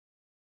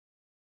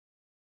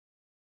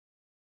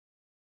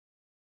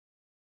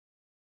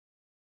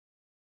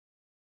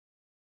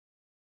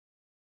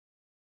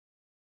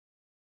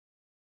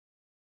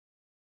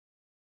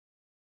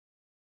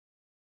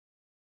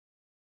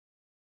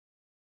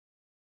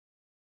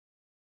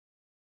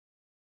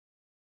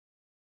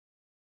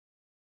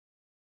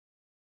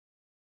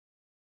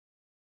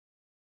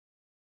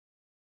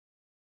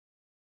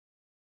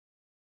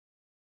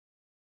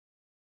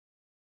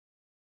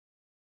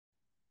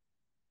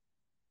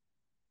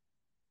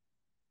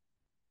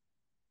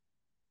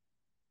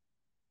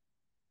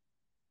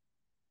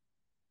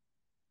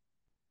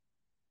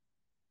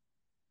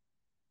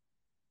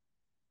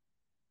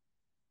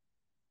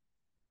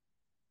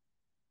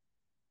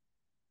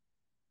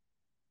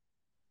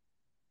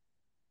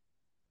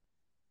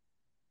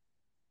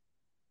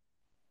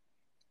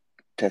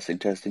Testing,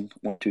 testing.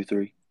 One, two,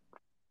 three.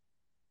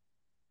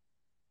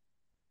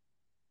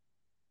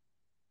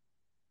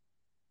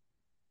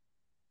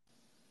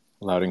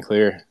 Loud and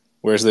clear.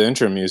 Where's the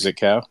intro music,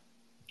 Cow?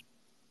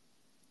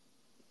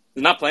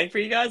 It's not playing for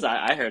you guys?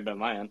 I heard it on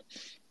my end.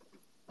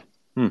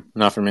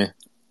 Not for me.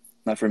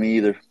 Not for me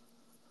either.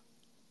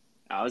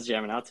 I was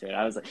jamming out to it.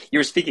 I was like, you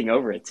were speaking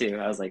over it too.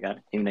 I was like, I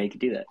didn't even know you could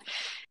do that.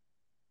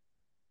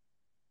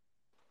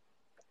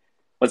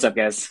 What's up,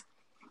 guys?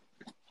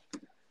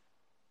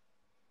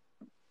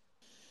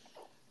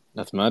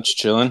 Nothing much.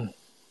 Chilling.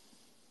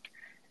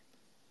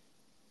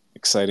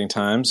 Exciting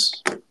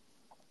times.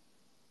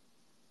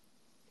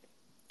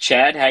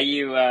 Chad, how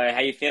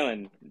you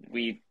feeling?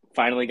 We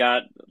finally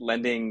got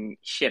lending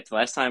shipped.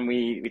 Last time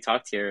we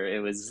talked here, it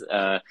was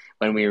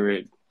when we were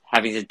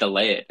having to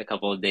delay it a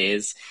couple of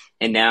days,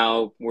 and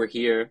now we're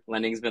here.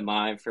 Lending's been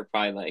live for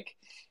probably like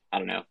I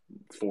don't know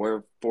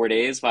 4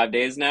 days, 5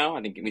 days now.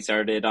 I think we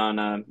started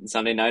on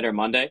Sunday night or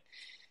Monday.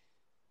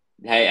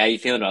 How you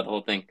feeling about the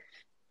whole thing?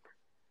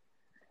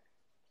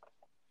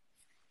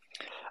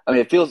 I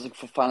mean, it feels like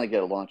we finally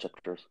get a launch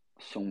after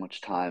so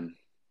much time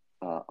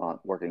on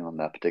working on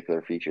that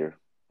particular feature.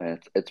 And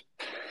it's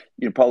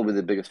probably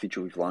the biggest feature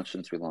we've launched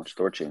since we launched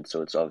THORChain.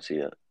 So it's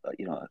obviously a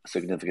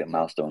significant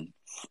milestone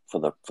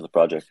for the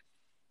project.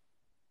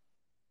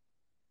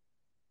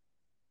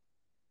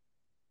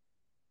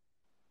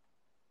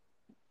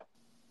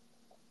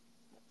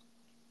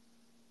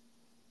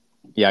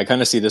 Yeah, I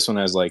kind of see this one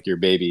as like your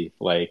baby.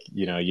 Like,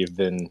 you've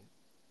been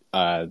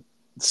uh,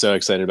 so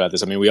excited about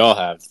this. I mean, we all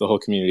have, the whole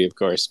community, of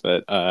course.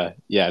 But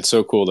yeah, it's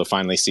so cool to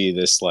finally see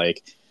this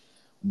like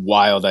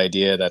wild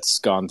idea that's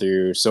gone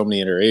through so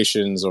many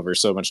iterations over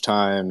so much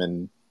time,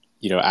 and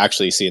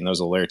actually seeing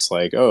those alerts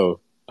like, oh,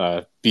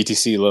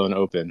 BTC loan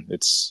open.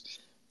 It's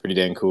pretty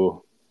dang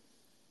cool.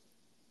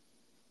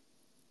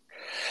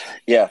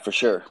 Yeah, for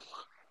sure.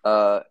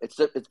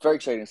 It's very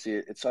exciting to see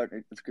it. It's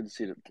good to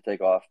see it to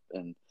take off,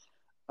 and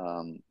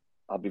um,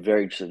 I'll be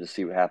very interested to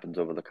see what happens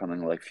over the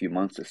coming like few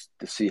months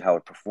to see how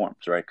it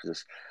performs, right?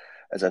 Because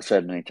as I've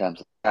said many times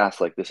in the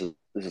past, like this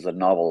is a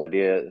novel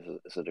idea.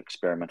 This is an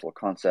experimental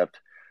concept.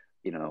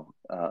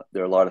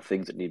 There are a lot of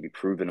things that need to be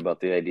proven about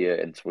the idea,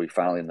 and so we're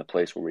finally in the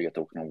place where we get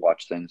to kind of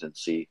watch things and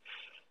see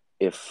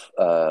if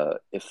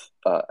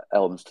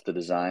elements to the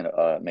design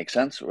make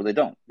sense or they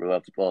don't.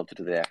 Relative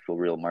to the actual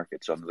real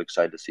market. So I'm really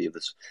excited to see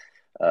this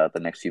the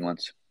next few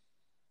months.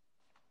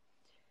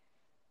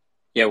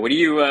 Yeah, what do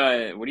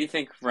you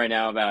think right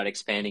now about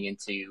expanding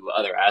into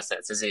other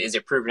assets? Is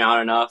it proven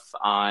out enough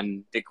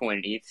on Bitcoin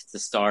and ETH to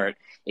start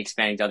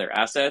expanding to other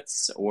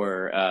assets,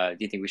 or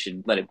do you think we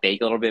should let it bake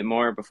a little bit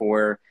more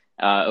before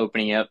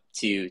opening up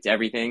to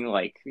everything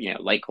like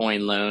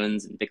Litecoin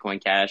loans and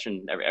Bitcoin Cash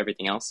and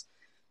everything else?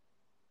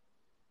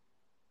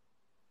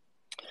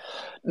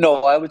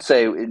 No, I would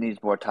say it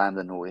needs more time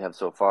than what we have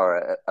so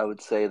far. I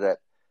would say that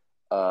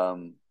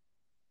um,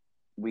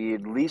 we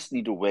at least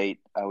need to wait.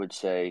 I would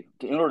say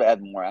in order to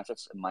add more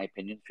assets, in my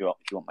opinion, if you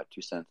want my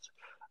 2 cents,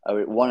 I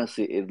would want to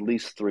see at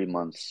least 3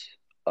 months,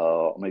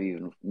 maybe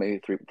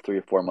three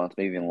or 4 months,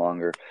 maybe even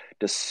longer,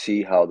 to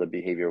see how the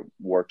behavior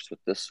works with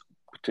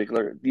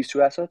these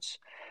two assets.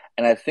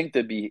 And I think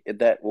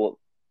that will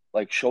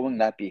like showing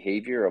that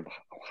behavior of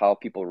how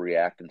people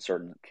react in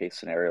certain case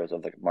scenarios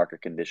of like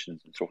market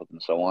conditions and so forth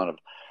and so on, of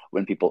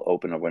when people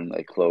open or when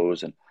they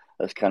close and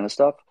this kind of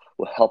stuff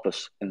will help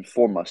us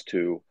inform us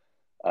to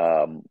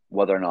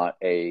whether or not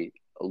a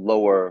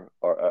lower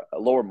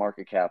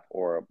market cap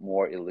or a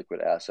more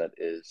illiquid asset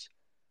is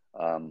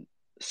um,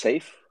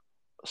 safe,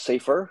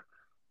 safer,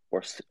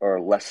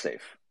 or less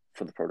safe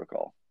for the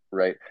protocol,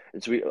 right?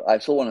 I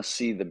still want to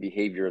see the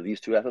behavior of these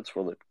two assets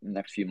for the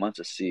next few months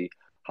to see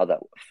how that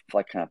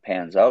like kind of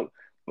pans out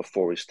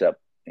before we step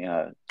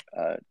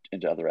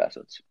into other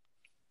assets.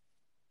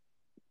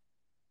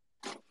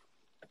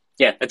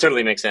 Yeah, that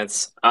totally makes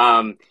sense.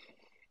 I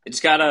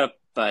just got up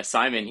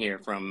Simon here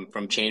from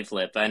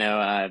Chainflip. I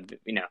know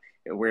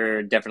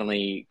we're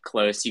definitely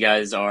close. You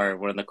guys are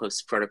one of the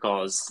closest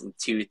protocols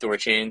to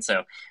THORChain.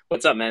 So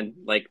what's up, man?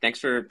 Like thanks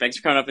for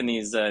coming up in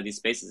these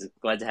spaces.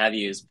 Glad to have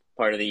you as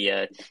part of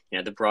the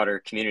broader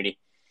community.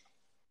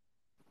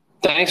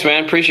 Thanks,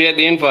 man. Appreciate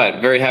the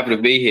invite. Very happy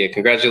to be here.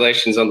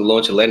 Congratulations on the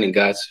launch of lending,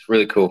 guys.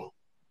 Really cool.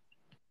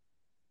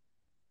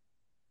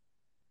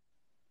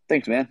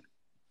 Thanks, man.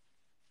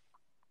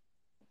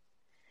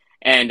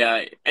 And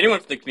anyone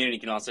from the community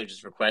can also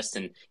just request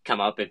and come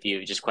up if you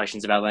have just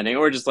questions about lending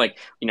or just like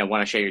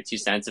want to share your 2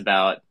 cents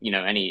about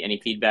any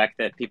feedback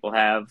that people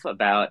have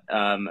about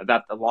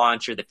the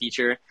launch or the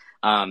feature.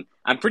 I'm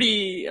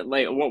pretty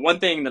like one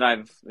thing that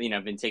I've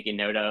been taking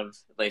note of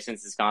like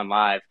since it's gone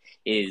live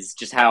is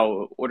just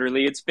how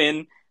orderly it's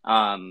been.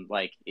 And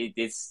I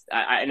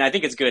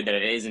think it's good that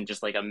it isn't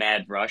just like a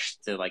mad rush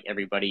to like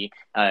everybody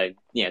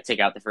take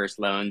out the first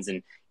loans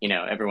and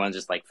everyone's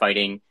just like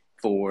fighting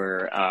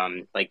for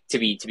like to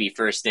be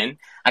first in.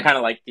 I kind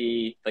of like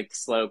the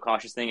slow,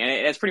 cautious thing,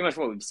 and that's pretty much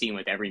what we've seen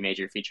with every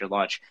major feature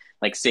launch.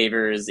 Like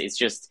Savers, it's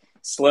just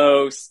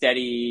slow,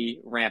 steady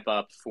ramp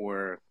up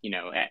for,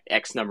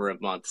 X number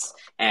of months.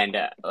 And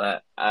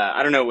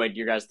I don't know what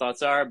your guys'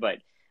 thoughts are, but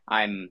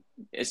I'm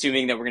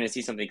assuming that we're going to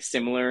see something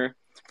similar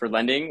for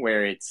lending,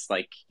 where it's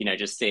like,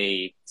 just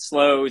a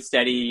slow,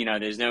 steady,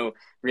 there's no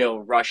real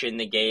rush in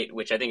the gate,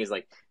 which I think is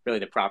like really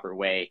the proper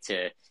way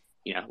to,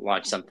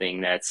 launch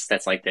something that's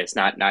like this,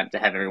 not to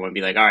have everyone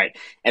be like, all right,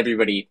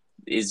 everybody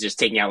is just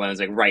taking out loans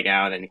like right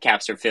now, and then the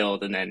caps are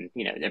filled, and then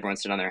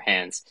everyone's sitting on their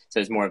hands. So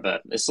it's more of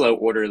a slow,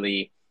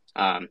 orderly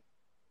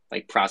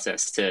like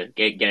process to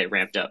get it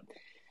ramped up.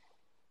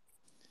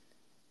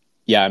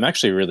 Yeah, I'm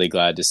actually really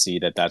glad to see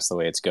that that's the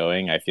way it's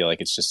going. I feel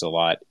like it's just a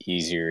lot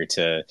easier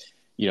to,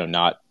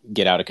 not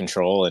get out of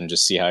control and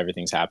just see how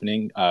everything's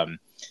happening.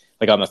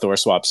 Like on the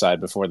THORswap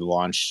side, before the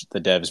launch, the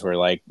devs were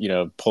like,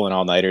 pulling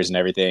all nighters and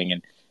everything,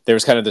 and there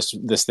was kind of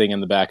this thing in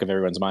the back of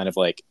everyone's mind of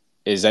like,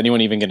 is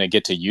anyone even going to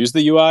get to use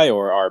the UI,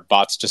 or are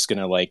bots just going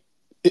to like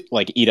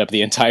eat up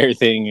the entire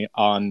thing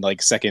on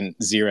like second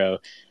zero?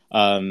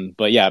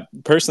 But yeah,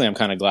 personally, I'm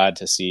kind of glad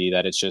to see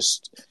that it's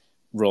just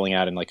rolling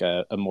out in like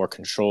a more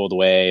controlled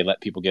way,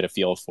 let people get a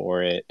feel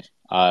for it.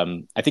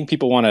 I think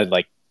people want to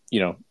like,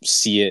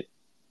 see it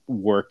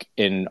work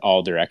in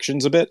all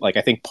directions a bit. Like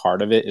I think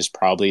part of it is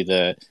probably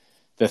the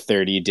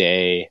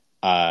 30-day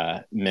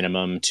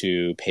minimum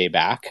to pay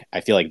back. I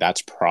feel like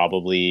that's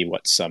probably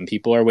what some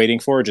people are waiting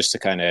for, just to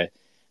kind of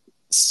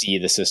see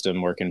the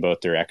system work in both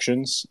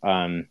directions.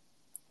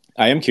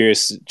 I am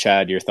curious,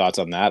 Chad, your thoughts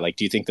on that. Like,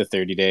 do you think the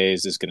 30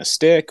 days is going to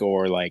stick,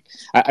 or like,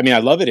 I mean, I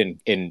love it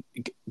in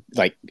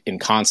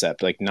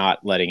concept, like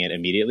not letting it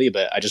immediately,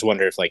 but I just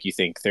wonder if like you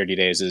think 30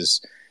 days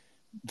is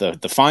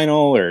the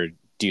final, or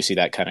do you see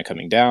that kind of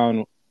coming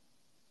down?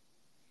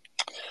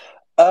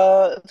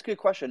 That's a good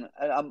question.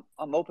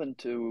 I'm open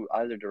to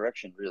either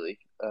direction, really.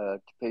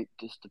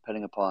 Just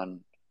depending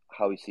upon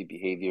how we see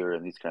behavior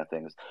and these kind of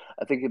things.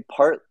 I think in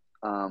part,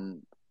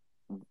 the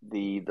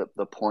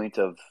point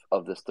of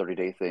this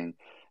 30-day thing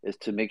is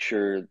to make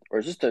sure,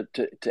 or just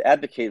to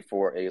advocate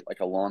for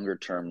a longer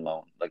term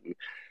loan, like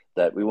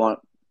that we want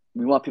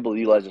people to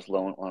utilize this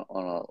loan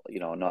on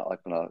a not like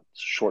on a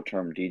short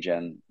term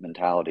degen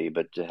mentality,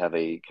 but to have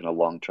a kind of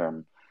long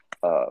term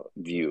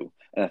view.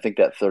 And I think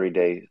that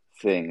 30-day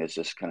thing is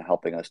just kind of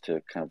helping us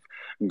to kind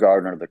of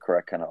garner the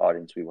correct kind of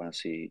audience we want to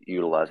see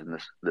utilizing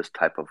this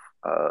type of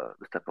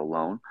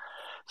loan.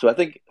 So I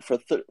think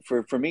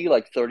for me,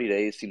 like 30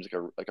 days seems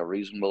like a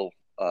reasonable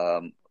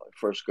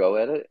first go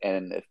at it.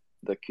 And if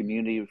the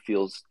community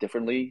feels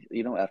differently,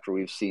 after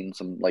we've seen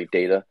some like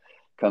data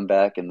come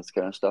back and this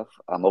kind of stuff,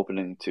 I'm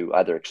opening to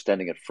either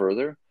extending it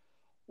further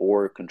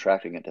or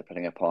contracting it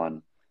depending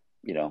upon,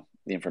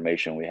 the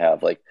information we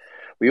have. Like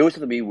we always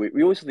have to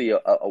be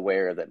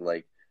aware that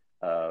like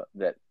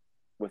that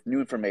with new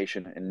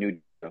information and new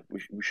data,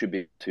 we should be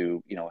able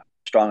to,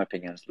 strong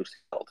opinions loosely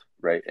held,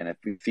 right? And if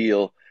we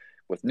feel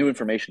with new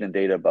information and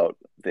data about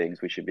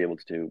things, we should be able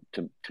to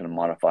kind of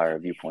modify our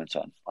viewpoints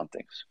on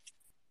things.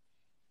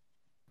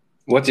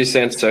 What's your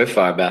sense so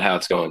far about how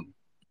it's going?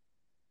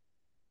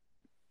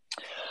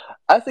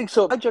 I think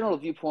so. My general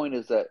viewpoint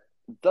is that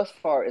thus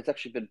far it's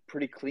actually been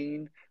pretty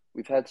clean.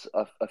 We've had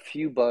a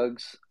few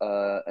bugs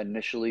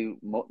initially,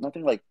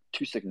 nothing like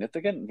too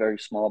significant, very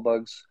small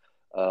bugs.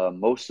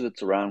 Most of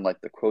it's around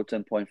like the quotes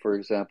endpoint, for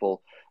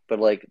example. But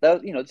like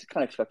that, it's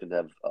kind of expected to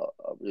have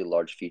a really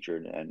large feature,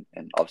 and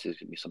obviously there's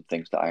gonna be some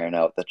things to iron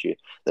out that you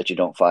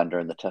don't find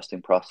during the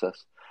testing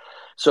process.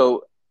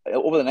 So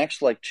over the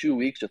next like 2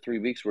 weeks or 3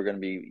 weeks, we're going to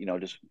be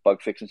just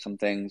bug fixing some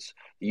things.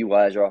 The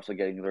UIs are also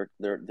getting their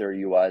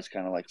UIs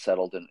kind of like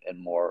settled and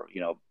more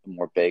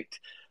more baked.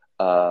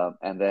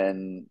 And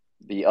then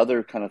the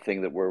other kind of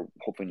thing that we're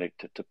hoping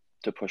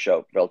to push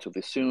out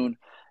relatively soon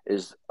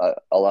is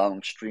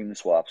allowing stream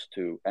swaps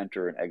to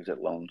enter and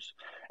exit loans.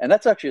 And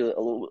that's actually a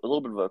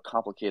little bit of a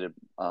complicated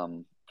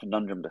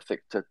conundrum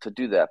to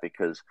do that,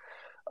 because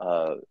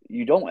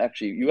you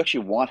actually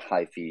want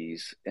high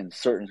fees in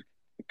certain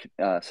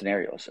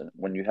scenarios. And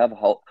when you have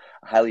a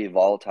highly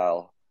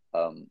volatile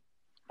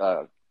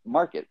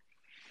market,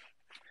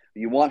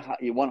 you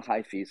want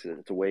high fees.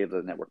 It's a way of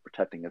the network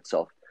protecting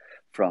itself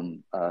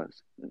from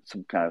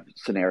some kind of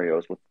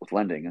scenarios with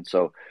lending. And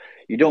so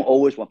you don't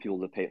always want people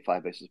to pay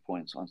 5 basis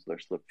points on their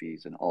slip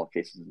fees in all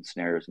cases and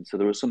scenarios. And so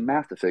there was some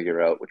math to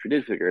figure out, which we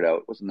did figure it out.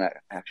 It wasn't that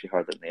actually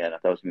hard in the end. I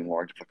thought it was going to be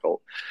more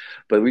difficult.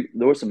 But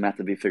there was some math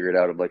to be figured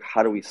out of like,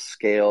 how do we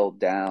scale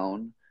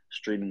down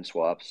streaming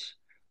swaps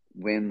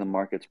when the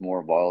market's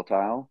more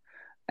volatile?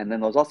 And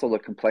then there's also the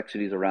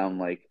complexities around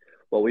like,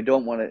 well, we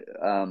don't want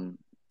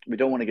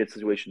to get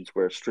situations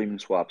where streaming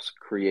swaps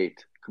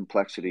create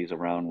complexities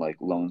around like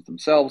loans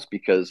themselves,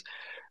 because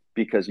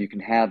you can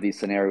have these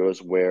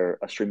scenarios where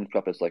a streaming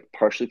swap is like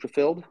partially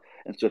fulfilled.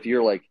 And so if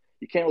you're like,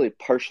 you can't really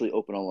partially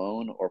open a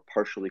loan or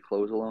partially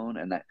close a loan.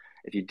 And that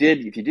if you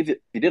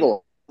did a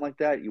lot like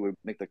that, you would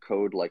make the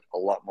code like a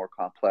lot more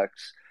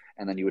complex.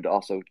 And then you would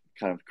also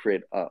kind of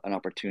create an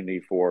opportunity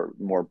for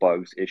more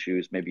bugs,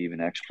 issues, maybe even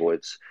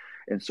exploits.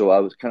 And so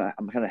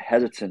I'm kind of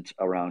hesitant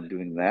around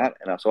doing that.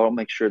 And so I'll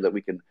make sure that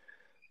we can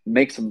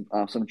make some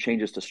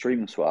changes to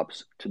streaming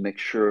swaps to make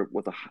sure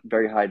with a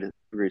very high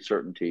degree of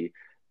certainty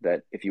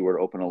that if you were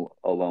to open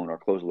a loan or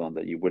close a loan,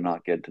 that you would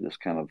not get to this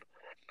kind of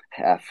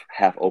half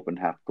open,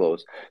 half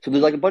closed. So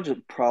there's like a bunch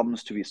of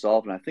problems to be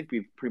solved, and I think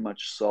we've pretty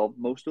much solved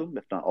most of them,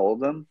 if not all of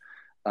them.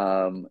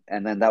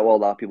 And then that will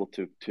allow people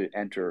to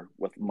enter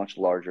with much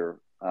larger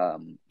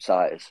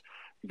size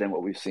than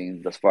what we've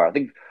seen thus far. I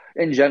think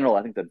in general,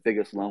 I think the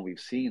biggest loan we've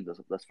seen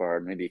thus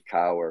far, maybe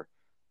Cow or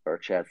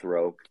Chad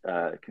THOReau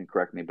can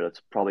correct me, but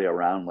it's probably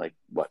around like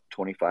what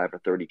 25 or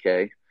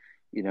 30K.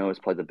 Is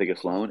probably the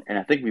biggest loan, and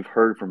I think we've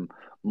heard from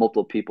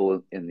multiple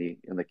people in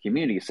the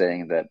community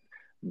saying that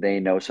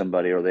they know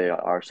somebody or they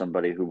are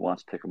somebody who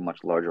wants to take a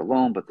much larger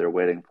loan, but they're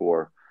waiting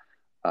for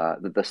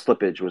the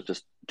slippage was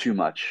just too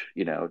much,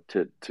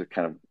 to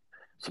kind of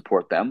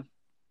support them,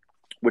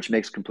 which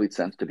makes complete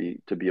sense to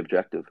be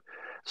objective.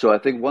 So I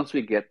think once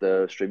we get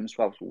the streaming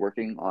swaps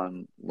working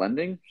on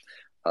lending,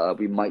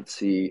 we might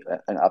see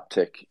an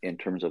uptick in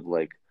terms of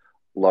like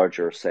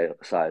larger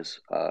size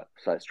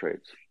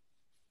trades.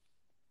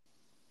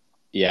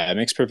 Yeah, it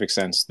makes perfect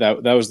sense.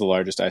 That was the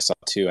largest I saw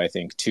too. I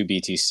think 2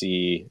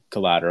 BTC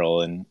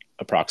collateral and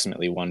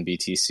approximately 1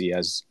 BTC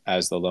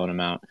as the loan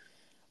amount.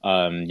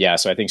 Yeah,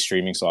 so I think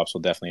streaming swaps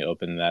will definitely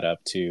open that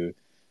up to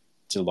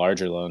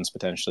larger loans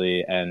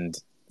potentially. And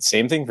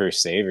same thing for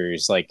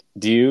savers. Like,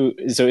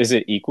 is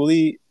it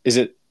equally?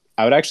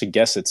 I would actually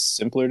guess it's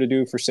simpler to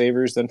do for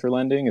savers than for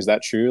lending. Is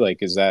that true? Like,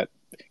 because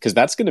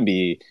that's going to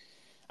be.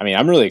 I mean,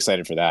 I'm really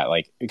excited for that,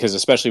 like, because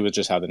especially with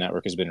just how the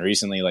network has been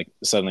recently, like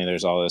suddenly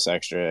there's all this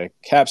extra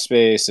cap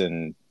space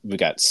and we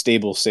got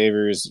stable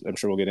savers. I'm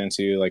sure we'll get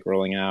into like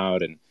rolling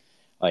out, and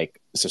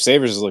like, so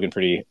savers is looking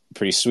pretty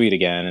sweet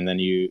again. And then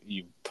you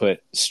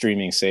put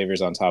streaming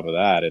savers on top of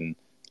that, and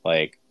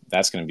like,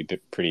 that's going to be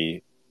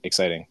pretty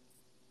exciting.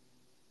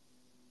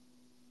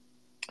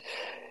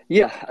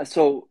 Yeah.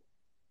 So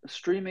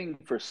streaming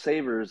for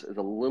savers is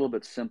a little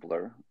bit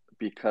simpler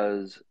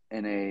because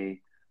in a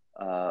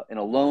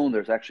loan,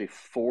 there's actually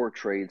four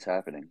trades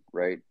happening,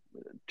 right?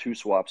 Two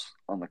swaps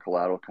on the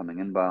collateral coming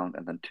inbound,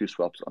 and then two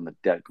swaps on the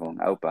debt going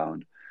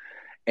outbound.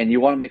 And you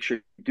want to make sure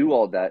you do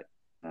all that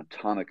in an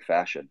atomic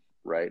fashion,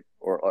 right?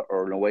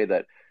 Or in a way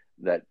that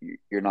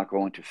you're not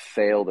going to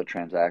fail the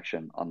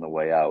transaction on the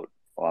way out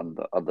on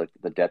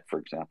the debt, for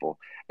example.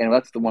 And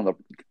that's one of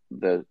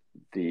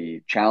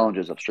the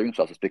challenges of streaming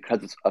swaps is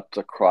because it's up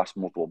across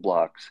multiple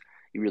blocks.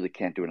 You really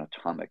can't do an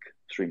atomic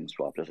streaming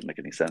swap. It doesn't make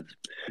any sense.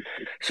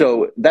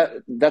 So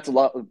that's a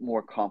lot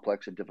more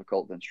complex and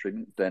difficult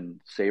than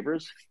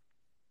savers.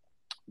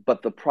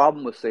 But the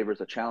problem with savers,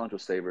 the challenge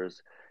with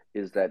savers,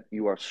 is that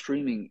you are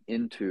streaming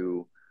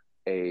into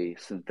a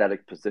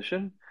synthetic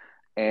position,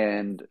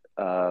 and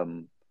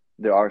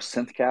there are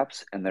synth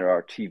caps and there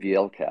are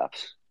TVL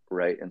caps,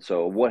 right? And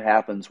so what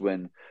happens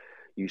when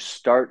you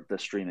start the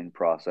streaming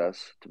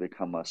process to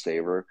become a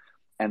saver,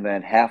 and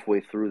then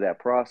halfway through that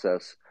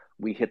process,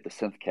 we hit the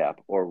synth cap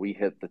or we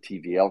hit the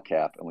TVL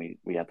cap, and we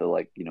have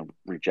to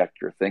reject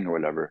your thing or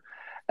whatever.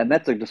 And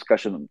that's a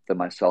discussion that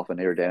myself and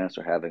Dennis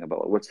are having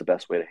about what's the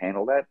best way to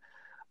handle that.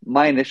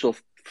 My initial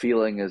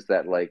feeling is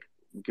that like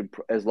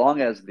as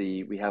long as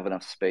we have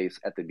enough space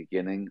at the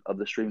beginning of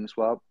the streaming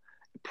swap,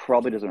 it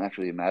probably doesn't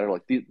actually matter.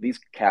 Like these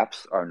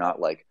caps are not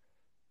like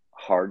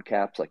hard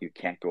caps, like you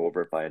can't go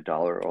over it by $1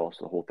 or else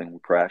the whole thing will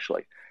crash.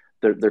 Like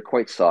they're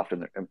quite soft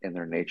in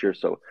their nature.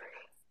 So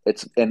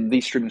and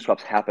these streaming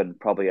swaps happen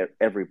probably at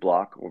every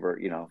block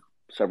over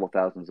several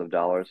thousands of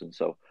dollars, and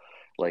so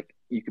like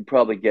you could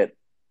probably get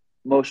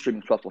most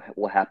streaming swaps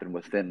will happen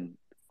within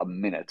a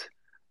minute,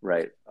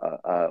 right?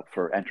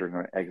 For entering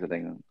or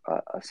exiting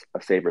a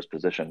saver's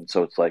position.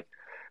 So it's like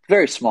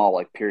very small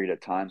like period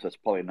of time. So it's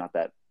probably not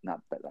that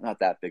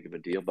big of a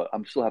deal. But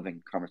I'm still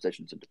having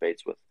conversations and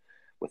debates with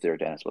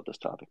Dennis about this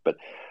topic. But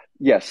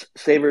yes,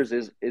 savers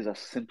is a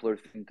simpler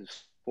thing to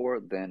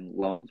support than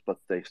loans, but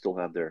they still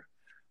have their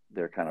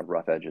kind of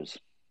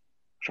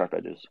sharp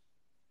edges.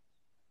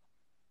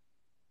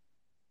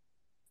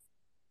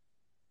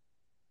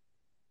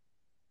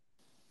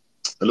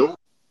 Hello,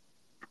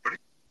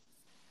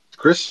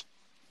 Chris.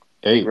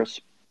 Hey, Chris,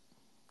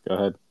 go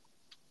ahead.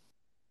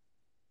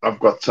 I've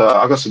got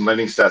some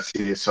lending stats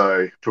here.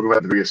 So talking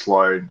about the biggest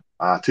loan,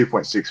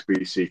 2.6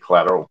 BTC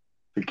collateral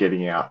for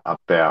getting out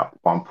about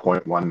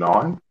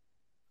 1.19.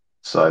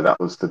 So that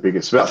was the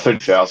biggest, about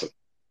 30,000.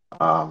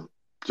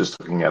 Just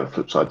looking at a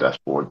Flipside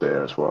dashboard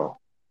there as well.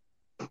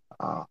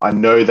 I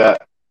know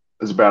that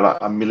there's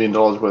about $1 million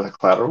worth of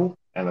collateral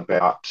and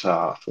about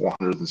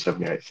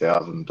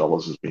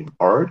 $478,000 has been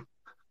borrowed.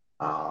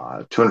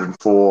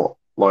 204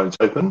 loans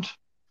opened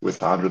with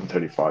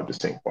 135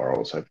 distinct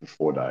borrowers over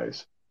 4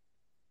 days.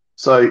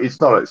 So it's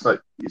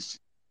like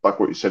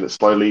what you said. It's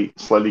slowly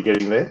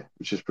getting there,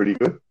 which is pretty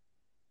good.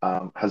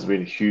 Hasn't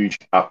been a huge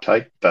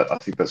uptake, but I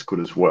think that's good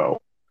as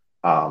well.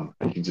 And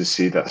you can just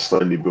see that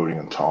slowly building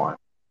on time.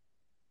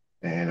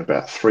 And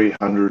about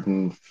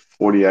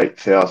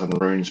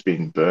 348,000 runes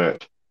being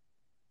burnt.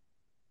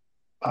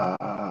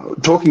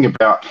 Talking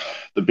about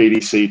the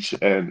BTC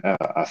and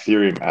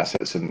Ethereum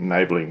assets and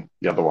enabling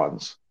the other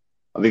ones.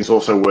 I think it's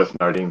also worth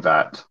noting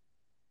that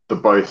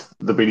both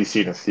the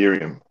BTC and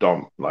Ethereum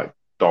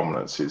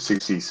dominance is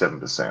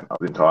 67% of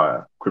the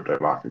entire crypto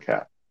market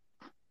cap.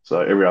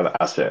 So every other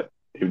asset,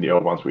 even the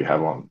old ones we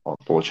have on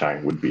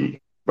THORChain, would be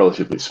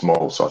relatively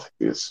small. So I think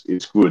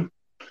it's good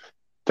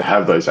to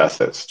have those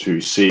assets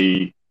to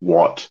see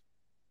what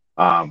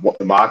the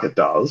market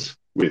does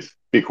with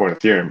Bitcoin and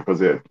Ethereum, because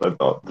they're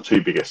the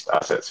two biggest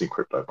assets in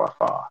crypto by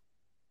far.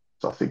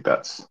 So I think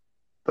that's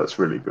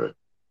really good.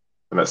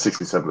 And that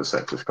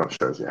 67% just kind of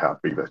shows you how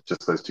big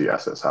just those two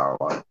assets are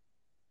alone.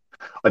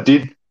 I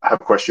did have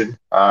a question,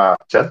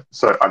 Chad.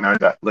 So I know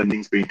that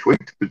lending's been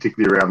tweaked,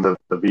 particularly around the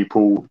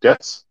VPool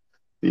debts,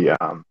 the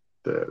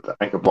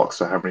anchor blocks.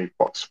 So how many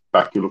blocks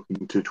back you're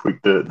looking to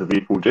tweak the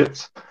VPool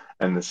debts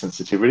and the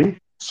sensitivity.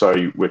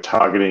 So we're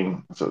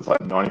targeting, so it's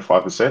like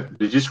 95%.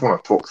 Did you just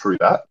want to talk through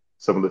that,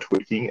 some of the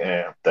tweaking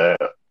and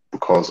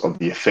because of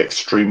the effect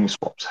streaming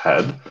swaps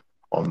had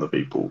on the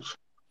VPools?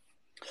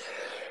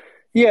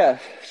 Yeah.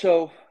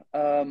 So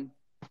how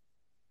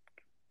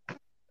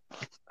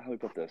do we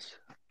put this?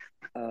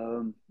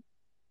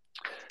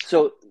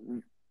 So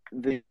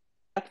the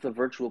depth of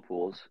virtual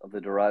pools of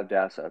the derived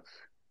assets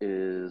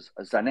is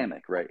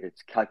dynamic, right?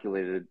 It's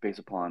calculated based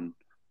upon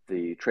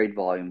the trade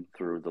volume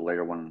through the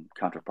layer one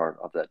counterpart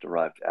of that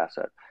derived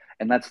asset.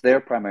 And that's there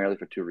primarily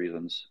for two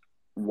reasons.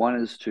 One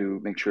is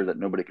to make sure that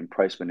nobody can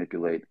price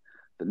manipulate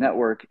the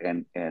network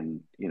and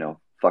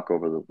fuck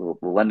over the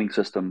lending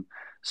system,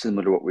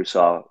 similar to what we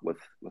saw with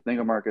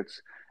mega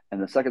markets.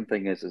 And the second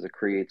thing is it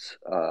creates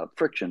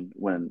friction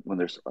when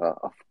there's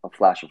a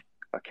flash of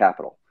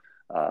capital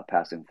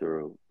passing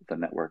through the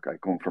network,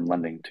 going from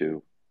lending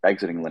to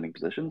exiting lending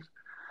positions.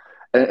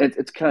 And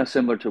it's kind of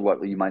similar to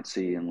what you might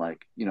see in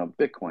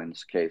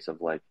Bitcoin's case of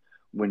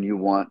when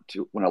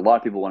a lot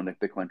of people want to make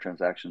Bitcoin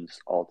transactions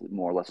all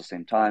more or less the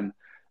same time,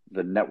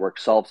 the network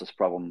solves this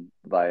problem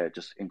via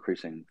just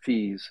increasing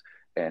fees,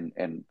 and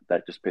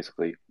that just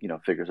basically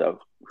figures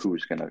out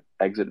who's going to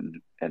exit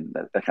and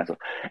that kind of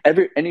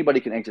stuff. Anybody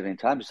can exit any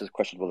time. It's just a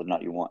question of whether or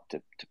not you want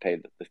to pay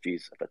the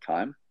fees at the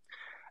time.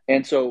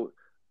 And so,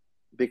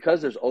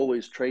 because there's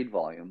always trade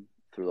volume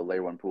through the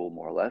layer one pool,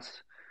 more or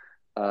less,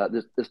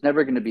 there's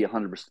never going to be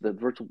 100%. The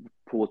virtual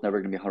pool is never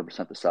going to be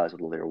 100% the size of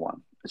the layer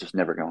one. It's just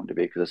never going to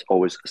be, because there's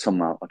always some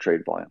amount of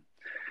trade volume.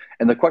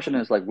 And the question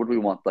is, what do we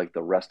want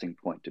the resting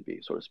point to be,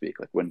 so to speak?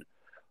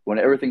 When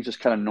everything's just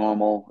kind of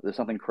normal, there's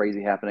something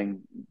crazy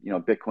happening.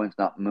 Bitcoin's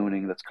not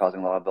mooning, that's causing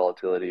a lot of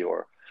volatility,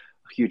 or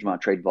a huge amount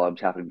of trade volumes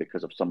happening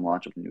because of some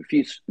launch of a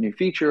new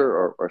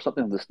feature or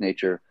something of this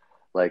nature.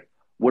 What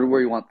do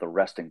we want the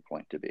resting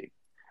point to be?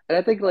 And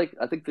I think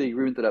the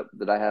agreement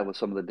that I have with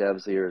some of the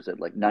devs here is that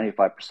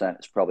 95%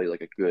 is probably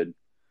a good,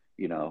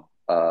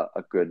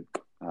 a good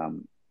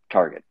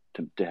target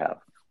to have,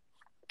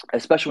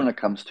 especially when it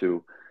comes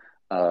to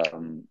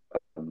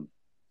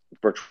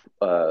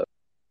virtual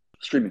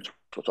streaming,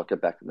 which I'll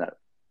get back to that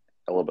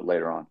a little bit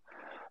later on.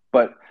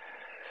 But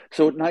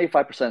so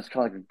 95% is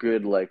kind of a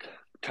good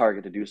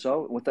target to do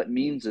so. And what that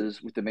means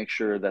is we have to make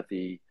sure that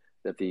the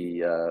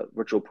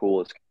virtual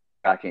pool is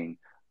tracking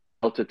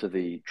relative to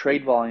the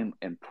trade volume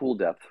and pool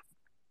depth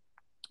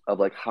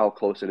of how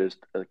close it is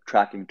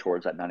tracking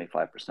towards that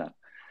 95%.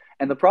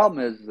 And the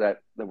problem is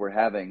that we're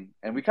having,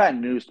 and we kind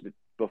of knew this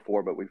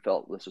before, but we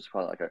felt this was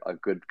probably a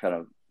good kind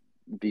of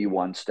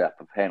V1 step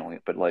of handling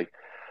it. But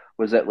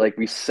was that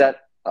we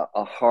set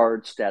a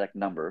hard static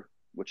number,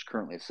 which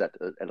currently is set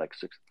at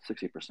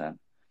 60%.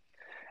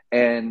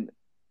 And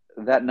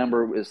that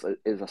number is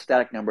a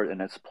static number, and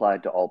it's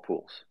applied to all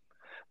pools.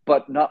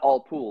 But not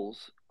all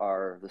pools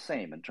are the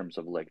same in terms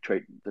of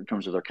trade, in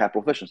terms of their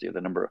capital efficiency, the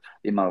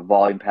amount of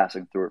volume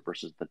passing through it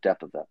versus the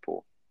depth of that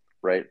pool,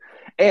 right?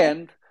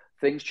 And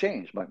things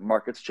change.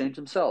 Markets change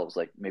themselves.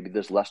 Maybe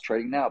there's less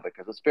trading now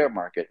because it's bear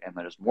market, and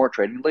there's more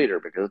trading later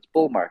because it's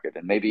bull market.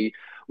 And maybe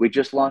we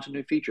just launched a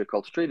new feature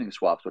called streaming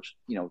swaps, which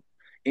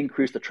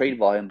increase the trade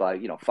volume by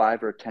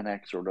 5 or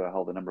 10x or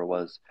whatever the number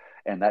was,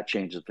 and that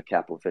changes the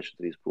capital efficiency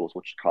of these pools,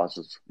 which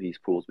causes these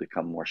pools to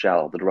become more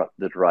shallow.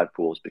 The derived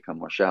pools become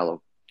more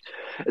shallow.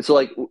 And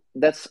so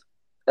that's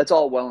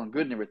all well and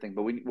good and everything,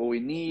 but what we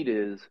need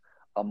is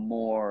a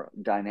more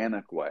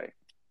dynamic way,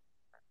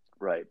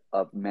 right,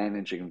 of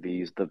managing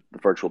the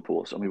virtual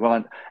pools. And we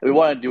want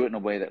to do it in a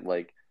way that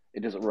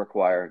it doesn't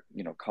require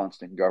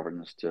constant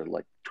governance to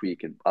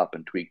tweak and up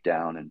and tweak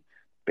down and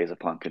based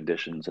upon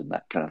conditions and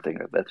that kind of thing.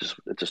 It's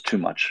just too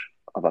much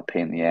of a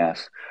pain in the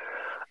ass.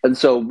 And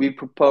so we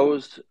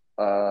proposed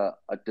a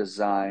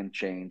design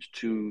change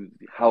to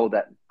how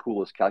that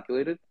pool is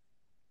calculated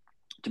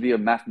to be a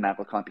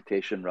mathematical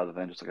computation rather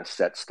than just a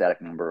set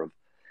static number of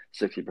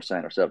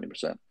 60% or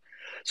 70%.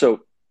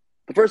 So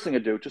the first thing to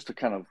do, just to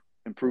kind of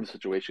improve the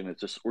situation, is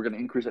just we're going to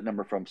increase that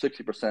number from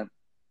 60%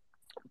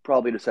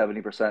 probably to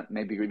 70%,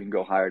 maybe even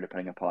go higher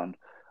depending upon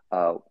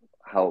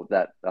how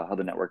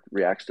the network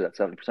reacts to that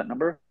 70%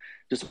 number,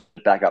 just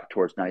back up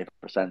towards 90%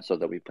 so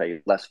that we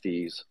pay less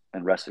fees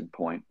and resting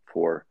point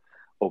for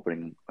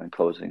opening and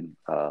closing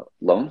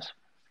loans.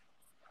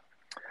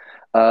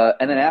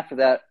 And then after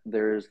that,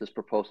 there's this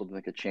proposal to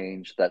make a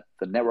change that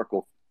the network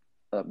will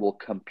will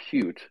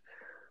compute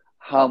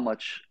how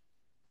much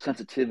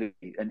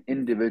sensitivity an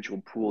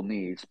individual pool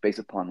needs based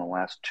upon the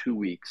last 2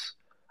 weeks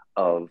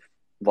of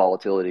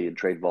volatility and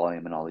trade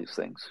volume and all these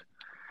things.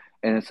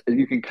 And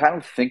you can kind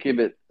of think of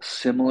it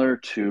similar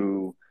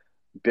to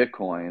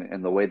Bitcoin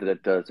and the way that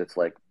it does its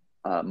like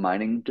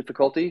mining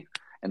difficulty,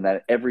 and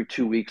that every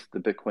 2 weeks the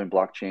Bitcoin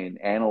blockchain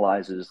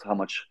analyzes how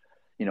much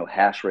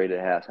hash rate it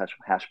has,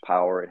 hash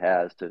power it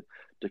has to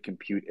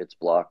compute its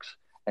blocks,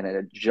 and it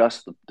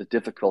adjusts the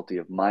difficulty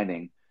of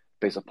mining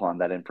based upon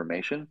that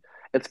information.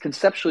 It's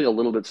conceptually a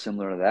little bit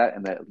similar to that,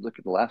 and that look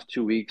at the last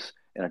 2 weeks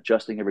and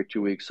adjusting every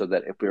 2 weeks so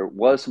that if there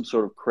was some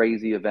sort of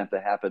crazy event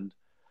that happened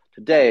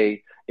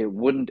today, it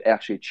wouldn't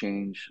actually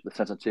change the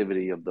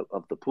sensitivity of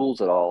the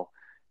pools at all.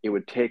 It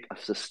would take a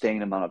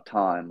sustained amount of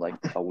time, like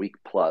a week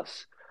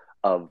plus,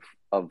 of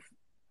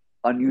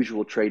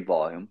unusual trade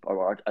volume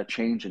or a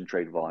change in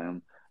trade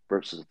volume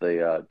versus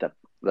the depth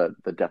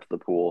of the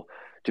pool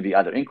to be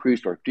either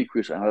increased or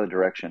decreased in another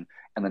direction,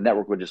 and the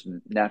network would just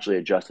naturally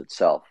adjust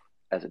itself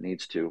as it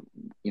needs to,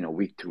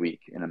 week to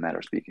week, in a matter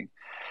of speaking.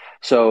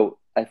 So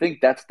I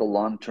think that's the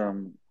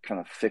long-term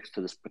kind of fix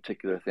to this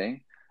particular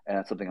thing. And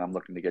that's something I'm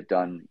looking to get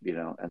done, in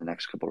the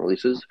next couple of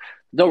releases.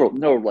 No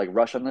like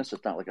rush on this.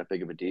 It's not like a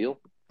big of a deal,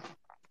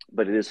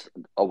 but it is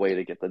a way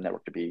to get the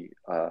network to be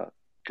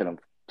kind of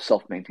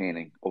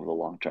self-maintaining over the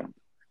long term.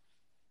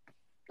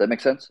 Does that make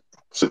sense?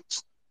 So,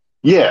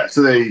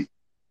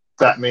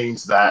 that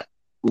means that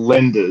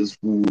lenders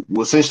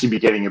will essentially be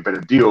getting a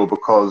better deal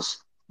because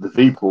the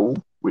V pool,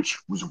 which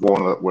was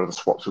where the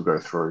swaps will go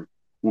through,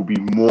 will be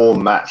more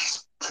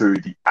matched to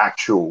the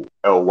actual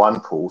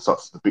L1 pool, such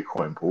as the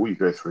Bitcoin pool. You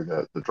go through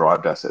the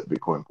derived asset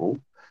Bitcoin pool.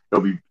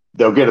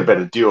 They'll get a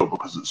better deal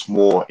because it's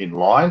more in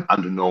line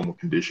under normal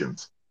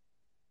conditions,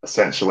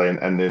 essentially,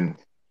 and then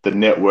the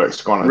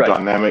network's going to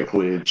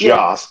dynamically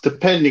adjust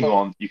depending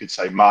on, you could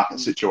say, market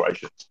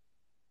situations.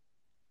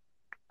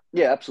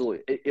 Yeah,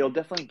 absolutely. It'll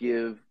definitely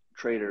give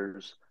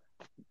traders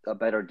a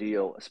better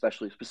deal,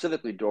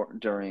 specifically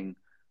during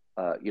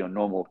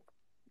normal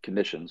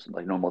conditions,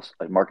 like normal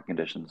market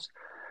conditions.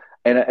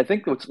 And I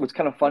think what's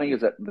kind of funny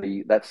is that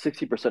that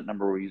 60%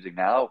 number we're using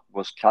now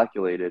was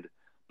calculated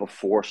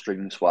before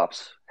streaming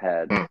swaps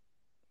had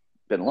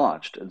been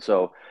launched. And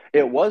so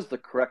it was the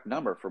correct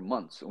number for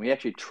months. And we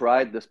actually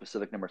tried this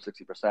specific number,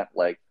 60%,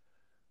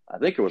 I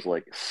think it was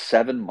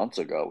 7 months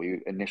ago.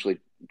 We initially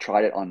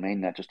tried it on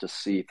mainnet just to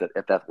see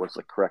if that was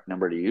the correct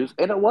number to use.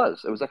 And it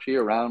was. It was actually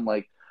around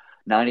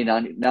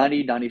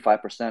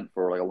 95%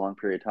 for a long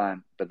period of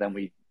time. But then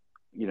we,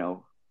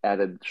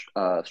 added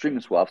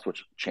streaming swaps,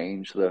 which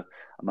changed the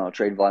amount of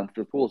trade volume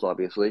through pools,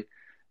 obviously.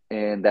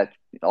 And that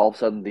all of a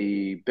sudden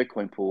the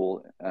Bitcoin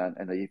pool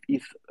and the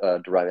ETH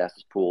derived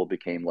assets pool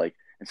became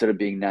instead of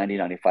being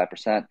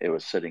 95%, it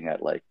was sitting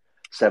at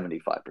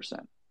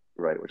 75%,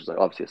 right? Which is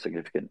obviously a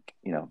significant,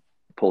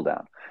 pull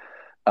down.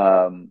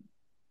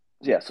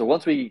 So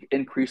once we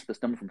increase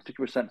this number from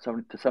 60%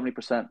 to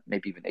 70%,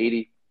 maybe even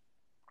 80,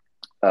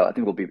 I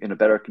think we'll be in a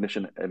better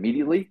condition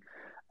immediately.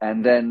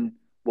 And then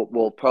what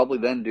we'll probably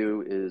then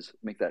do is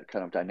make that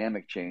kind of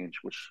dynamic change,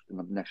 which in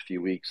the next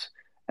few weeks,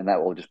 and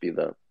that will just be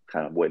the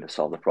kind of way to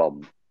solve the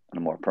problem in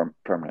a more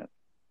permanent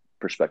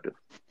perspective.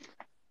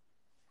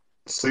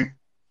 So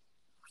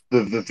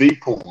the V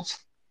pools,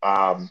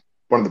 one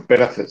of the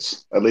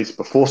benefits, at least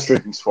before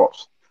streaming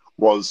swaps,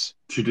 was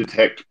to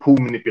detect pool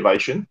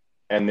manipulation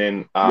and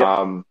then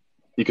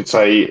you could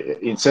say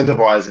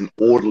incentivize an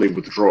orderly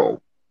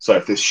withdrawal. So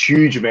if there's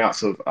huge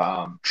amounts of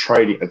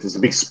trading, if there's a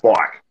big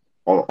spike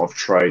of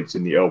trades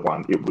in the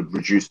L1, it would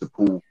reduce the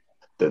pool,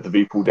 the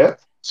V pool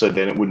depth. So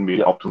then it wouldn't be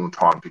an optimal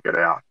time to get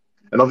out.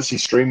 And obviously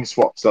streaming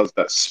swaps does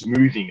that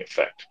smoothing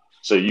effect.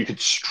 So you could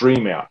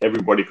stream out,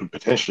 everybody could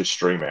potentially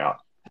stream out,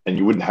 and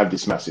you wouldn't have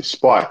this massive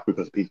spike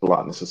because people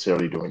aren't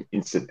necessarily doing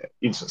instant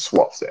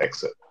swaps to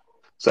exit.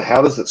 So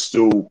how does it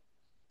still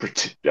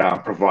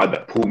provide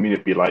that pool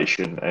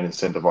manipulation and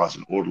incentivize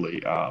an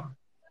orderly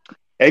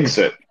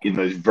exit in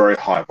those very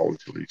high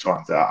volatility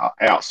times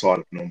outside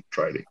of normal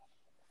trading?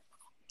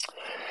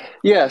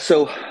 Yeah,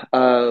 so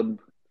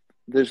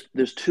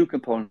there's two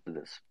components to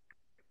this.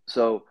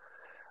 So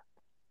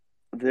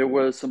there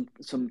was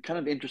some kind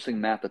of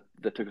interesting math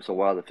that took us a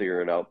while to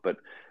figure it out. But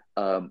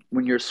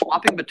when you're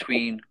swapping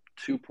between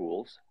two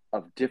pools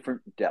of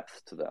different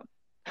depths to them,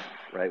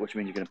 right, which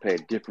means you're going to pay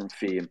a different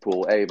fee in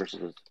pool A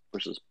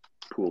versus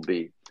pool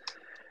B,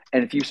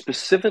 and if you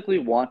specifically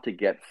want to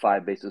get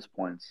 5 basis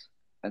points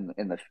in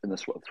the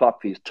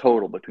swap fees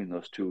total between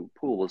those two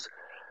pools,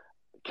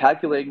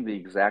 calculating the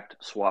exact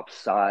swap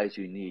size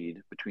you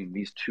need between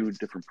these two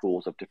different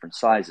pools of different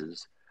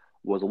sizes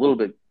was a little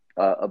bit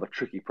of a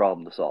tricky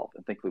problem to solve.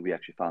 And thankfully, we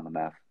actually found the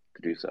math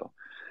to do so.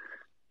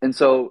 And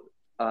so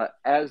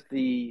as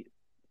the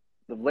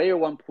layer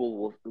one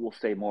pool will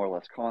stay more or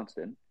less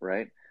constant,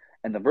 right?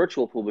 And the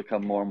virtual pool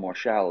become more and more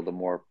shallow, the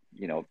more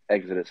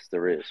exodus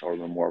there is, or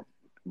the more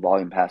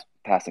volume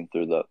passing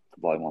through the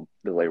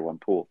layer one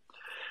pool.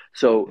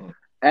 So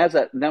as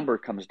that number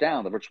comes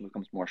down, the virtual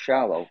becomes more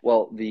shallow.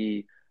 Well,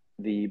 the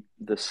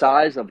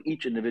size of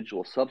each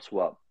individual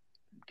subswap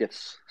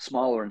gets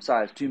smaller in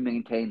size to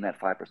maintain that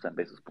 5%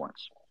 basis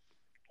points,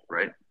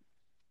 right?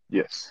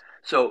 Yes.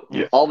 So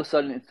Yes. all of a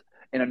sudden,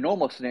 in a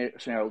normal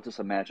scenario, let's just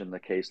imagine the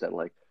case that,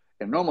 like,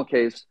 in a normal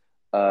case,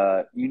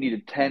 you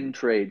needed 10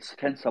 trades,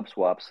 10 sub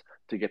swaps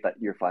to get that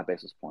your 5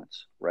 basis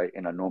points, right?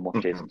 In a normal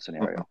case and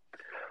scenario.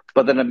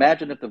 But then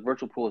imagine if the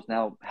virtual pool is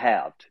now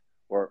halved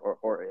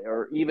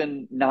or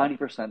even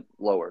 90%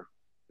 lower,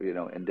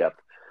 in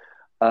depth.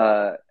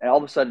 And all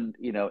of a sudden,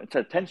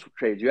 instead of 10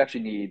 trades, you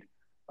actually need,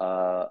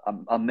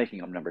 I'm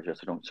making up numbers here,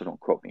 so don't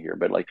quote me here,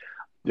 but like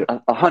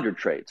 100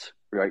 trades,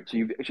 right? So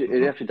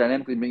it actually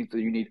dynamically means that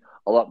you need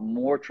a lot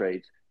more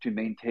trades to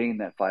maintain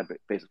that 5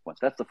 basis points.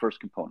 That's the first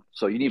component.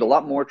 So you need a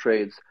lot more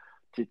trades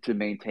to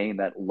maintain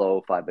that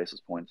low 5 basis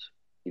points,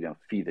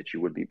 fee that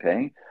you would be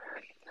paying.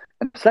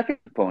 And the second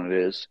component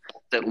is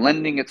that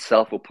lending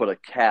itself will put a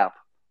cap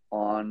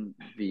on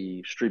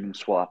the streaming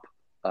swap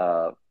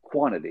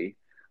quantity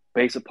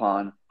based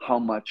upon how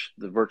much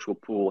the virtual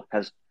pool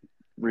has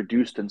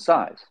reduced in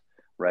size,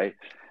 right?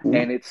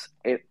 And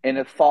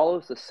it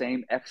follows the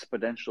same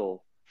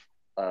exponential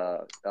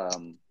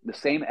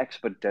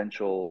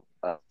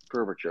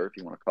curvature, if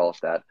you want to call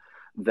it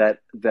that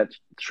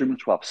streaming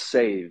swap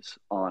saves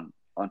on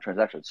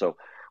transactions. So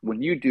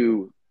when you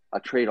do a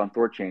trade on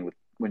THORChain,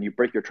 when you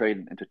break your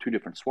trade into two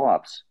different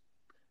swaps,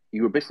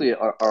 you basically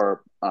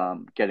are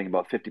getting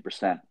about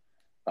 50%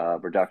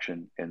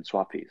 reduction in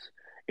swap fees.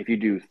 If you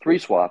do 3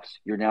 swaps,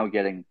 you're now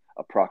getting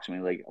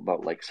approximately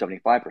about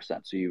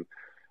 75%.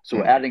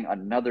 So adding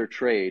another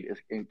trade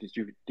is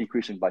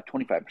decreasing by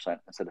 25%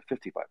 instead of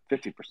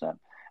 50%.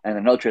 And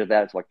another trade of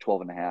that is like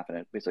 12.5, and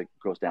it basically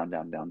goes down.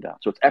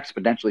 So it's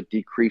exponentially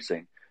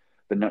decreasing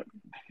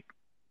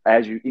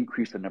as you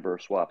increase the number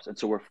of swaps. And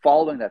so we're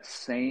following that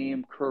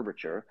same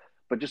curvature,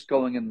 but just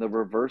going in the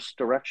reverse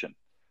direction,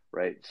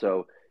 right?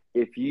 So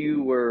if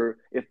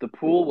the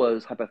pool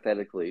was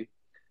hypothetically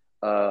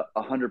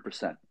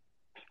 100%,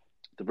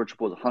 the virtual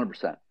pool is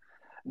 100%,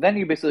 then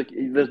you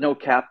basically, there's no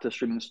cap to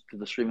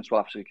the streaming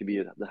swaps. So it could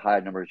be the high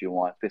numbers you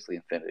want, basically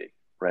infinity,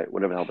 right?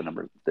 Whatever the hell the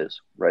number is,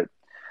 right?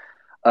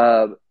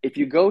 If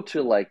you go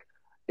to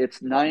it's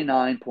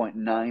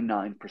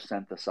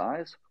 99.99% the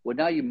size, well,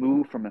 now you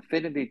move from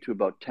infinity to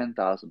about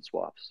 10,000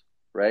 swaps,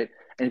 right?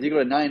 And if you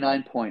go to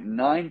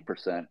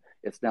 99.9%,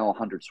 it's now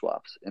 100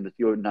 swaps. And if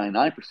you go to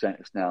 99%,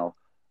 it's now,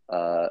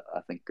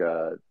 I think,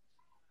 10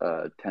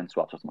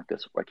 swaps, something like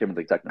this. I can't remember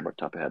the exact number off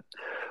the top of my head.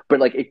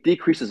 But it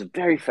decreases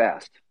very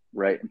fast,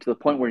 right? And to the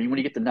point where when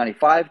you get to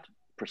 95%,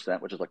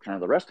 which is kind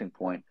of the resting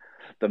point,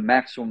 the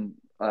maximum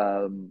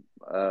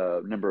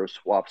number of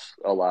swaps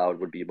allowed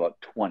would be about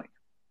 20,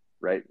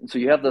 right? And so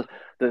you have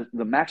the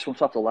maximum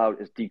swaps allowed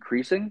is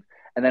decreasing,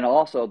 and then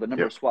also the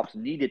number of swaps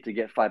needed to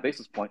get 5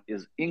 basis point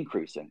is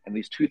increasing. And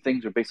these two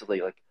things are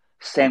basically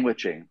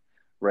sandwiching,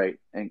 right?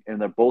 And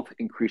they're both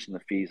increasing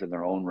the fees in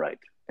their own right,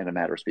 in a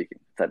matter of speaking,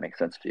 if that makes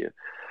sense to you.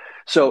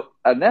 So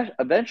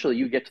eventually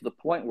you get to the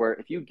point where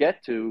if you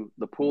get to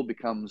the pool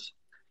becomes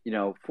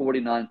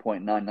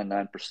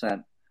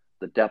 49.999%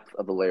 the depth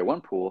of the layer 1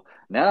 pool,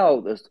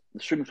 now the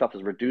streaming swap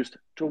is reduced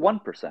to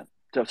 1%.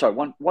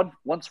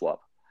 One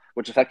swap,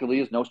 which effectively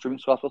is no streaming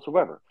swaps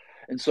whatsoever.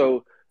 And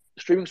so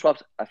streaming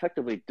swaps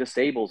effectively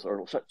disables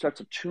or starts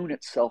to tune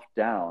itself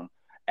down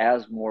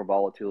as more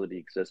volatility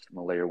exists in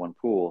the layer 1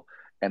 pool,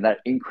 and that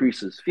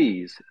increases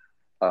fees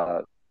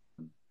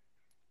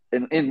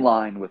in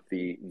line with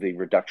the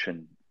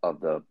reduction of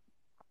the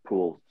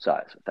pool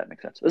size, if that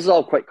makes sense. This is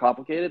all quite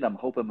complicated. I'm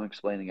hoping I'm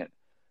explaining it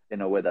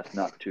in a way that's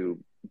not too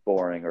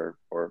boring or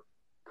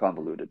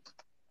convoluted.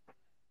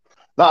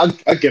 No,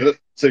 I get it.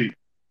 So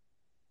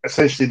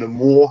essentially, the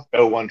more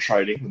L1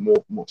 trading, the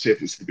more say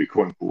if it's the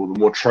Bitcoin pool, the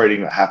more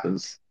trading that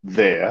happens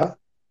there,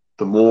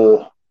 the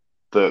more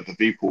the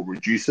V pool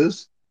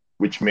reduces,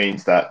 which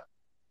means that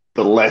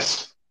the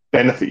less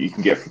benefit you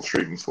can get from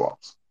streaming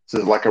swaps. So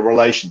there's like a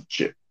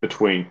relationship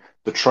between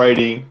the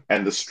trading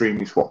and the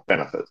streaming swap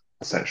benefit,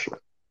 essentially.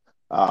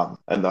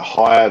 And the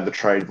higher the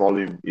trade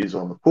volume is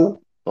on the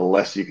pool, the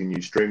less you can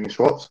use streaming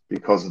swaps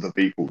because of the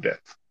V pool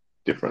depth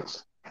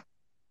difference.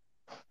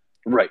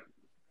 Right.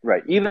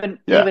 Even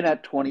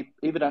at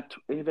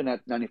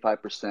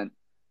 95%,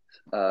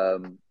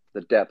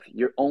 the depth,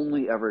 you're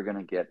only ever going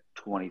to get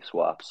 20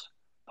 swaps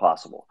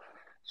possible.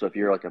 So if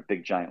you're like a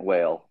big giant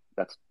whale,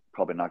 that's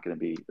probably not going to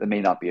be. It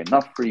may not be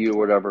enough for you or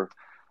whatever.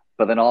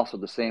 But then also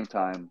at the same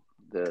time,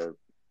 the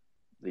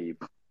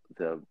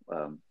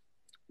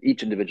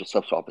each individual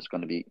sub swap is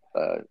going to be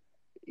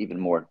even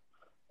more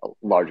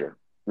larger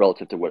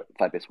relative to what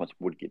 5 basis points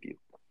would give you.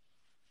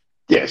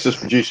 Yeah, it's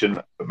just reducing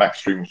the max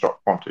streaming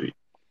swap quantity.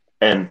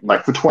 And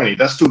for 20,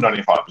 that's still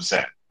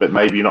 95%, but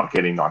maybe you're not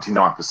getting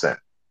 99%.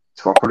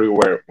 So I'm pretty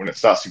aware when it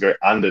starts to go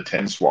under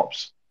 10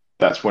 swaps,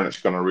 that's when it's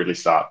going to really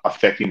start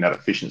affecting that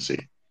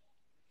efficiency.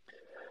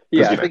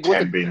 Yeah, I think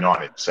 10 being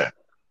 90%.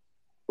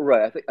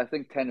 Right. I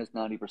think 10 is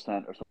 90%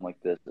 or something like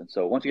this. And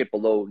so once you get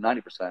below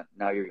 90%,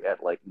 now you're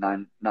at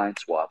nine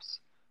swaps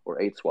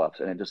or 8 swaps,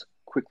 and it just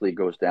quickly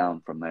goes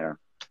down from there.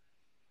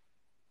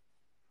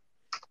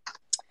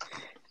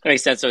 That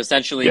makes sense. So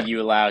essentially, Yeah,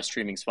 you allow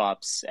streaming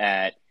swaps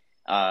at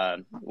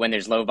when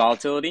there's low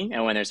volatility,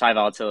 and when there's high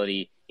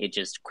volatility, it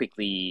just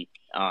quickly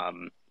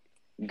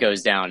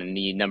goes down in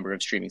the number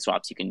of streaming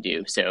swaps you can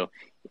do. So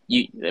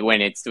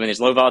when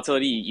there's low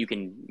volatility, you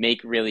can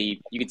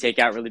take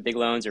out really big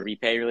loans or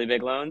repay really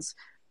big loans.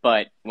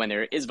 But when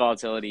there is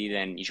volatility,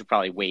 then you should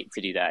probably wait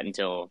to do that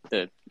until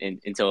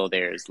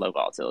there's low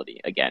volatility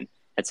again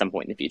at some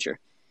point in the future.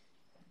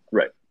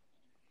 Right.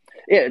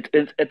 Yeah.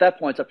 At that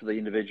point, it's up to the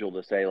individual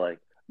to say, like,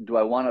 do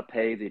I want to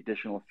pay the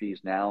additional fees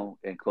now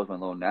and close my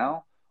loan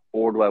now,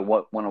 or do I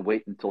want to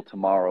wait until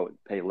tomorrow and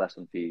pay less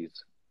in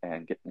fees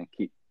and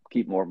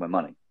keep more of my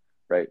money,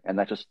 right? And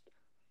that's just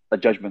a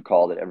judgment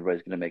call that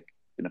everybody's going to make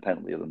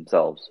independently of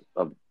themselves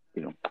of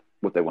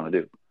what they want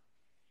to do.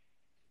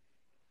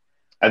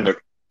 and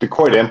the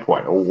quote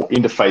endpoint or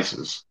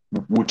interfaces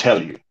will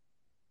tell you,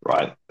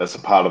 right? That's a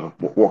part of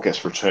what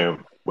gets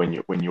returned when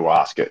you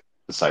ask it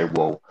to say,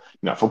 well,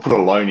 if I put a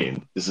loan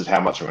in, this is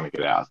how much I'm going to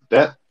get out of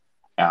debt.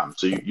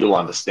 So you'll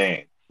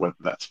understand whether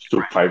that's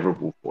still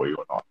favorable for you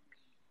or not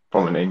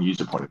from an end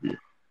user point of view.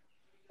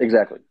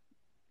 Exactly.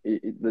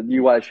 The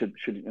UI should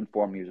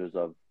inform users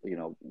of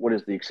what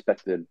is the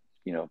expected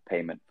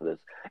payment for this.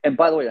 And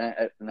by the way,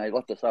 I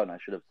left this out, and I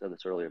should have said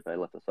this earlier, but I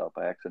left this out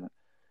by accident.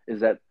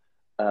 Is that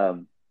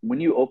when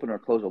you open or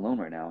close a loan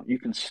right now, you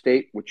can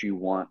state what you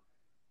want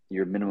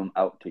your minimum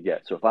out to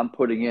get. So if I'm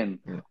putting in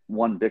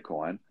 1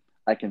 Bitcoin,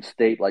 I can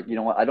state, like,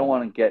 what, I don't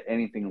want to get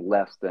anything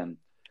less than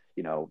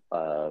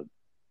 12,000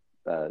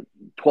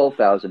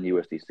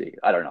 USDC.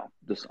 I don't know.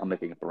 I'm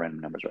making up the random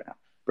numbers right now,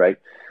 right?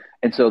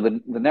 And so the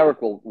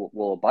network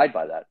will abide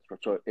by that.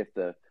 So if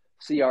the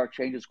CR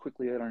changes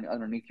quickly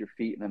underneath your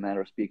feet in a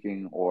manner of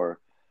speaking, or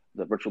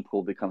the virtual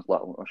pool becomes a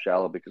lot more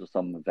shallow because of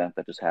some event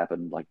that just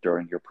happened, like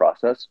during your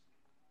process,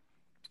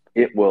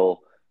 it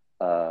will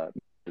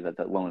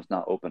that loan is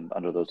not opened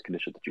under those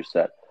conditions that you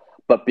set.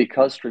 But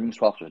because streaming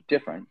swaps are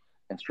different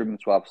and streaming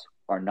swaps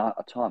are not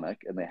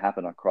atomic and they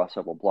happen across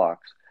several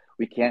blocks,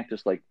 we can't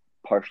just like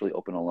partially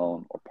open a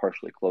loan or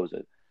partially close it,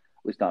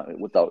 at least not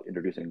without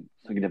introducing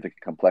significant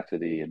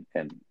complexity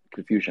and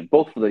confusion,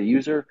 both for the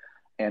user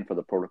and for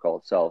the protocol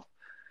itself.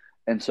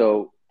 And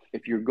so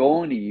if you're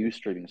going to use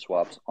streaming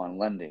swaps on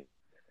lending,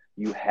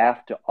 you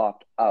have to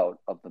opt out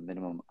of the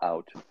minimum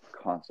out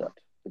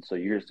concept. And so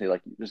you're going to say,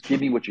 like, just give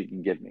me what you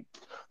can give me,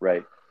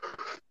 right?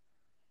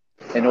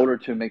 In order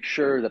to make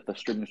sure that the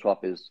streaming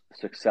swap is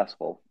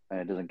successful and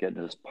it doesn't get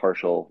into this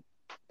partial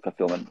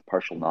fulfillment,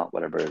 partial not,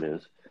 whatever it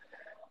is,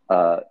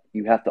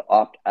 you have to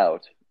opt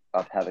out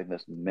of having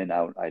this min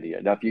out idea.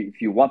 Now,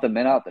 if you want the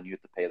min out, then you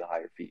have to pay the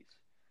higher fees.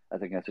 I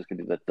think that's just going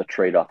to be the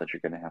trade-off that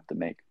you're going to have to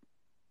make.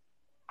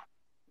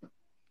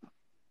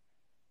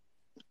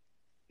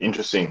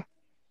 Interesting.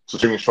 So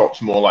streaming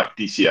swaps more like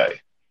DCA.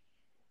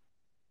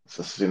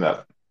 So seeing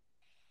that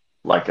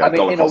like a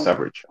dollar cost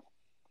average.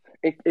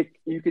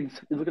 You can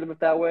look at it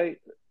that way.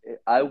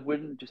 I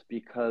wouldn't, just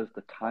because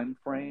the time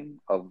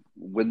frame of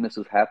when this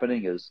is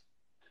happening is,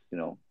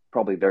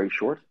 probably very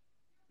short.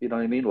 You know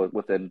what I mean?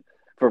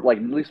 For like,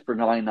 at least for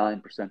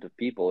 99% of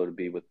people, it would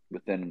be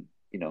within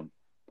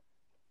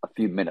a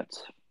few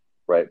minutes,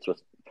 right? So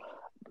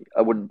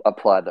I wouldn't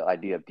apply the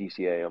idea of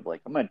DCA of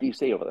like, I'm going to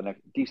DCA over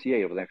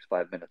the next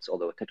 5 minutes.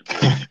 Although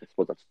technically,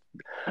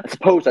 I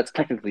suppose that's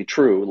technically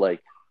true.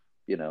 Like,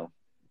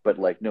 but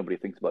like nobody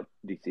thinks about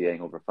DCAing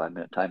over a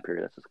 5-minute time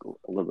period. That's just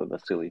a little bit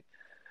of a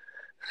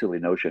silly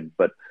notion.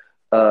 But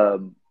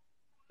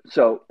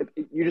so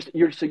you're just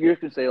going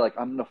to say, like,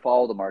 I'm going to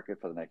follow the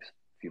market for the next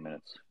few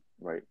minutes,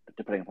 right?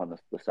 Depending upon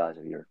the size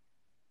of your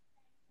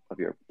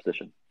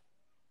position.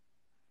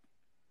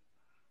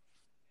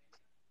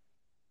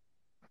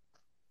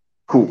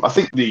 Cool. I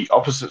think the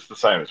opposite's the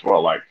same as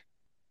well. Like,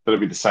 that'll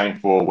be the same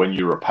for when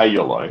you repay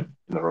your loan.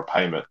 In the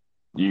repayment,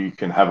 you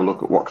can have a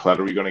look at what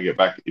collateral you're going to get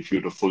back if you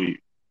were to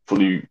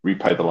fully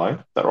repay the loan.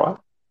 Is that right?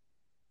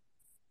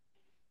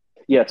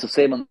 Yeah, it's the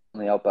same on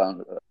the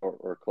outbound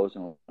or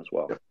closing loan as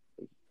well. Yep.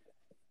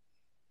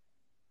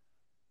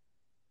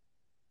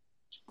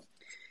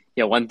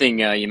 Yeah, one thing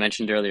you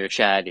mentioned earlier,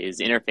 Chad, is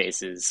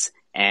interfaces.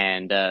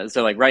 And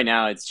so like right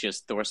now it's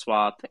just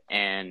THORswap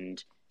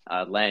and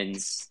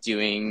Lens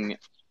doing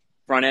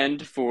front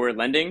end for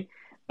lending.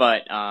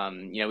 But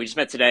we just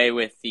met today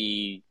with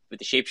the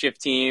Shapeshift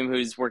team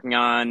who's working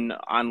on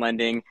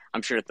lending.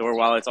 I'm sure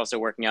THORwallet's also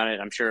working on it.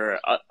 I'm sure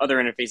other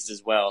interfaces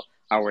as well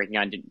are working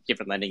on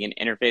different lending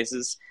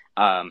interfaces.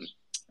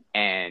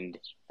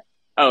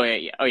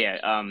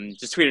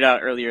 Just tweeted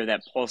out earlier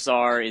that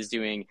Pulsar is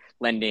doing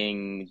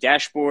lending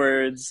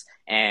dashboards,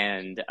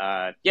 and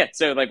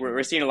so like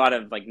we're seeing a lot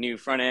of like new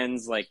front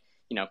ends, like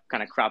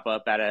kind of crop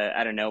up out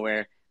of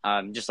nowhere,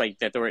 just like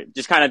that.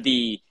 Just kind of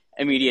the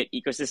immediate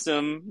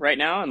ecosystem right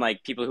now, and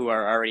like people who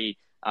are already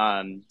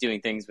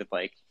doing things with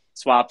like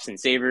swaps and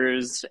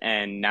savers,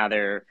 and now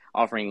they're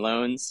offering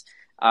loans,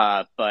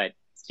 but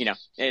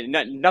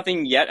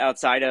nothing yet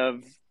outside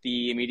of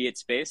the immediate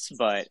space,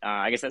 but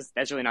I guess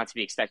that's really not to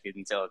be expected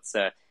until it's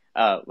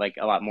like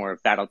a lot more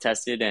battle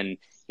tested, and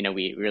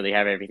we really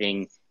have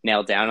everything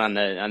nailed down on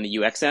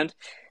the UX end.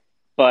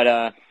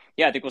 But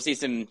yeah, I think we'll see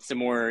some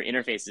more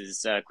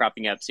interfaces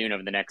cropping up soon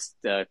over the next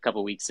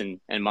couple weeks and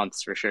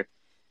months for sure.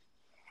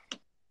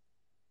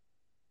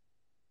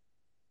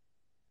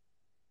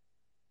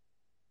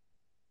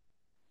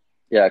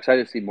 Yeah,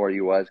 excited to see more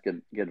UIs get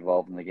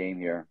involved in the game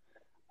here.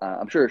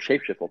 I'm sure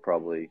Shapeshift will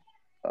probably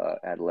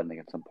add lending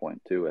at some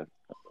point too.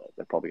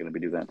 They're probably going to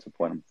be doing that at some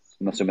point.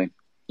 I'm assuming.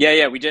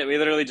 Yeah, we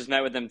literally just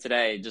met with them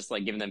today, just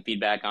like giving them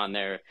feedback on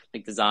their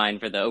like design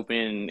for the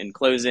open and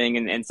closing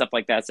and stuff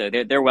like that. So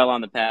they're well on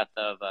the path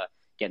of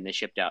getting this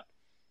shipped out.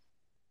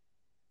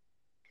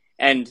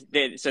 And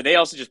they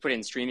also just put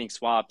in streaming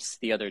swaps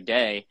the other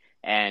day,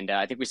 and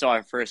I think we saw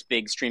our first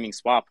big streaming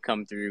swap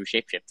come through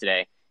Shapeshift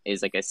today.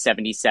 Is like a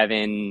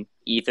 77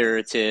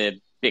 Ether to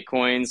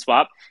Bitcoin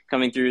swap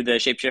coming through the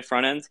Shapeshift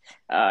front end.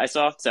 I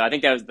saw, so I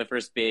think that was the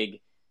first big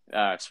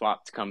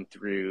swap to come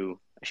through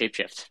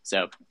Shapeshift.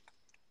 So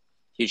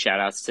huge shout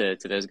outs to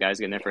those guys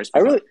getting their first. I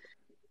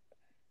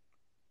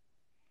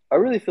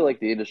really feel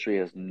like the industry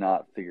has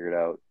not figured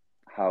out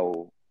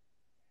how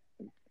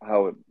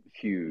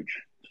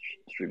huge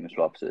streaming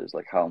swaps is,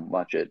 like how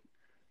much it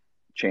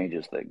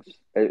changes things.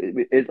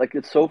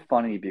 It's so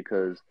funny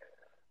because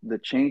the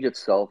change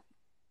itself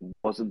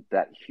wasn't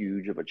that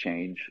huge of a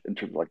change in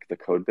terms of like the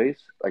code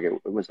base. Like it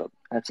was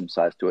had some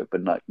size to it,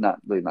 but not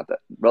really not that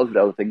relative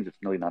to other things. It's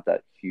really not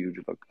that huge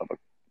of a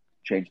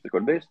change to the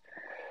code base,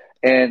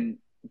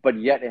 but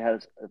yet it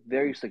has a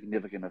very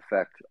significant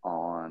effect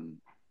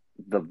on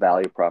the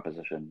value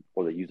proposition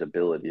or the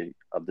usability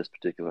of this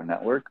particular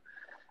network.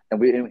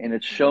 And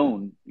it's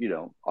shown,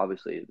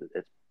 obviously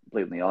it's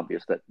blatantly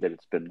obvious that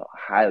it's been a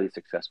highly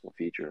successful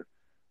feature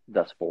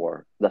thus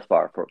far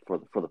for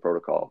the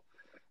protocol.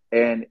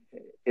 And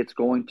it's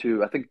going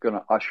to, I think,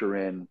 usher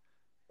in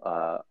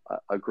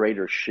a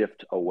greater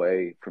shift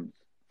away from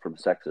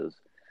sexes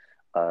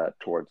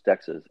towards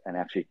dexes, and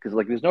actually, because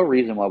like there's no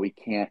reason why we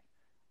can't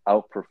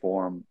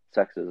outperform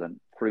sexes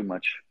and pretty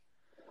much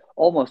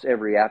almost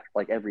every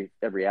attribute,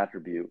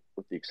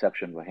 with the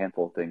exception of a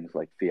handful of things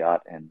like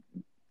fiat and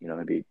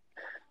maybe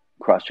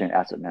cross-chain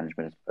asset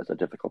management is a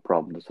difficult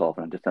problem to solve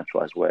in a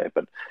decentralized way.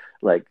 But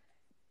like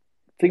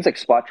things like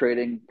spot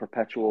trading,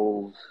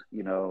 perpetuals,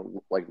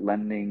 like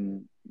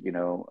lending,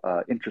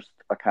 interest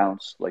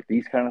accounts, like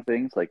these kind of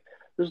things, like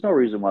there's no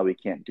reason why we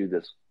can't do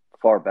this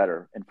far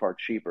better and far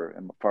cheaper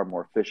and far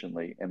more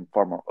efficiently and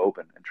far more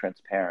open and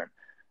transparent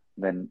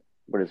than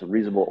what is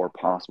reasonable or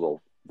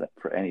possible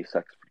for any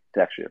sex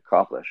to actually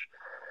accomplish.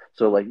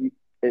 So like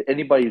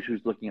anybody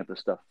who's looking at this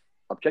stuff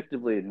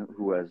objectively and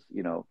who has,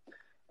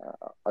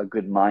 a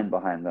good mind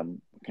behind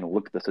them can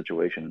look at the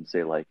situation and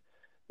say like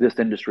this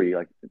industry,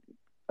 like,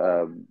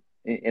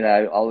 and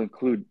I'll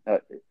include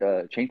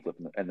Chainflip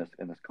in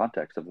this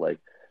context of like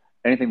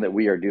anything that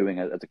we are doing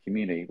as a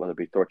community, whether it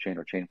be THORChain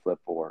or Chainflip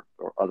or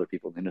other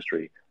people in the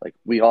industry, like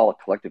we all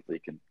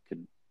collectively can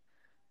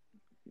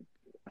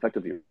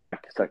effectively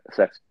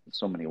sex in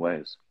so many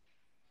ways.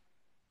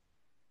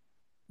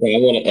 Yeah,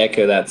 I want to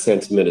echo that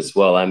sentiment as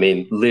well. I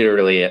mean,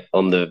 literally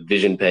on the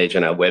vision page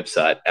on our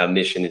website, our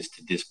mission is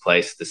to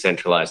displace the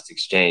centralized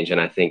exchange. And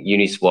I think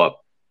Uniswap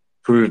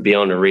proved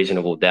beyond a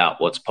reasonable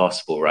doubt what's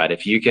possible, right?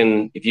 If you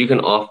can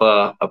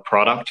offer a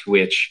product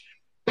which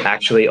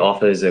actually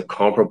offers a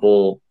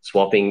comparable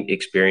swapping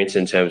experience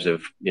in terms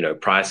of,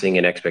 pricing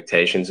and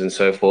expectations and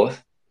so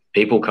forth,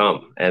 people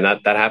come. And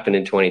that happened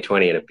in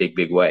 2020 in a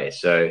big way.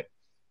 So,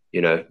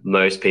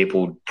 most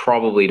people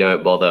probably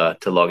don't bother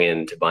to log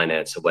in to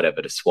Binance or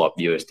whatever to swap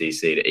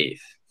USDC to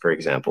ETH, for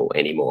example,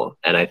 anymore.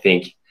 And I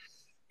think,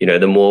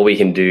 the more we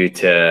can do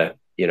to,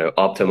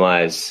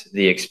 optimize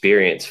the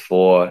experience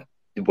for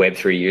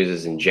Web3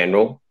 users in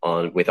general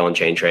with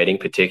on-chain trading,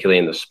 particularly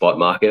in the spot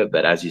market.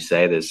 But as you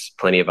say, there's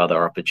plenty of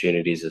other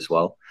opportunities as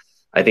well.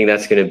 I think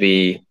that's going to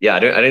be, I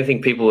don't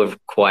think people have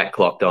quite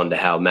clocked on to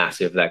how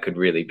massive that could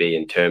really be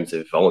in terms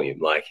of volume.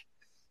 Like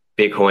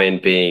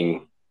Bitcoin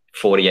being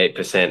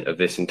 48% of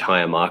this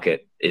entire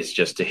market is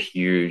just a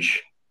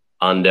huge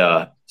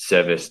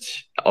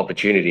underserviced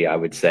opportunity, I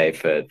would say,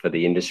 for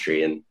the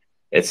industry. And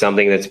it's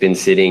something that's been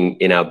sitting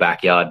in our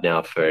backyard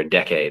now for a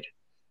decade.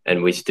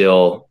 And we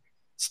still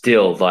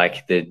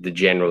like the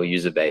general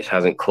user base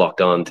hasn't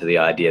clocked on to the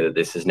idea that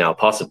this is now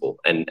possible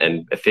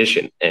and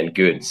efficient and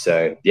good.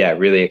 So yeah,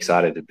 really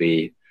excited to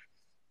be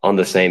on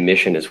the same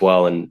mission as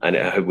well. And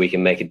I hope we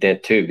can make a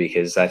dent too,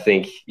 because I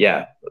think,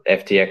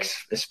 FTX,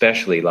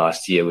 especially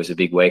last year, was a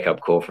big wake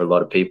up call for a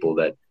lot of people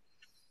that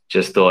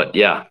just thought,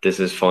 this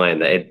is fine.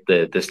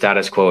 The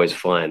status quo is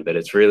fine, but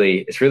it's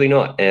really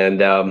not.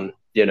 And,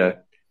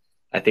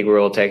 I think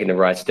we're all taking the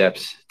right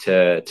steps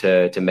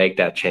to make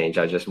that change.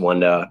 I just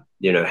wonder,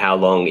 how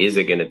long is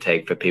it going to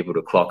take for people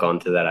to clock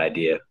onto that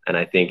idea? And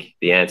I think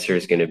the answer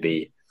is going to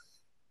be,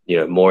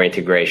 more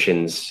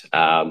integrations,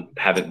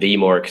 have it be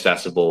more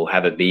accessible,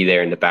 have it be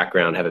there in the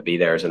background, have it be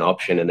there as an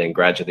option. And then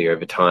gradually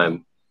over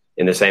time,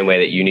 in the same way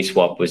that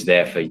Uniswap was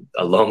there for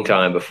a long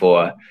time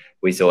before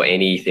we saw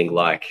anything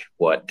like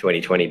what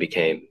 2020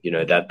 became,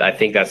 that I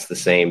think that's the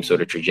same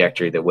sort of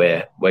trajectory that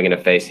we're going to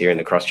face here in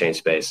the cross-chain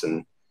space.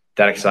 And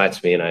that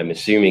excites me. And I'm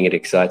assuming it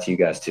excites you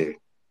guys too.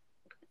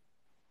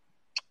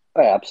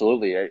 Oh, yeah,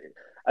 absolutely.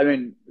 I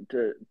mean,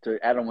 to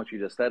add on what you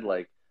just said,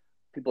 like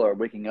people are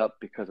waking up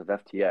because of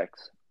FTX,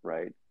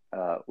 right?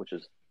 Which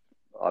is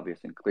obvious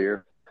and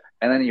clear.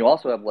 And then you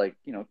also have like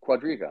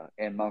Quadriga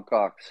and Mount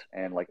Gox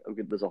and like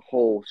okay, there's a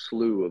whole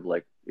slew of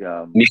like there's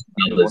one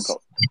Numbers.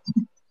 called.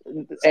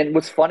 And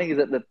what's funny is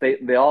that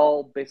they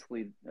all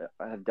basically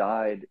have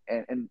died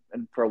and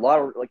for a lot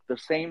of like the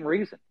same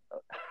reason.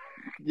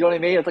 You know what I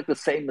mean? It's like the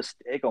same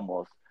mistake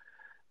almost.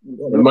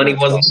 The money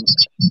Numerous wasn't, of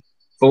them.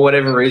 for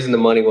whatever reason, the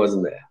money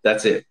wasn't there.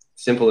 That's it.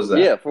 Simple as that.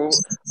 Yeah, for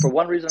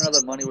one reason or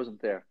another, money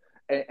wasn't there.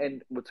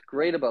 And what's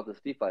great about this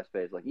DeFi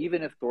space, like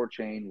even if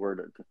THORChain were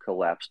to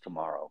collapse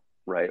tomorrow,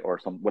 right, or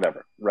some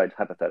whatever, right,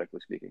 hypothetically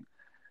speaking,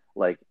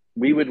 like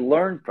we would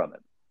learn from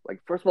it. Like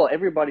first of all,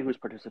 everybody who's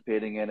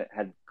participating in it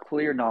had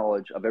clear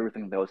knowledge of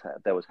everything that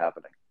was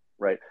happening,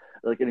 right?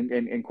 Like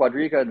in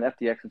Quadriga and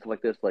FTX and stuff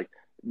like this, like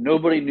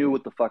nobody knew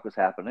what the fuck was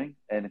happening,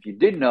 and if you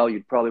did know,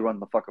 you'd probably run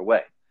the fuck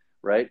away,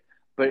 right?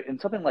 But in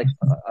something like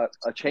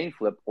a chain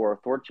flip or a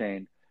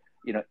THORChain,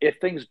 if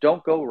things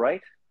don't go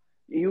right,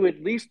 you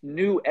at least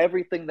knew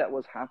everything that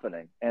was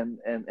happening, and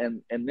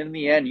in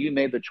the end, you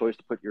made the choice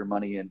to put your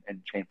money in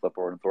chain flip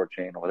or in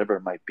THORChain or whatever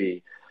it might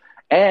be,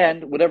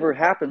 and whatever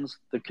happens,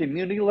 the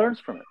community learns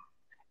from it.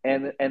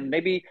 And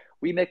maybe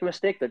we make a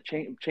mistake that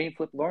chain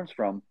flip learns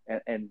from,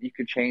 and you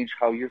could change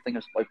how your thing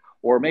is like.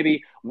 Or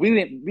maybe we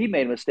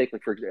made a mistake.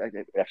 Like for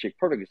actually,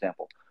 perfect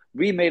example.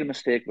 We made a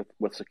mistake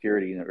with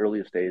security in the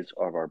earliest days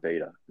of our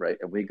beta, right?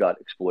 And we got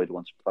exploited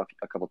once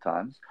a couple of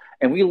times,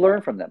 and we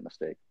learned from that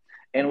mistake.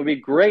 And it would be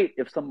great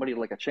if somebody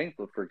like a chain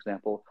flip, for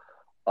example,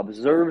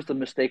 observes the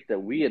mistake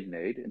that we had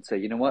made and say,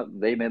 you know what,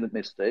 they made a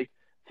mistake.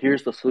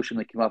 Here's the solution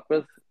they came up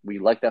with. We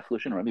like that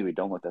solution, or maybe we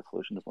don't like that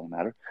solution. Doesn't really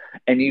matter.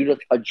 And you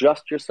just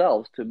adjust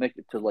yourselves to make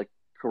it to like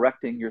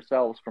correcting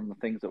yourselves from the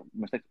things that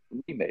mistakes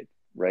we made,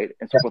 right?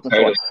 And so forth and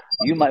so on.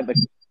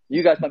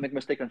 You guys might make a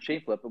mistake on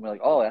Chainflip, and we're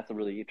like, oh, that's a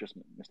really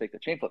interesting mistake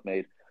that Chainflip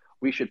made.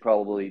 We should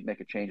probably make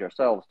a change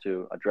ourselves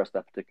to address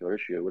that particular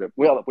issue,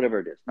 whatever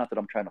it is. Not that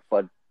I'm trying to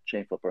flood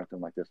Chainflip or anything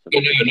like this. No,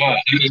 no, no.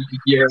 I mean,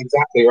 you're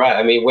exactly right.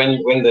 I mean,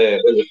 when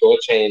the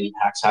THORChain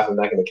hacks happened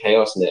back in the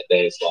Chaos Net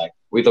days, like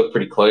we looked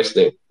pretty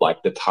closely at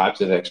like the types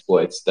of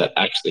exploits that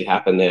actually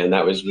happened there, and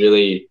that was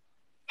really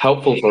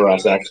helpful for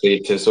us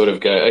actually to sort of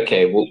go,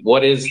 okay, well,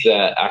 what is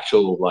the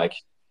actual like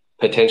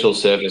potential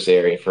surface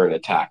area for an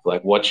attack?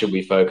 Like, what should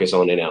we focus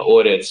on in our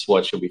audits?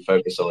 What should we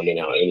focus on in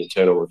our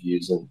internal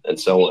reviews and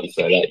so on?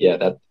 So that, yeah,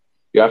 that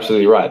you're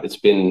absolutely right. It's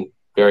been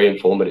very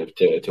informative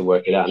to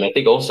work it out, and I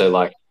think also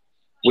like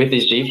with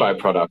these DeFi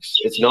products,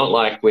 it's not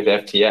like with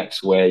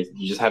FTX where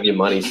you just have your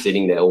money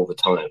sitting there all the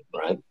time,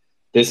 right?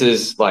 This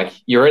is like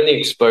you're only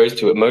exposed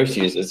to it. Most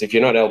users, if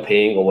you're not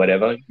LPing or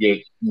whatever,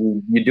 you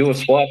do a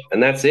swap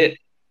and that's it.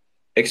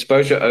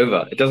 Exposure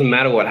over. It doesn't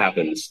matter what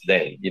happens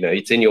then. You know,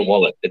 it's in your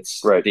wallet.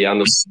 It's Right. the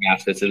underlying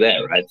assets are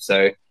there, right?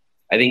 So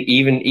I think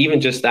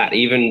even just that,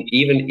 even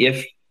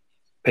if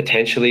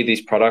potentially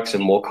these products are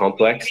more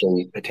complex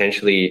and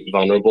potentially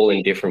vulnerable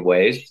in different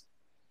ways,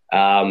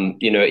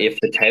 if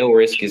the tail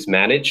risk is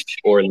managed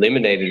or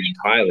eliminated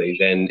entirely,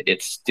 then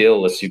it's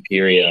still a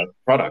superior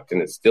product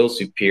and it's still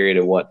superior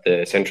to what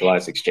the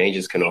centralized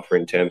exchanges can offer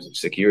in terms of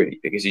security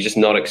because you're just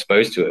not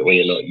exposed to it when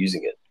you're not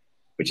using it,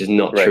 which is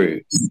not Right.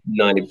 true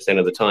 90%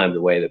 of the time,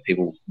 the way that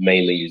people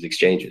mainly use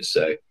exchanges.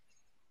 So,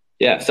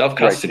 yeah, self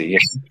custody.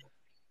 Right. Yeah.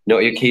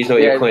 Not your keys,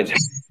 not your coins.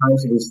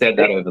 We've said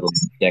that over the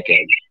last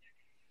decade.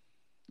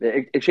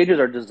 Exchanges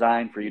are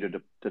designed for you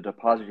to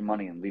deposit your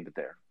money and leave it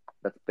there.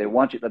 That they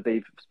want you. That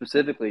they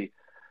specifically,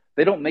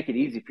 they don't make it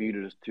easy for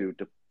you to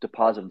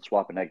deposit and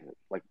swap and exit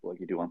like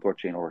you do on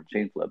THORChain or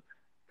Chainflip,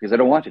 because they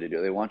don't want you to do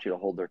it. They want you to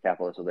hold their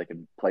capital so they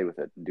can play with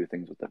it and do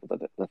things with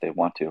it that they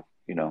want to.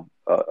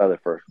 Either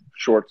for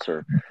shorts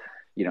or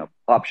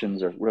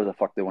options or whatever the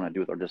fuck they want to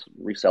do with, or just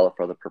resell it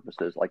for other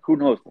purposes. Like who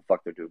knows what the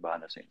fuck they're doing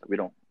behind the scenes? We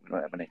don't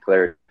have any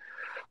clarity.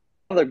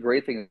 Another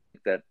great thing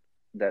that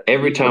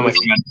every time I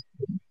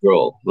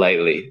roll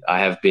lately,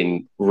 I have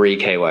been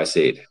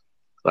re-KYC'd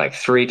like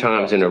 3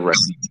 times in a row.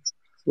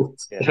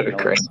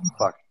 Great.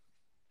 Fuck.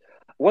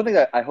 One thing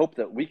that I hope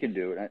that we can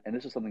do, and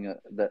this is something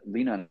that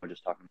Lena and I were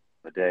just talking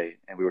about today,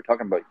 and we were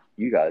talking about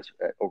you guys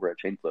over at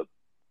Chainflip,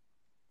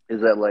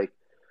 is that like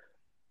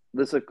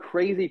there's a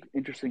crazy,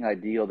 interesting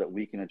ideal that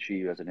we can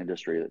achieve as an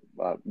industry.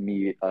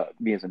 Me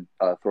as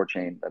a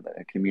THORChain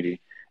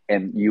community,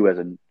 and you as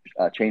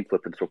a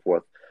Chainflip and so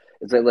forth.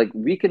 Is that like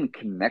we can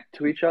connect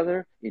to each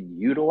other and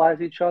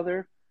utilize each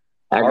other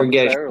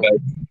arbitrarily.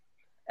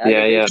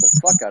 Aggregate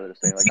the fuck out of this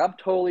thing. Like I'm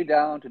totally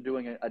down to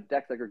doing a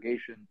DEX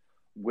aggregation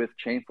with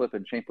Chainflip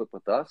and Chainflip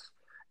with us,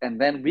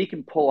 and then we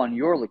can pull on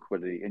your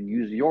liquidity and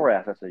use your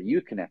assets that you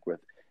connect with,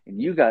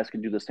 and you guys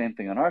can do the same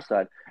thing on our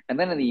side. And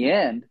then in the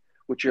end,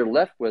 what you're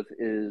left with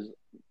is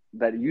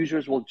that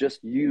users will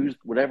just use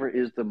whatever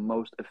is the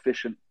most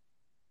efficient,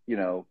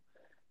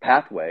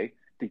 pathway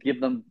to give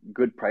them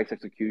good price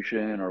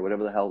execution or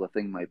whatever the hell the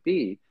thing might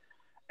be.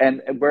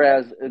 And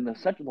whereas in the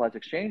centralized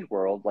exchange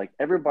world, like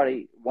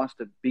everybody wants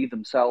to be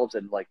themselves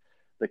and like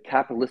the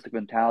capitalistic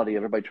mentality,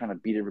 everybody trying to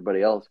beat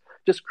everybody else,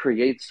 just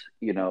creates,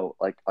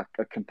 like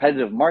a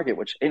competitive market,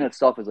 which in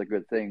itself is a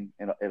good thing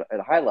at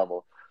a high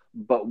level.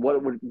 But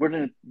wouldn't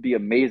it be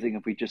amazing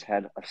if we just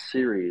had a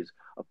series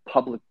of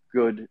public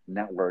good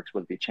networks,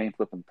 whether it be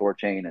Chainflip and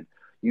THORChain and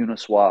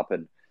Uniswap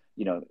and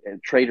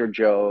and Trader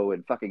Joe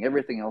and fucking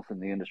everything else in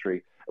the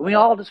industry, and we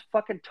all just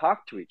fucking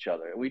talk to each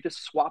other and we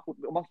just swap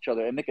amongst each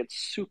other and make it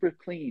super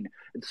clean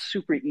and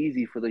super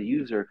easy for the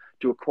user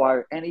to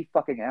acquire any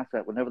fucking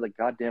asset whenever the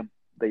goddamn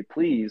they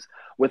please,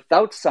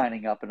 without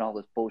signing up and all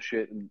this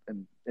bullshit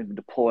and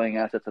deploying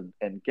assets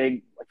and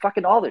getting like,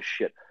 fucking all this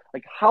shit.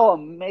 Like, how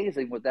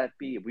amazing would that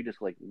be if we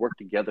just like work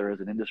together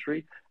as an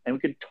industry and we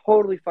could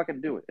totally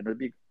fucking do it, and it'd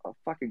be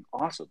fucking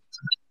awesome.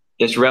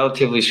 It's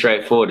relatively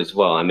straightforward as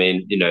well. I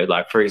mean,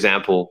 like for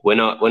example, we're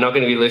not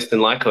going to be listing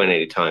Litecoin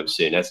anytime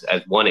soon, as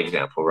one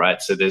example, right?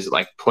 So there's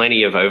like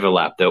plenty of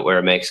overlap where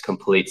it makes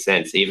complete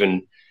sense,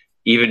 even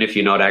if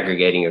you're not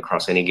aggregating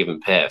across any given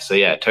pair. So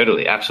yeah,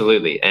 totally,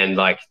 absolutely, and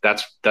like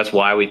that's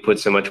why we put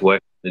so much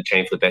work into the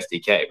Chainflip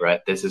SDK, right?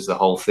 This is the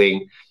whole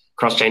thing.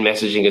 Cross-chain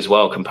messaging as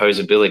well,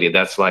 composability.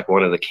 That's like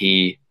one of the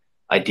key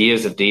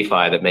ideas of DeFi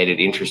that made it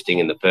interesting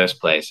in the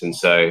first place. And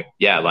so,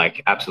 yeah,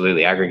 like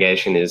absolutely,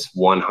 aggregation is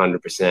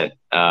 100%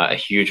 a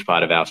huge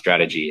part of our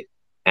strategy.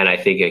 And I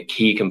think a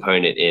key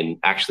component in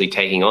actually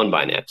taking on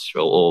Binance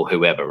or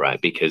whoever, right?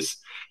 Because,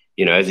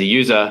 as a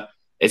user,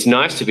 it's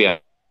nice to be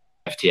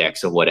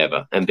FTX or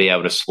whatever and be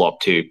able to swap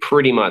to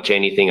pretty much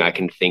anything I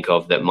can think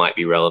of that might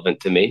be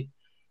relevant to me.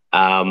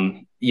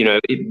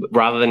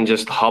 Rather than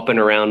just hopping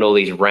around all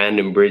these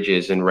random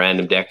bridges and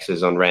random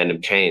dexes on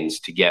random chains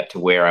to get to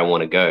where I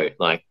want to go,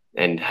 like,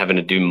 and having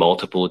to do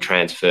multiple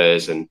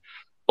transfers and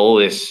all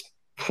this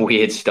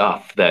weird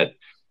stuff that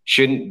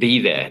shouldn't be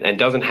there and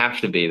doesn't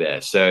have to be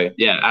there. So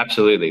yeah,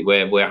 absolutely.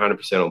 We're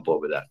 100% on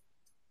board with that.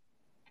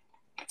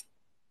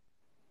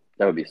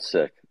 That would be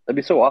sick. That'd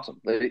be so awesome.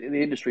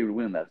 The industry would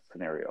win in that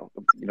scenario.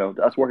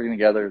 Us working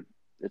together,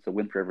 it's a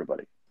win for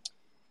everybody.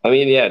 I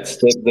mean, yeah, it's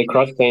the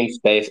cross-chain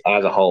space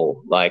as a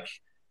whole. Like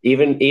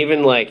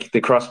even like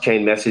the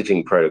cross-chain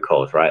messaging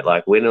protocols, right?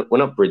 Like we're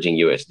not bridging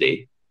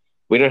USD.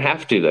 We don't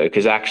have to though,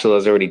 because Axel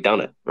has already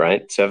done it,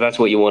 right? So if that's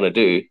what you want to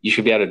do, you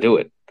should be able to do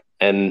it,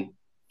 and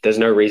there's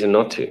no reason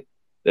not to.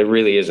 There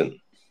really isn't.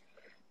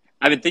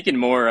 I've been thinking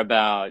more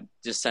about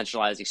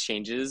decentralized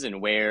exchanges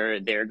and where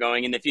they're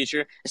going in the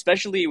future,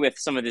 especially with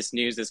some of this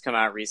news that's come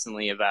out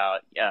recently about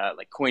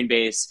like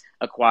Coinbase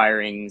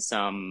acquiring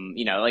some,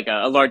 like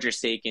a larger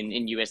stake in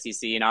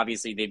USDC. And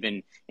obviously they've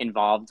been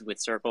involved with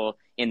Circle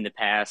in the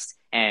past.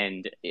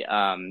 And,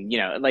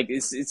 like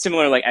it's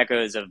similar, like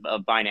echoes of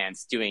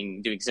Binance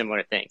doing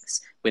similar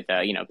things with,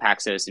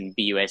 Paxos and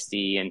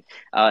BUSD and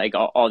like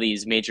all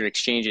these major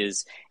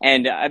exchanges.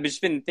 And I've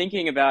just been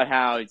thinking about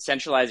how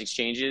centralized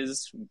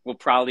exchanges will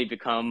probably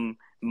become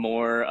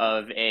more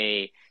of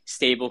a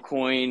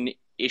stablecoin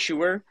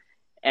issuer,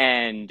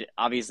 and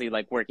obviously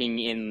like working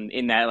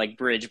in that like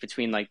bridge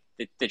between like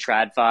the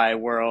TradFi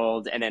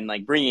world and then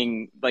like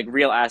bringing like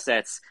real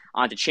assets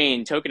onto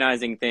chain,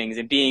 tokenizing things,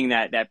 and being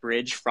that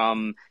bridge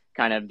from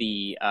kind of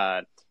the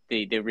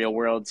real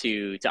world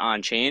to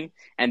on chain,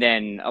 and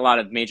then a lot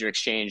of major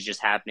exchange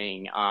just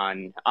happening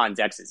on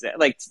dexes.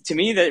 Like to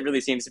me, that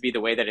really seems to be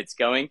the way that it's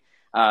going.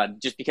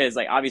 Just because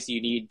like obviously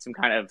you need some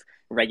kind of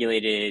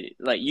regulated,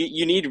 like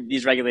you need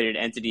these regulated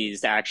entities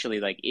to actually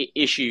like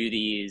issue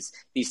these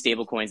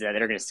stable coins that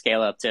are going to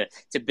scale up to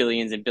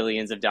billions and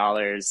billions of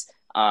dollars.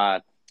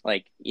 And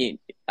you're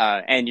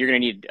going to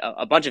need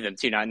a bunch of them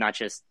too, not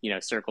just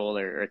Circle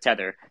or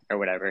Tether or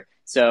whatever.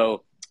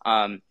 So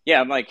yeah,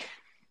 I'm like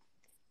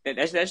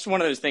that's just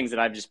one of those things that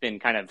I've just been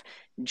kind of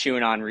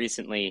chewing on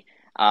recently.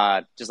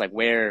 Just like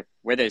where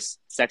those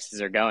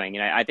sexes are going.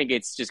 And I think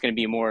it's just going to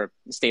be more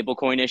stable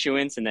coin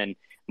issuance, and then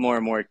more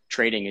and more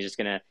trading is just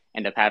going to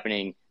end up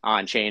happening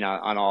on chain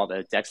on all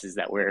the dexes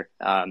that we're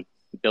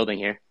building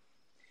here.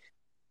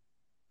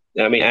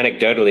 I mean,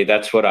 anecdotally,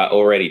 that's what I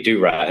already do,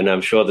 right? And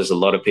I'm sure there's a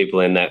lot of people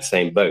in that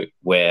same boat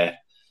where,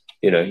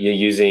 you're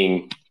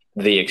using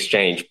the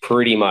exchange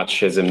pretty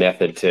much as a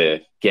method to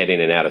get in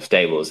and out of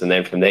stables. And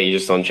then from there, you're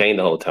just on chain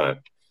the whole time.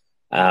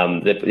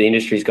 The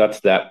industry's got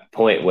to that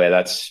point where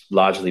that's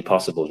largely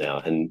possible now,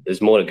 and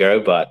there's more to go,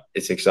 but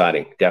it's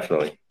exciting,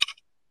 definitely.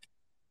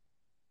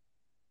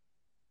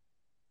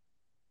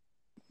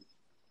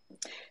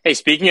 Hey,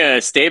 speaking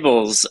of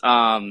stables,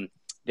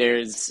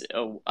 there's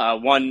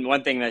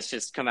one thing that's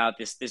just come out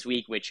this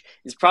week, which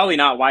is probably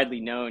not widely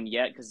known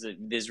yet because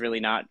there's really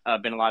not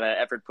been a lot of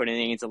effort put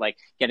into like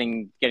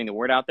getting the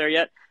word out there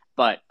yet.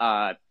 But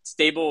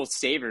stable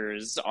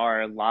savers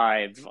are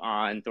live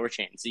on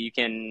THORChain, so you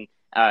can.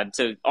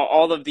 So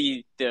all of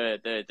the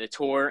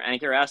THOR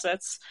anchor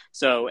assets,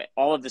 so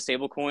all of the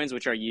stable coins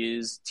which are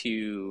used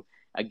to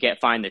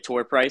find the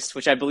THOR price,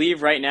 which I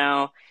believe right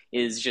now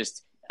is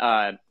just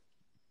Ethereum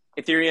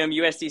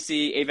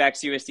USDC,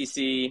 AVAX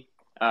USDC,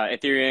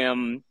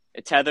 Ethereum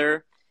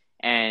Tether,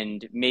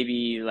 and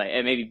maybe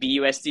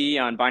BUSD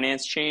on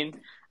Binance Chain.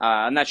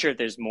 I'm not sure if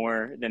there's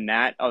more than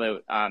that, although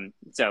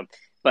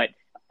but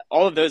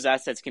all of those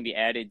assets can be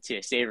added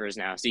to savers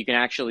now. So you can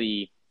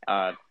actually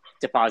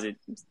deposit,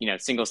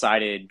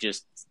 single-sided,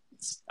 just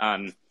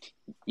any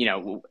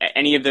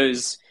of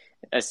those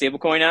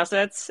stablecoin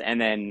assets, and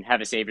then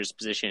have a savers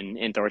position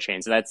in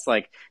THORChain. So that's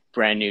like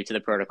brand new to the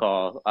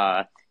protocol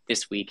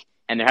this week.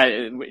 And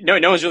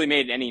no one's really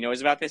made any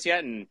noise about this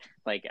yet, and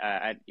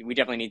we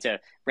definitely need to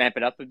ramp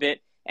it up a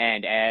bit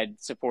and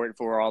add support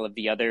for all of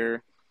the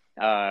other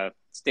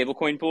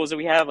stablecoin pools that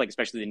we have, like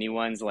especially the new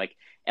ones like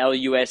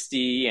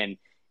LUSD and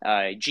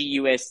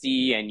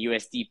GUSD and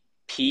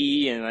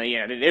USDP,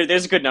 and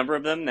there's a good number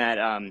of them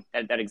that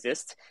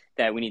exist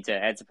that we need to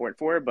add support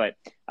for. But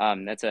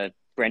that's a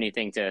brand new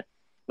thing to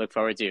look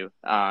forward to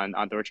on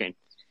THORChain.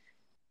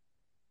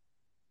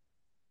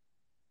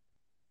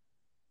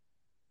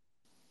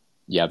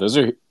 Yeah, those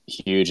are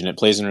huge, and it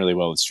plays in really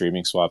well with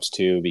streaming swaps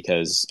too,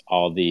 because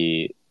all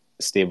the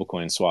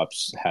stablecoin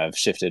swaps have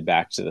shifted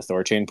back to the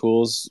THORChain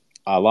pools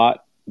a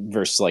lot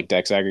versus like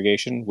DEX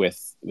aggregation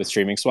with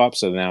streaming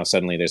swaps. So now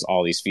suddenly there's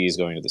all these fees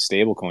going to the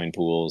stablecoin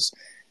pools.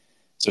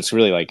 So it's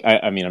really like,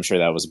 I mean, I'm sure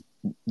that was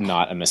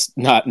not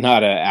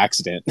an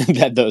accident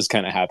that those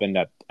kind of happened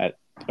at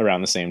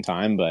around the same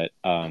time, but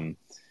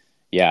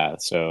yeah,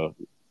 so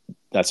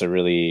that's a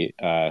really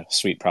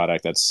sweet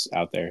product that's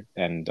out there.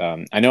 And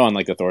I know on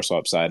like the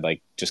THORSwap side,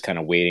 like just kind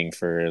of waiting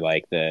for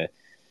like the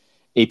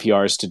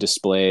APRs to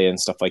display and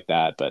stuff like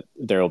that, but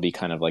there will be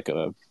kind of like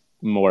a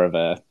more of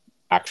a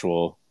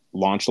actual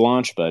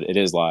launch, but it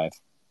is live.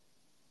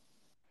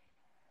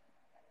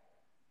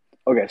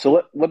 Okay,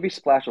 so let me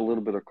splash a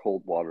little bit of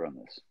cold water on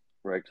this,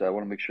 right? Because I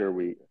want to make sure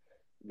we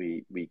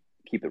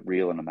keep it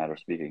real in a matter of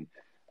speaking.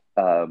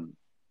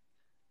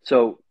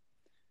 So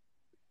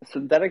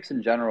synthetics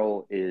in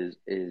general is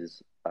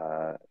it's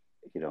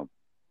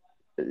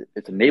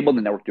enabled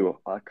the network to do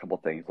a couple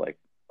things like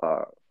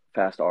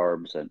fast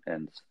arbs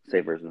and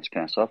savers and this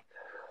kind of stuff,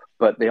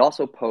 but they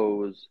also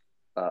pose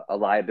a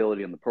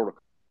liability on the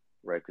protocol,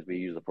 right? Because we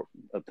use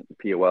the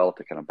POL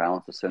to kind of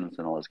balance the sins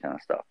and all this kind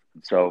of stuff.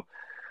 And so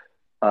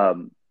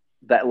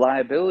that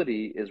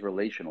liability is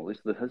relational. At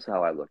least this is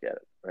how I look at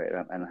it, right?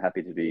 And I'm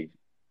happy to be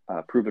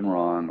proven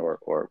wrong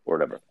or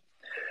whatever.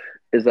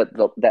 Is that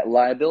that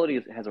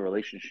liability has a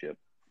relationship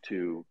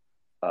to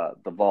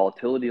the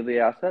volatility of the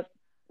asset,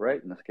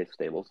 right? In this case,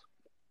 stables.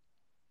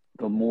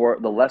 The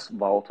less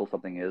volatile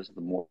something is,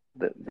 the more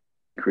the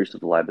increase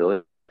of the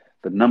liability,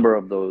 the number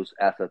of those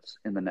assets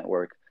in the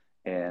network,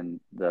 and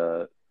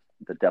the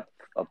depth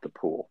of the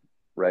pool,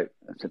 right?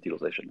 And synth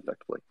utilization,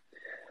 effectively.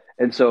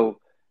 And so,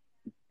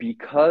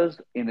 because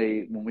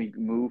when we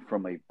move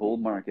from a bull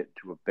market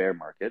to a bear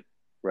market,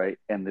 right,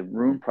 and the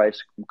rune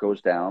price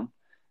goes down,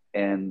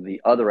 and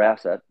the other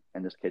asset,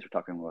 in this case, we're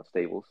talking about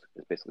stables,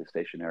 is basically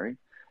stationary.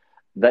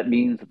 That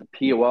means that the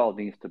POL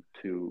needs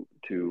to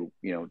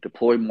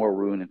deploy more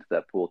rune into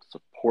that pool to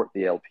support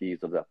the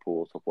LPs of that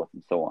pool, so forth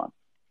and so on,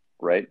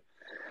 right?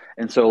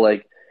 And so,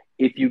 like,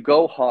 if you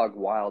go hog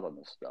wild on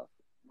this stuff,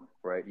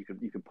 right, you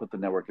can put the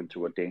network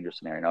into a dangerous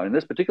scenario. Now, in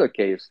this particular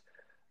case,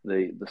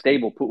 the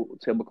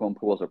stablecoin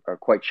pools are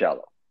quite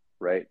shallow,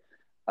 right?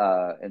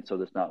 And so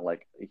there's not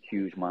like a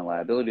huge amount of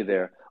liability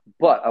there.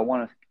 But I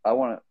want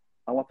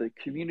the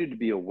community to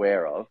be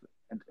aware of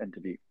and to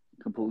be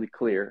completely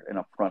clear and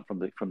upfront from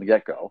the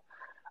get-go.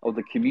 I want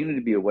the community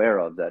to be aware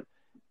of that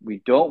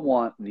we don't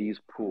want these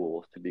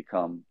pools to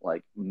become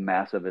like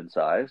massive in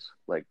size,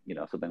 like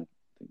something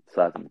the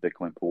size of the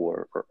Bitcoin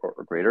pool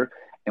or greater.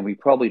 And we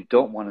probably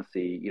don't want to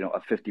see a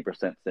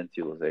 50% synth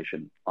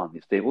utilization on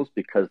these stables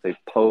because they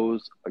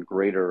pose a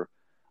greater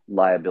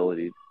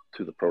liability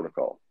to the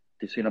protocol.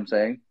 Do you see what I'm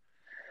saying?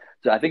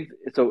 So I think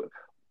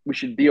we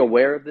should be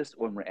aware of this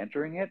when we're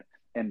entering it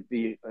and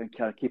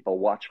kind of keep a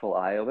watchful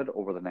eye of it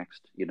over the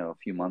next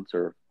few months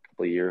or a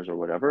couple of years or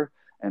whatever,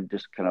 and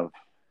just kind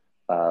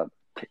of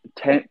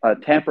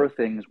tamper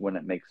things when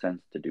it makes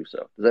sense to do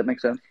so. Does that make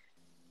sense?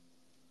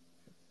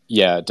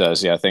 Yeah, it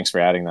does. Yeah, thanks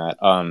for adding that.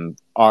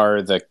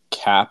 Are the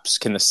caps?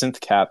 Can the synth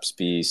caps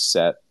be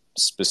set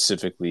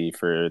specifically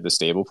for the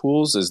stable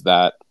pools?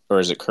 Or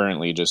is it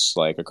currently just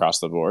like across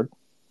the board?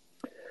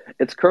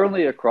 It's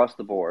currently across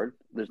the board.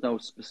 There's no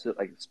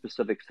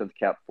specific synth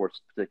cap for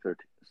particular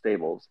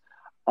stables.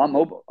 I'm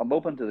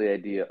open to the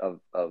idea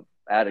of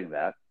adding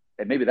that,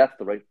 and maybe that's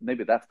the right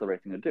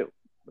thing to do.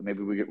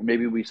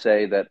 Maybe we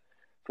say that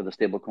for the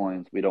stable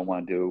coins we don't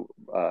want to do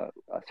a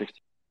 60%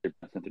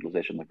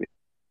 utilization like we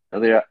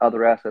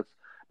other assets.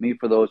 Maybe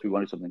for those we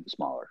want to do something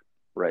smaller,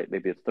 right?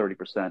 Maybe it's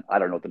 30%. I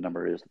don't know what the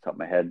number is off the top of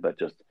my head, but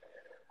just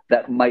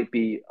that might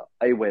be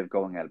a way of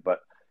going at it. But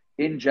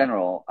in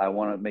general, I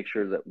want to make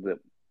sure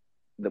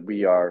that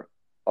we are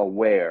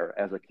aware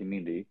as a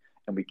community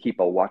and we keep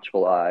a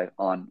watchful eye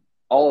on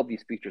all of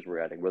these features we're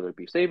adding, whether it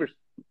be savers,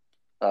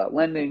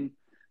 lending,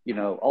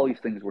 all these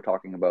things we're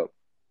talking about,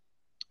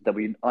 that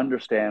we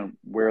understand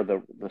where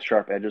the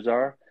sharp edges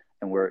are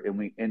and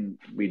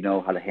we know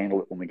how to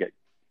handle it when we get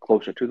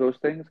closer to those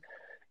things.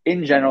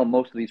 In general,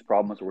 most of these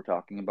problems that we're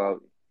talking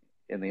about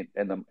in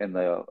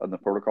the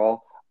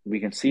protocol,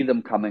 we can see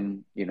them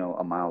coming,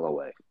 a mile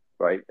away,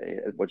 right?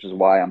 Which is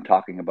why I'm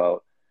talking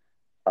about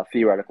a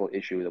theoretical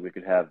issue that we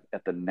could have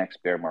at the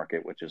next bear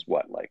market, which is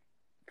what, like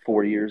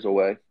 40 years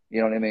away.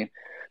 You know what I mean?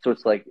 So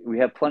it's like we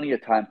have plenty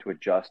of time to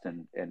adjust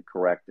and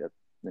correct it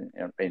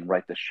and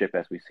right the ship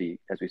as we see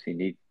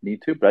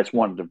need to. But I just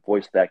wanted to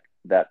voice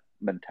that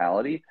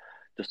mentality,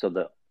 just so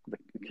the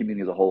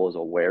community as a whole is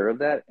aware of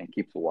that and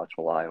keeps a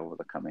watchful eye over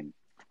the coming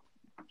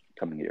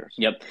years.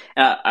 Yep.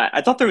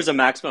 I thought there was a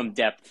maximum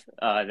depth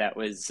that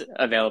was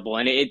available,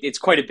 and it's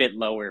quite a bit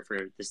lower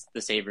for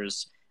the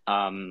savers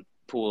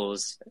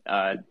pools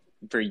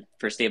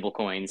for stable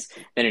coins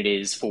than it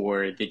is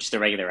for just the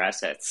regular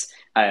assets.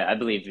 I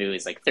believe it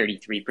was like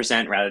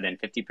 33% rather than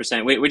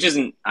 50%, which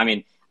isn't. I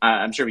mean,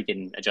 I'm sure we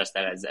can adjust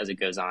that as it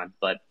goes on,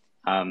 but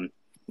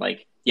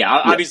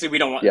obviously we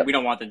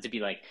don't want them to be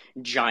like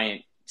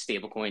giant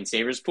stablecoin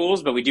savers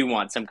pools, but we do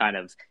want some kind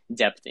of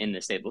depth in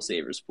the stable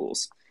savers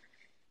pools.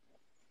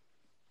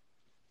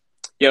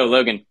 Yo,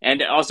 Logan,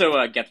 and also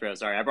THOReau.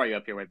 Sorry, I brought you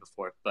up here way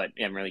before, but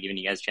I'm really giving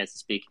you guys a chance to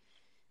speak.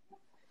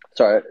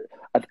 Sorry,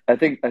 I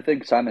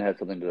think Simon had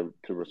something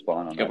to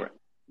respond on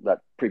that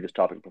previous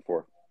topic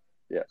before.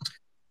 Yeah.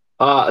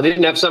 I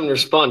didn't have something to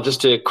respond,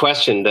 just to a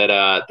question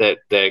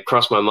that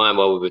crossed my mind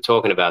while we were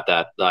talking about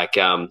that. Like,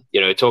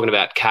 talking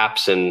about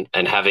caps and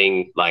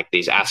having like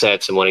these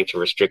assets and wanting to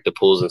restrict the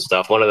pools and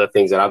stuff. One of the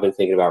things that I've been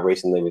thinking about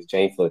recently with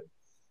Chainflip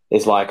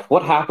is like,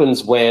 what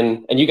happens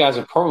when, and you guys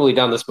have probably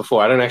done this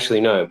before, I don't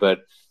actually know, but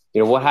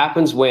what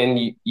happens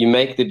when you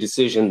make the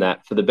decision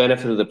that for the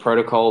benefit of the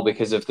protocol,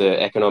 because of the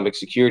economic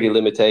security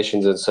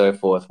limitations and so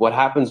forth, what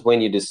happens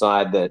when you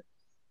decide that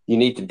you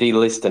need to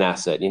delist an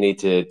asset, you need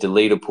to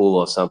delete a pool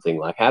or something?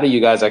 Like, how do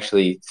you guys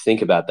actually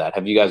think about that?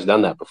 Have you guys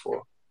done that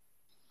before?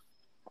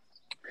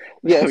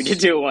 Yes, we did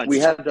do it once. We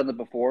have done it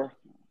before.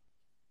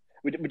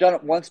 We've done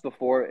it once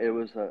before. It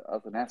was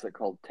of an asset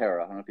called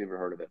THOReau. I don't know if you've ever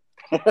heard of it.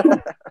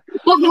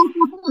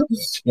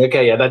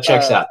 Okay, yeah, that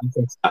checks out.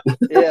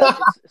 Yeah,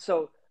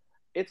 so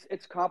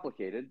it's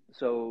complicated.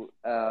 So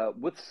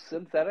with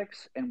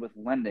synthetics and with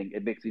lending,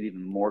 it makes it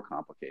even more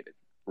complicated,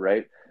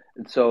 right?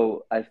 And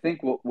so I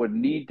think what would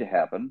need to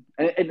happen,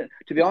 and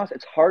to be honest,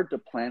 it's hard to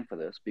plan for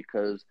this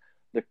because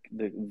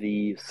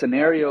the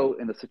scenario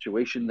and the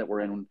situation that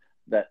we're in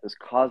that is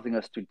causing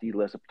us to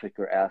delist a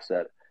particular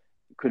asset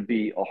could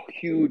be a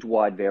huge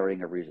wide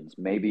varying of reasons.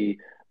 Maybe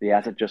the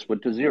asset just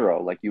went to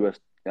zero, like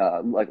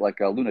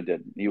Luna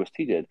did, UST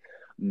did.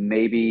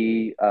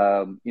 Maybe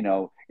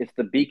it's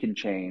the beacon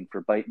chain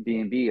for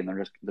BNB, and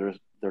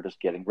they're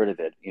just getting rid of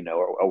it,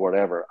 or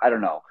whatever. I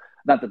don't know.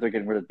 Not that they're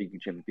getting rid of the beacon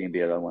chain with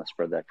BNB. I don't want to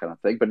spread that kind of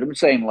thing, but I'm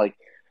saying like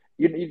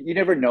you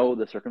never know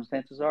the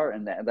circumstances are,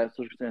 and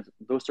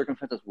those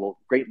circumstances will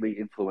greatly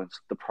influence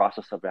the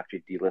process of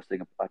actually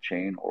delisting a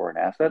chain or an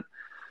asset.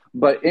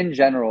 But in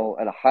general,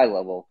 at a high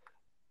level,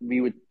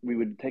 we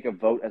would take a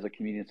vote as a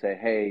community and say,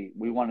 hey,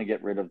 we want to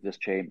get rid of this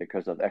chain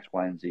because of X,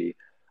 Y, and Z.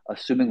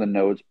 Assuming the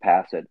nodes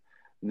pass it,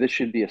 this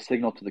should be a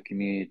signal to the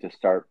community to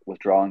start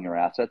withdrawing your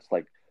assets,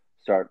 like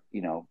start,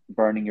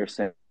 burning your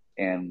SIM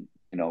and,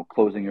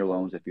 closing your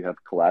loans if you have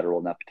collateral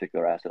in that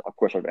particular asset. Of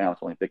course, right now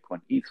it's only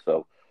Bitcoin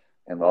ETH,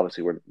 and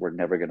obviously we're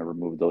never going to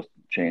remove those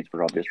chains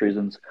for obvious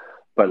reasons.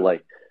 But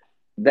like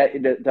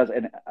that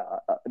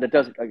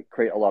does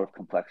create a lot of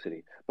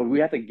complexity. But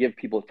we have to give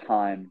people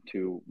time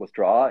to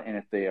withdraw, and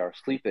if they are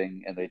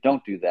sleeping and they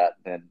don't do that,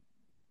 then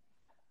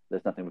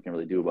there's nothing we can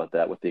really do about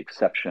that, with the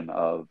exception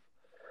of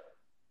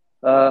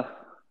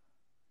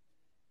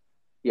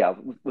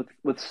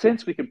with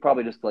synths, we can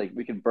probably just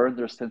we can burn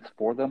their synths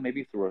for them,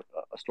 maybe through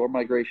a store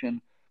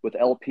migration. With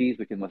LPs,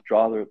 we can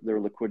withdraw their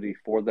liquidity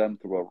for them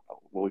through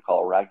what we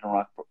call a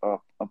Ragnarok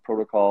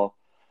protocol.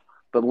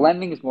 But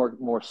lending is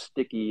more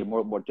sticky and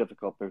more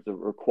difficult because it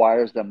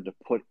requires them to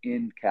put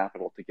in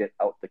capital to get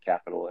out the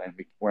capital, and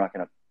we're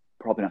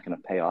probably not going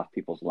to pay off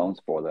people's loans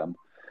for them.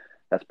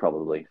 That's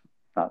probably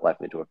not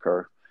likely to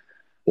occur.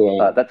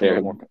 Yeah, that's a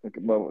little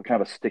more kind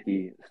of a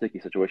sticky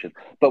situation.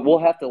 But we'll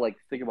have to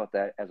think about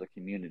that as a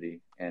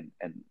community, and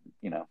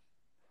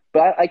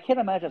But I can't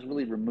imagine us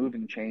really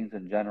removing chains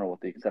in general,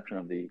 with the exception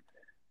of the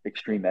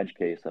extreme edge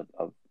case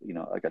of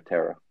like a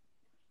THOReau.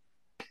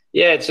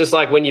 Yeah, it's just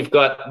like when you've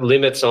got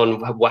limits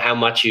on how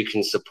much you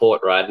can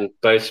support, right? And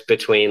both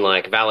between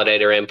like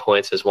validator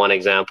endpoints as one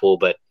example,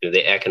 but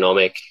the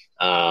economic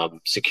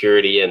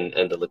security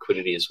and the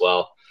liquidity as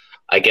well.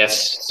 I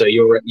guess so.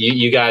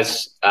 You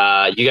guys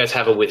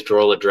have a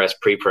withdrawal address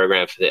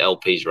pre-programmed for the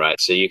LPs, right?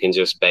 So you can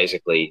just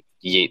basically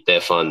yeet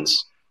their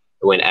funds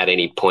when at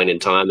any point in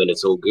time, and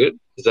it's all good.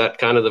 Is that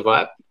kind of the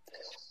vibe?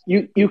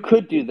 You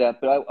could do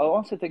that, but I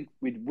also think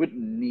we wouldn't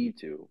need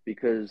to,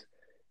 because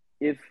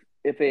if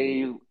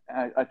a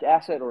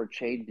asset or a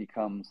chain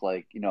becomes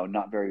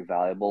not very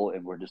valuable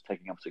and we're just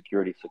taking up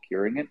security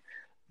securing it,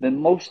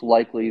 then most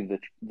likely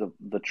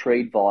the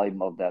trade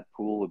volume of that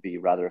pool would be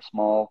rather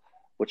small,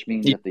 which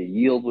means that the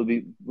yield would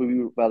be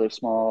rather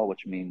small,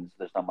 which means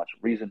there's not much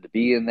reason to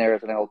be in there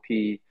as an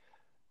LP.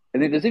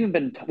 And then there's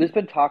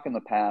been talk in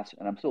the past,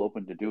 and I'm still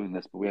open to doing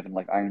this, but we haven't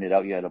ironed it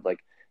out yet, of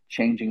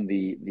changing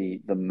the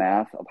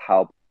math of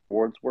how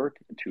rewards work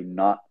to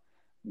not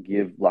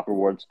give luck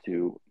rewards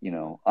to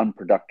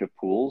unproductive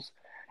pools.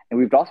 And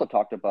we've also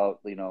talked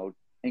about,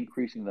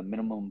 increasing the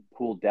minimum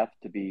pool depth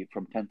to be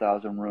from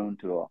 10,000 room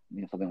to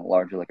something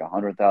larger like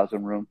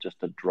 100,000 room, just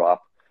to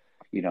drop,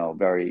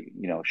 very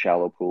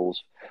shallow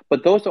pools.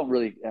 But those don't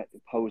really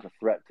pose a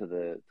threat to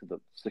the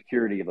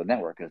security of the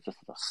network. It's just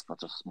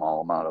such a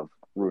small amount of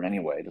room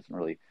anyway. It doesn't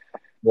really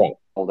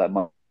all that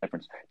much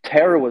difference.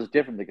 THOReau was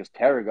different because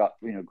THOReau got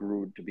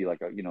grew to be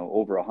like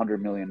over $100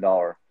 million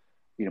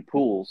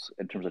pools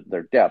in terms of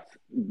their depth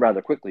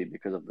rather quickly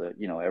because of the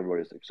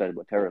everybody's excited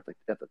about THOReau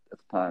at the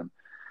time.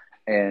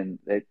 And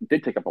it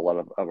did take up a lot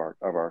of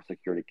our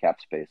security cap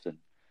space, and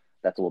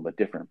that's a little bit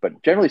different.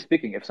 But generally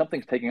speaking, if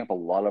something's taking up a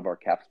lot of our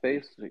cap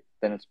space,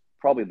 then it's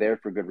probably there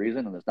for good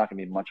reason, and there's not going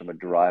to be much of a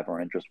drive or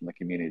interest from the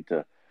community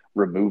to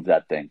remove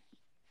that thing.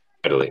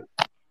 Totally.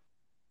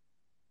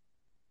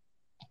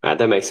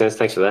 That makes sense.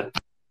 Thanks for that.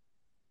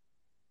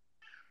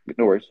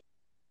 No worries.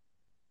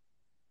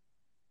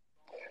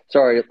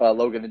 Sorry,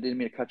 Logan, I didn't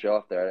mean to cut you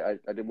off there.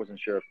 I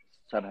wasn't sure if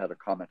Simon had a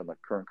comment on the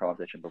current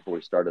conversation before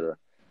we started a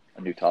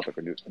new topic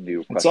or a new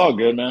question. It's all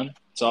good, man.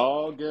 It's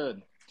all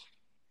good.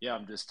 Yeah,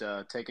 I'm just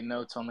taking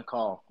notes on the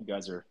call. You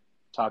guys are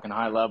talking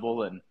high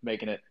level and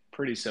making it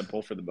pretty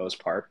simple for the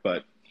most part.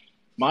 But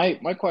my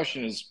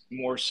question is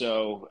more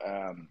so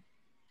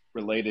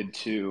related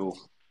to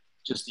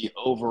just the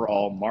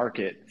overall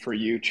market for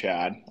you,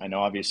 Chad. I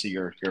know obviously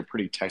you're a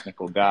pretty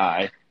technical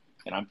guy,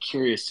 and I'm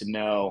curious to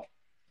know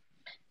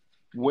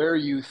where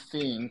you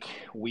think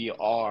we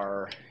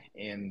are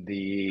in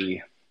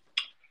the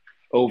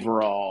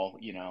overall,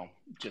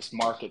 just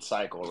market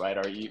cycle,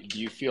 right? Do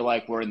you feel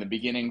like we're in the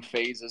beginning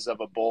phases of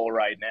a bull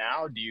right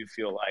now? Do you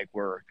feel like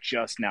we're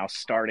just now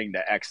starting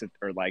to exit,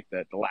 or like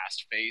the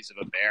last phase of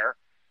a bear?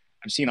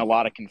 I've seen a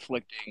lot of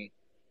conflicting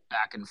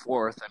back and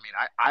forth. I mean,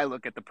 I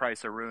look at the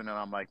price of Rune and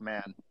I'm like,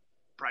 man,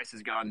 price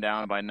has gone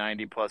down by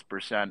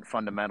 90+%.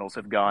 Fundamentals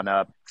have gone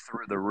up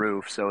through the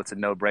roof. So it's a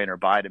no-brainer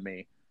buy to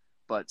me.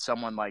 But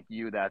someone like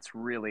you that's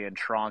really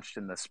entrenched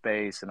in the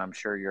space, and I'm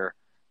sure you're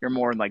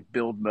more in like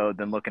build mode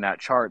than looking at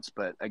charts.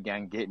 But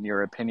again, getting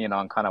your opinion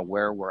on kind of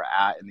where we're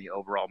at in the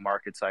overall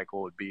market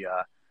cycle would be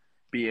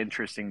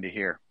interesting to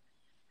hear.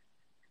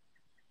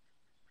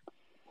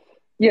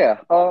 Yeah.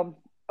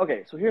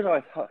 Okay. So here's how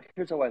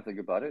I think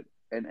about it.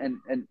 And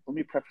let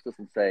me preface this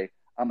and say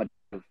I'm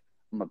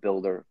a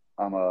builder.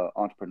 I'm a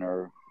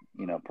entrepreneur,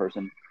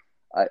 person.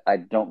 I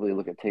don't really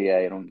look at TA.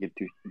 I don't give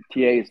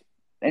TAs.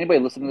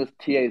 Anybody listening to this,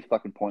 TA is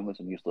fucking pointless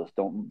and useless.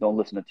 Don't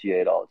listen to TA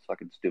at all. It's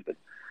fucking stupid.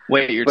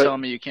 Wait, you're telling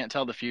me you can't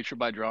tell the future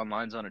by drawing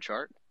lines on a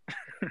chart?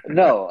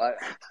 No,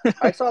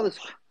 I saw this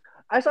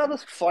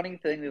funny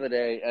thing the other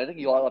day. I think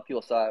a lot of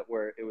people saw it,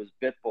 where it was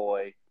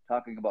BitBoy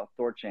talking about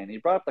THORChain. He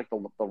brought up like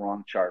the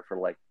wrong chart for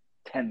like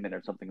 10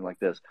 minutes, something like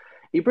this.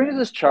 He brings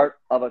this chart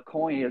of a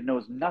coin he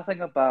knows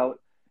nothing about,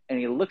 and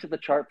he looks at the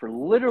chart for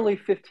literally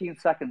 15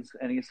 seconds,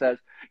 and he says,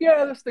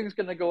 "Yeah, this thing's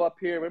gonna go up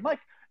here, but it might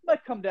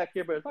come back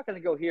here, but it's not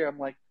gonna go here." I'm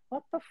like,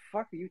 what the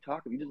fuck are you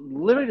talking? You just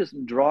literally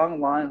just drawing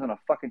lines on a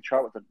fucking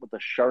chart with a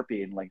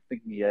Sharpie and like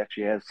thinking he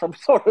actually has some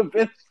sort of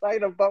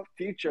insight about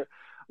future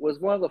was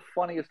one of the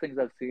funniest things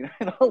I've seen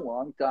in a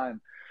long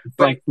time. It's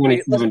like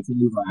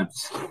 2017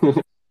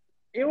 vibes.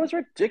 It was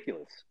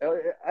ridiculous.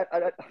 I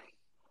don't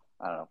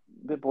know.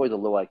 BitBoy's a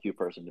low IQ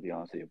person, to be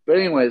honest with you. But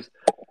anyways,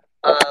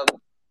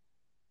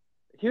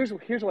 here's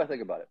what I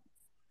think about it.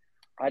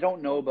 I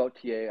don't know about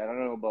TA. I don't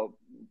know about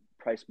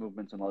price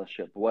movements and all this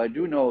shit. But what I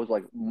do know is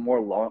like more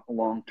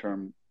long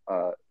term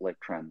like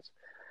trends.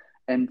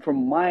 And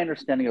from my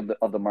understanding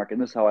of the market,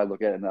 and this is how I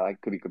look at it, and I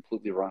could be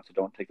completely wrong, so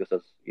don't take this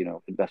as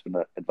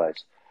investment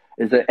advice,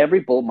 is that every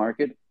bull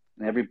market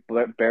and every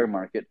bear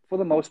market, for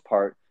the most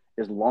part,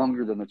 is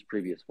longer than its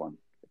previous one.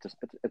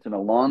 It's an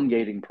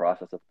elongating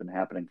process that's been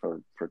happening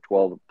for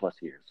 12 plus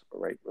years,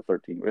 right? Or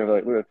 13.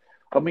 Whatever.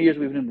 How many years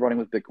we've been running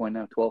with Bitcoin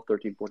now? 12,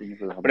 13, 14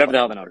 years? Whatever the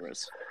hell the number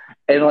is.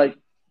 And like,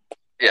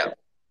 yeah.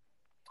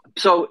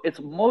 So it's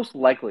most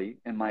likely,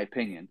 in my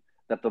opinion,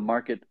 that the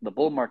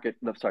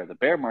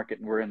bear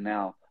market we're in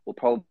now will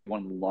probably be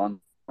one of the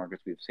longest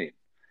markets we've seen.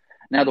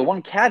 Now, the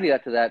one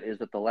caveat to that is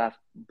that the last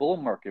bull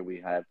market we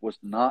had was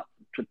not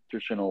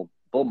traditional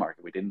bull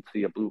market. We didn't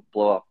see a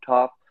blow up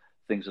top.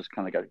 Things just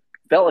kind of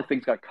felt like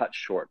things got cut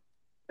short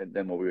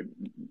than what we would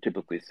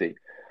typically see.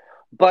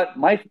 But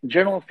my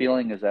general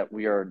feeling is that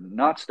we are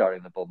not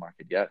starting the bull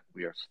market yet.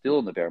 We are still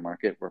in the bear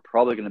market. We're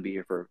probably going to be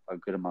here for a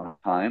good amount of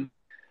time.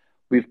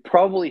 We've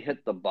probably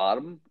hit the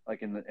bottom,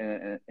 like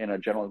in a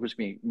general, we're just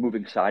be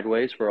moving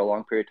sideways for a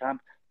long period of time.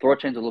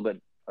 THORChain's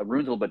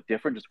Rune's a little bit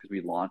different just because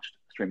we launched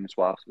streaming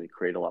swaps. We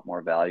create a lot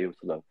more value.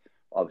 So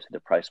obviously the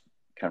price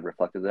kind of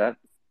reflected that.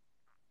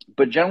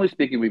 But generally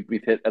speaking,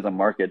 we've hit as a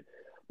market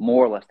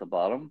more or less the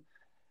bottom.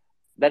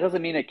 That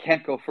doesn't mean it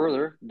can't go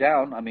further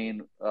down. I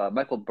mean,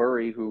 Michael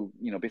Burry, who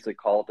basically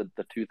called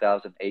the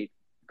 2008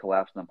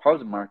 collapse in the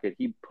housing market,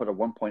 he put a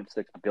 $1.6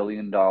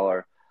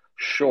 billion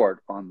short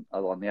on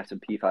the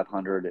S&P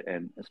 500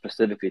 and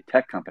specifically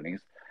tech companies.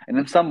 And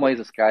in some ways,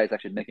 this guy is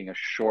actually making a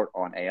short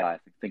on AI,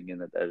 thinking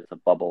that it's a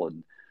bubble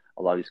and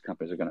a lot of these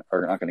companies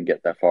are not going to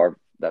get that far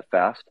that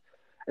fast.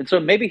 And so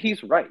maybe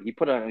he's right. He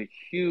put on a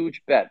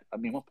huge bet. I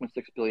mean, $1.6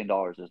 billion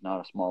is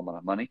not a small amount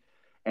of money,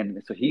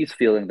 and so he's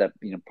feeling that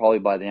probably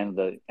by the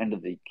end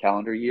of the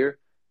calendar year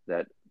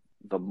that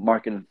the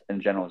market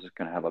in general is just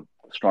going to have a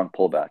strong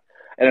pullback.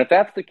 And if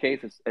that's the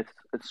case,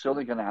 it's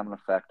certainly going to have an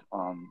effect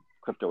on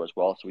crypto as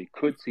well. So we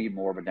could see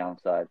more of a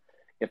downside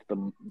if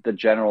the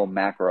general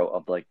macro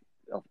of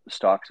of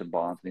stocks and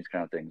bonds and these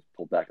kind of things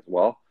pull back as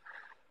well.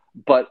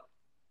 But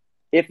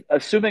if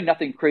assuming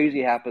nothing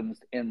crazy happens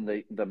in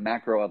the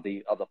macro of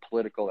the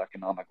political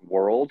economic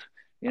world,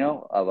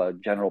 of a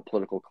general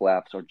political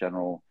collapse or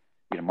general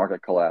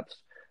market collapse,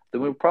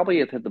 then we'll probably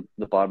have hit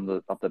the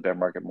bottom of the bear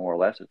market more or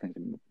less. If things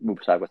move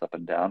sideways up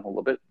and down a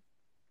little bit.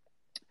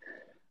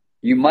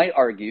 You might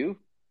argue,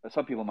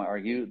 some people might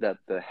argue, that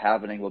the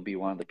halvening will be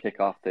one of the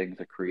kickoff things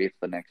that creates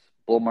the next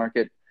bull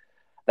market.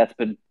 That's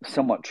been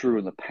somewhat true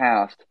in the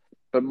past,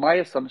 but my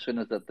assumption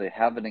is that the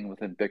halvening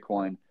within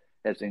Bitcoin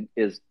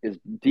is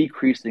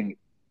decreasing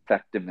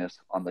effectiveness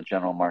on the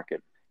general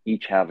market.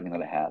 Each halvening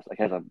that it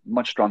has a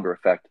much stronger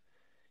effect,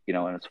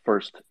 in its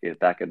first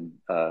back in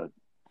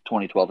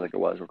 2012, I think it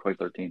was, or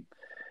 2013,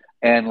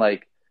 and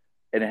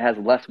it has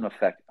less of an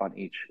effect on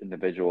each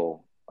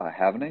individual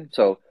halvening.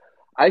 So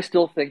I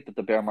still think that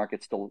the bear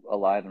market's still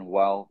alive and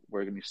well.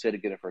 We're going to be sitting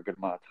in it for a good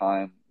amount of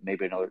time,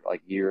 maybe another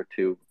year or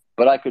two.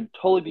 But I could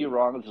totally be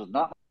wrong. This is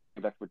not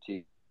my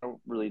expertise. I don't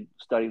really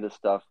study this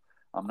stuff.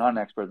 I'm not an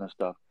expert in this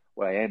stuff.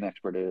 What I am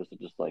expert is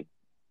just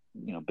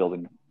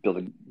building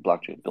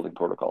blockchain, building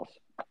protocols.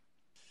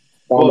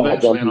 Well,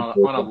 eventually,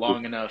 on a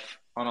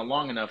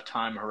long enough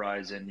time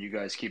horizon, you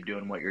guys keep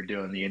doing what you're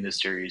doing. The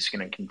industry is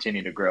going to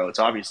continue to grow. It's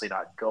obviously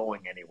not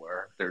going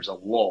anywhere. There's a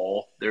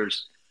lull.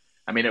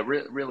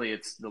 Really,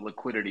 it's the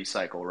liquidity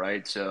cycle,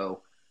 right?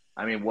 So,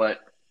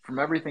 from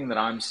everything that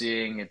I'm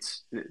seeing,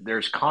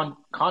 there's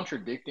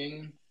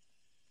contradicting.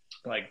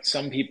 Like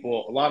a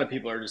lot of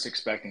people are just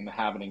expecting the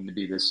halvening to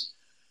be this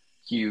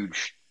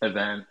huge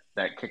event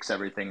that kicks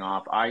everything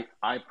off. I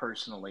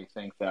personally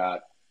think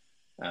that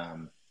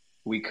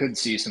we could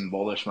see some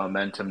bullish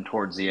momentum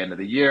towards the end of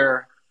the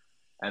year,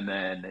 and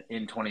then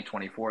in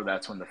 2024,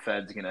 that's when the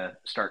Fed's going to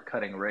start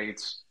cutting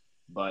rates.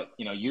 But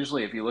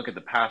usually, if you look at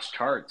the past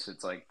charts,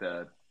 it's like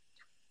the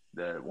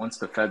once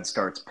the Fed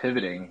starts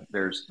pivoting,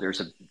 there's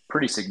a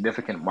pretty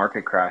significant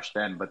market crash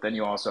then. But then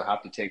you also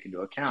have to take into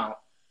account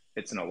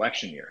it's an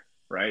election year,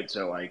 right?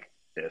 So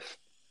if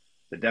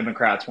the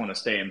Democrats want to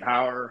stay in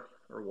power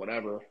or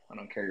whatever, I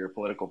don't care your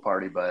political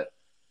party, but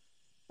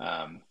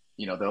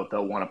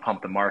they'll want to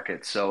pump the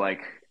market. So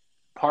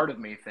part of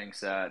me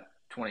thinks that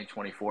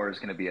 2024 is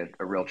going to be a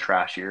real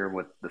trash year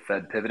with the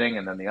Fed pivoting,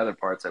 and then the other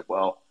part's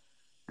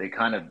they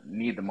kind of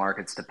need the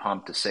markets to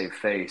pump to save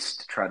face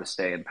to try to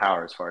stay in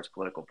power as far as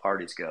political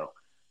parties go.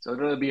 So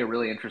it'll be a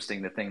really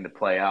interesting thing to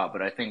play out.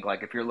 But I think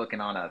if you're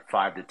looking on a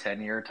 5 to 10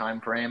 year time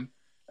frame,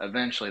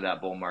 eventually that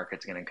bull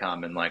market's going to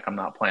come. And I'm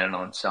not planning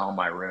on selling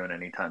my rune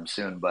anytime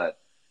soon. But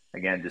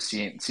again, just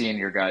seeing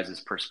your guys'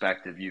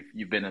 perspective,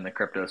 you've been in the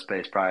crypto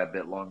space probably a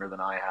bit longer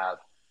than I have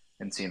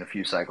and seen a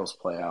few cycles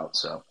play out.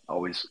 So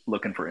always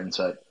looking for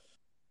insight.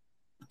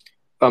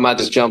 I might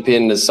just jump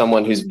in as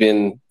someone who's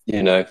been,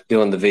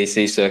 doing the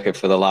VC circuit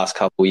for the last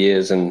couple of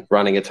years and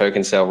running a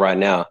token sale right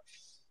now.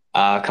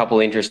 A couple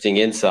interesting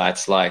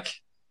insights,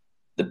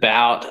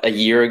 about a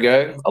year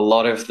ago, a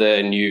lot of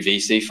the new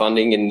VC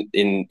funding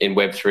in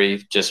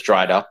Web3 just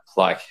dried up.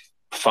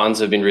 Funds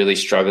have been really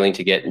struggling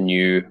to get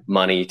new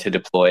money to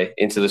deploy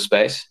into the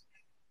space.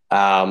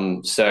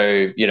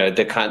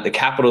 The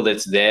capital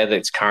that's there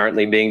that's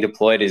currently being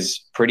deployed is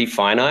pretty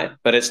finite,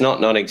 but it's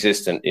not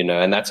non-existent,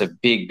 and that's a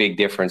big, big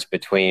difference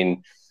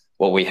between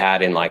what we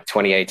had in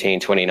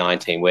 2018,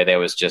 2019, where there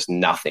was just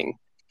nothing.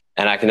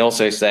 And I can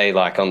also say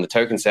on the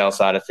token sale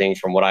side of things,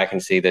 from what I can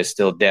see, there's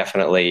still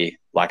definitely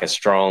a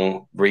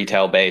strong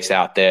retail base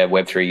out there,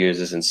 Web3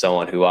 users and so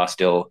on, who are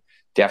still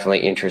definitely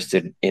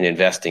interested in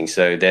investing.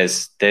 So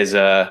there's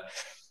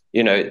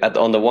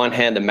on the one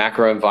hand, the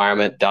macro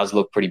environment does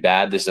look pretty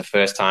bad. This is the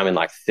first time in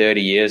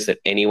 30 years that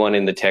anyone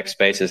in the tech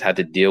space has had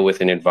to deal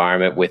with an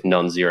environment with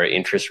non-zero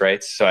interest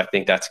rates. So I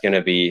think that's going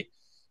to be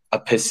a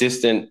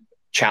persistent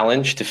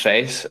challenge to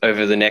face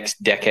over the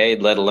next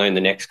decade, let alone the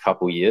next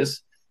couple of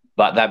years.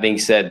 But that being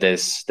said,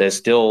 there's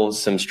still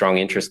some strong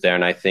interest there.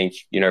 And I think,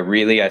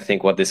 I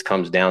think what this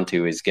comes down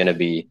to is going to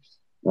be,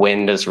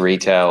 when does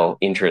retail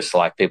interest,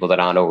 people that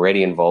aren't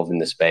already involved in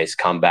the space,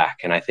 come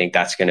back? And I think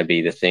that's going to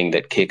be the thing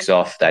that kicks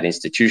off that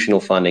institutional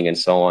funding and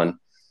so on.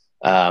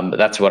 But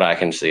that's what I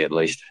can see, at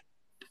least.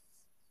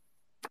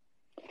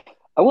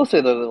 I will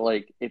say though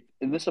that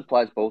and this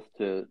applies both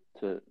to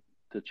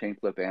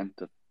Chainflip and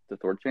to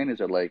THORChain, is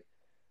that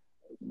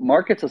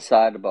markets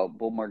aside about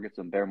bull markets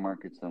and bear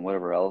markets and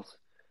whatever else,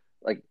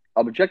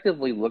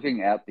 objectively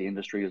looking at the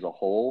industry as a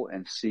whole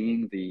and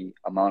seeing the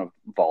amount of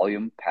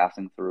volume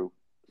passing through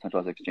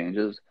centralized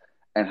exchanges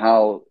and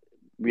how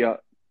we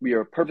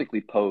are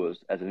perfectly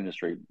posed as an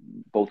industry,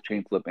 both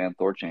Chainflip and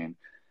THORChain,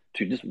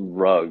 to just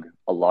rug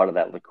a lot of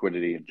that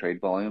liquidity and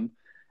trade volume.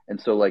 And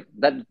so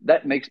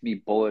that makes me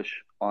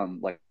bullish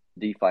on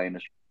DeFi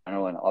industry in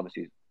general, and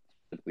obviously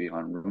specifically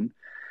on Rune.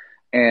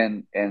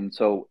 And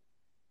so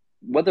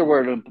whether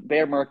we're in a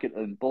bear market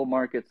and bull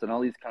markets and all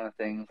these kind of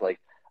things, like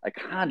I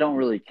kind of don't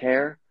really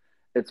care.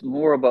 It's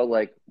more about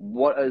like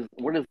what is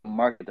the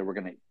market that we're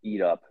going to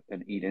eat up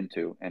and eat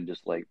into and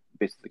just like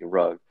basically a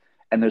rug.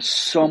 And there's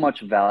so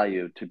much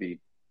value to be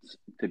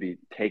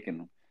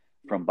taken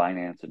from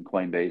Binance and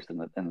Coinbase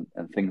and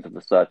things of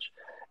the such,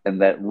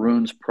 and that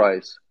Rune's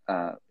price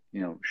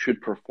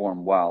should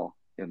perform well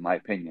in my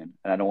opinion.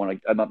 And I don't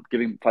want to. I'm not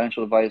giving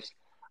financial advice.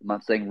 I'm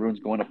not saying Rune's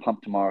going to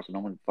pump tomorrow, so no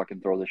one fucking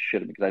throw this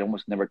shit because I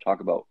almost never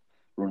talk about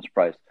Rune's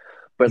price.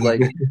 But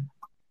logically,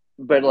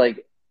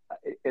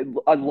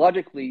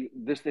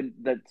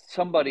 that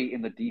somebody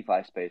in the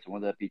DeFi space,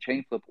 whether that be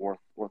Chainflip or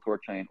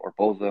THORChain or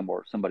both of them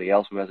or somebody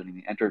else who hasn't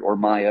even entered or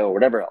Maya or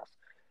whatever else,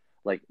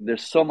 like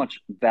there's so much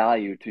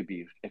value to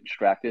be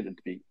extracted and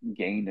to be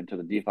gained into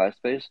the DeFi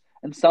space,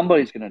 and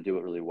somebody's going to do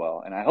it really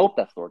well. And I hope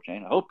that's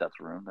THORChain. I hope that's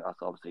Rune.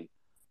 That's obviously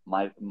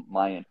my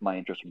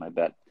interest and my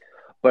bet.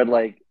 But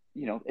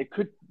it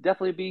could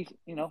definitely be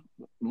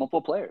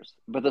multiple players.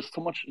 But there's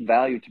so much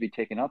value to be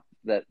taken up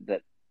that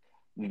the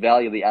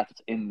value of the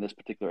assets in this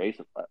particular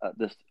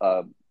this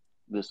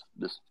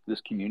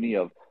community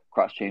of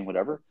cross chain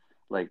whatever.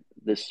 Like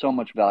there's so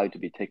much value to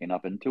be taken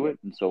up into it,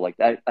 and so like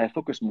I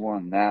focus more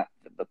on that,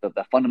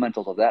 the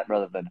fundamentals of that,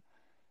 rather than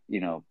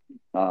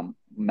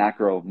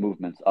macro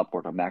movements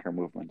upward or macro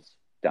movements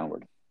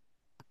downward.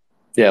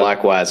 Yeah,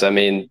 likewise. I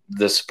mean,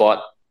 the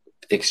spot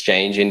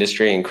exchange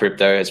industry in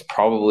crypto is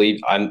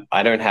probably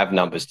I don't have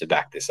numbers to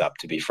back this up,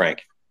 to be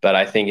frank, but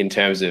I think in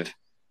terms of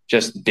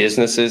just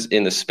businesses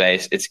in the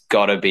space, it's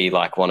got to be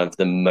like one of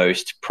the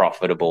most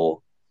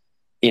profitable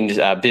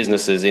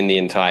businesses in the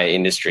entire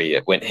industry.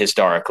 It went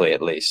historically,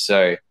 at least.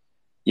 So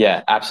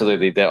yeah,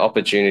 absolutely. The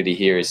opportunity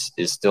here is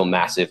still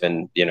massive.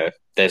 And,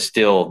 there's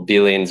still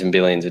billions and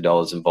billions of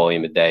dollars in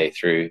volume a day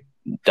through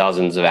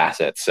dozens of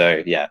assets.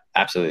 So yeah,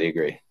 absolutely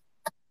agree.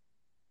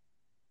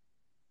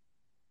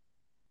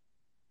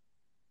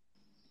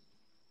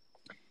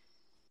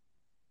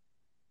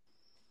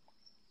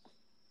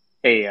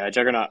 Hey,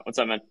 Juggernaut, what's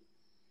up, man?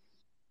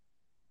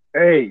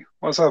 Hey,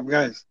 what's up,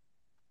 guys?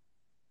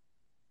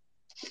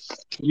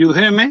 You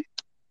hear me?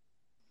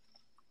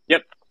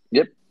 Yep.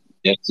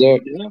 Yes, sir.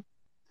 Yeah.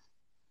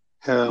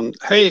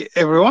 Hey,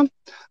 everyone.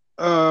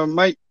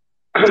 My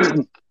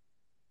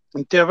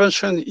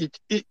intervention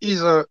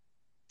is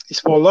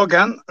for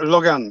Logan.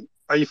 Logan,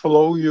 I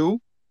follow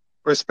you,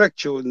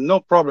 respect you, no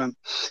problem.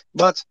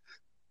 But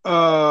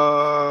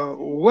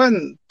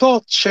when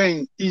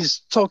THORChain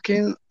is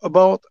talking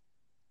about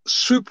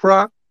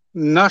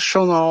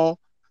supranational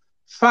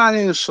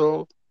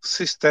financial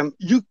system,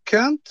 you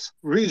can't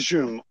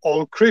resume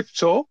all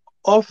crypto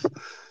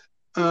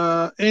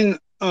in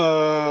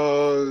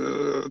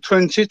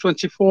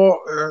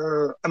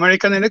 2024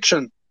 American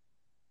election.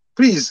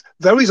 Please,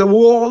 there is a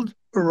world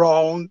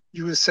around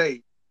USA.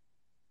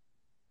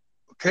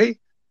 Okay,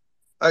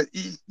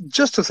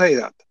 just to say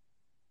that.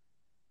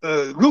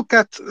 Look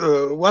at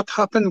what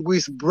happened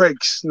with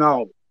BRICS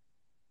now.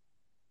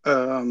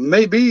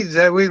 Maybe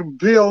they will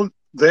build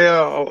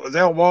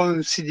their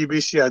one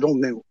CDBC. I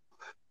don't know.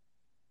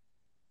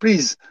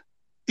 Please,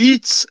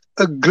 it's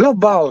a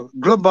global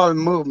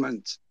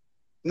movement,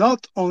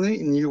 not only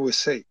in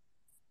USA.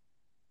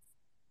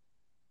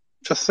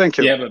 Just thank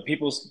you. Yeah, but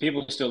people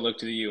still look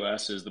to the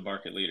U.S. as the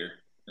market leader,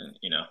 and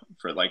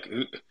for like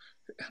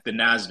the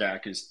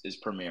Nasdaq is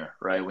premier,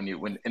 right?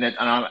 And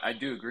I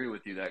do agree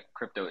with you that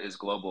crypto is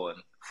global and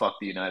fuck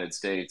the United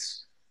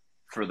States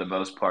for the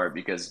most part,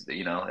 because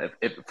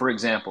if for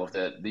example, if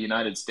the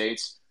United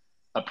States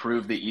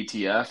approved the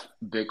ETF,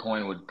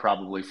 Bitcoin would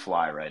probably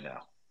fly right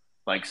now.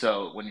 Like,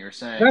 so when you're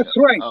saying that's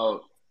right,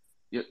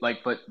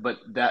 but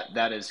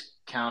that is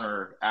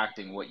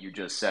counteracting what you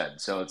just said.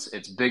 So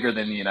it's bigger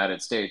than the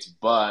United States,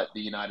 but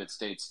the United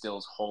States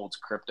still holds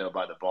crypto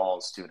by the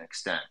balls to an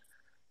extent,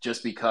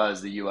 just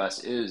because the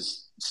U.S.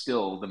 is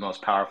still the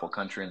most powerful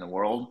country in the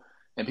world,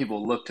 and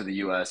people look to the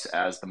U.S.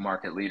 as the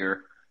market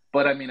leader.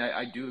 But I mean,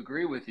 I do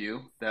agree with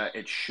you that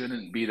it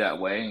shouldn't be that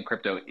way, and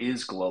crypto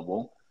is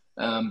global.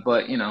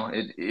 But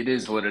it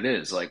is what it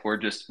is. Like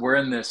we're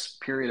in this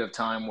period of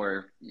time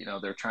where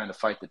they're trying to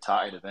fight the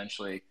tide.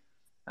 Eventually,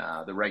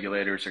 the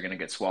regulators are going to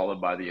get swallowed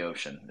by the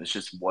ocean. It's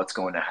just what's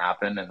going to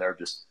happen, and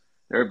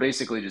they're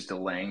basically just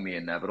delaying the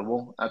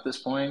inevitable at this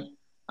point.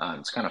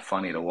 It's kind of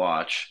funny to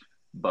watch,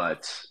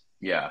 but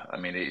yeah, I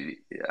mean,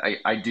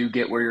 I do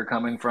get where you're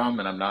coming from,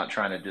 and I'm not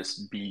trying to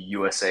just be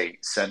USA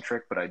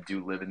centric, but I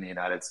do live in the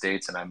United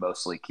States, and I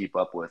mostly keep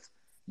up with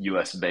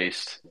US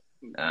based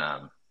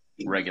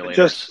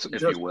regulators,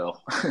 if you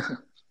will.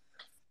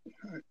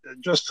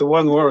 Just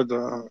one word,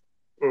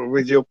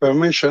 with your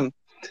permission.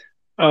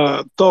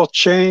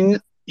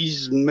 THORChain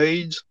is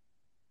made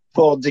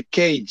for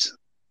decades.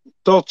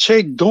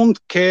 THORChain don't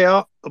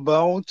care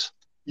about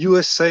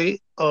USA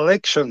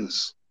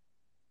elections.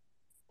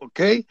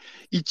 Okay,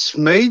 it's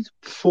made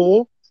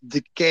for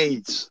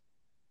decades.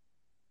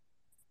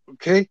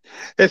 Okay,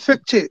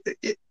 effective.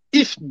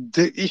 If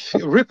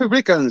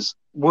Republicans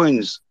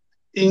wins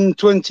in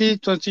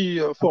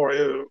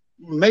 2024.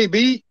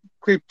 Maybe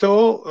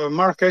crypto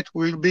market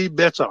will be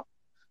better.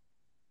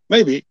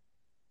 Maybe,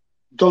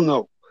 don't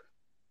know.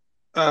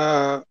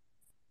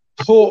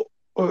 For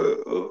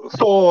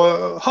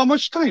how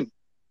much time?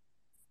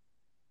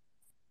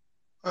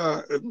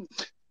 An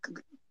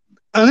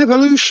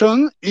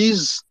evolution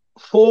is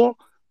for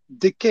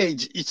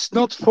decades. It's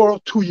not for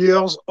 2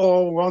 years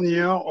or 1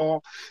 year.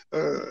 Or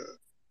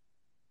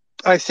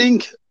I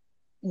think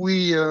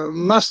we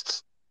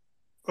must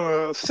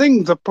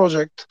think the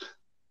project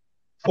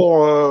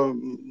for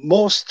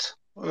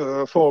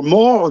for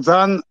more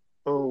than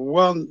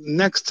one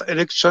next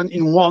election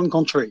in one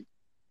country.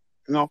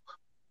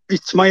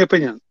 It's my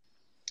opinion.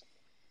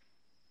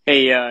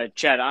 Hey,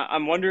 Chad,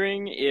 I'm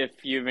wondering if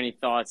you have any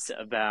thoughts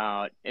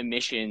about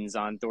emissions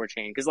on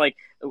THORChain. Because, like,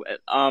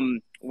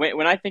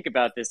 when I think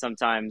about this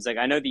sometimes, like,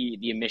 I know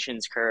the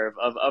emissions curve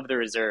of the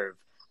reserve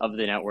of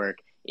the network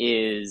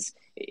it's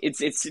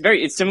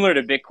similar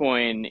to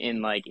Bitcoin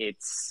in like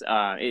its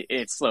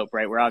slope,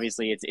 right? Where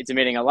obviously it's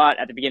emitting a lot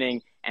at the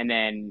beginning and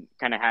then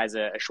kind of has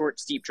a short,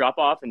 steep drop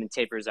off and then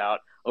tapers out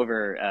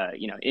over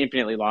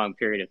infinitely long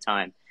period of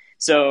time.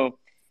 So,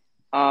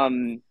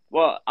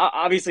 well,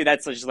 obviously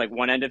that's just like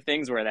one end of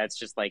things where that's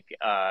just like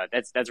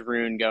that's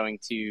Rune going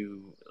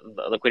to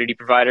liquidity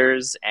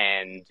providers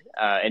and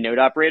node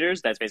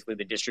operators. That's basically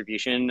the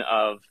distribution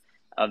of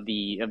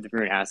the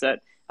Rune asset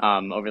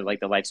over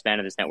like the lifespan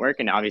of this network,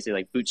 and obviously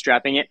like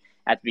bootstrapping it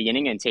at the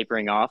beginning and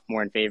tapering off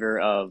more in favor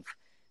of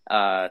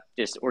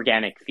just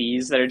organic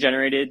fees that are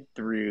generated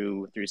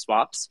through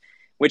swaps,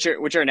 which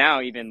are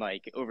now even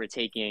like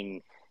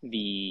overtaking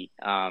the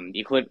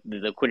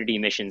liquidity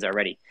emissions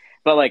already.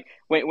 But like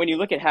when you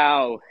look at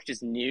how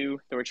just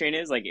new THORChain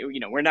is, like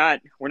we're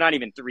not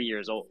even 3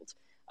 years old.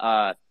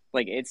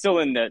 Like it's still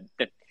in the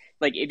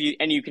like if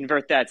you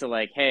convert that to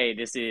like, hey,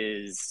 this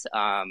is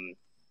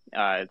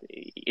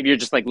if you're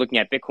just like looking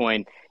at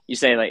Bitcoin, you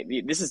say like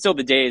this is still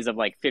the days of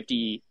like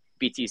 50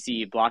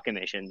 BTC block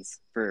emissions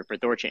for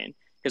THORChain,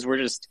 because we're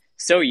just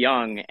so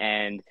young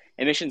and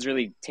emissions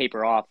really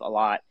taper off a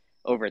lot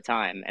over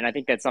time. And I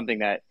think that's something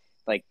that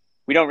like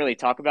we don't really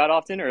talk about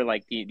often, or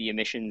like the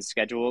emissions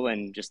schedule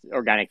and just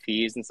organic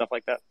fees and stuff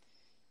like that.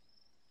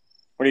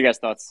 What are you guys'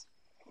 thoughts?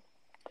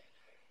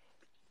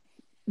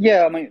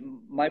 Yeah,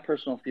 my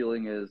personal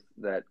feeling is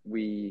that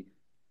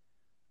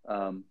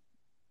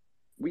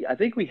I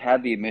think we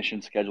had the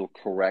emission schedule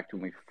correct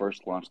when we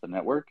first launched the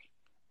network,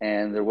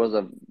 and there was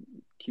a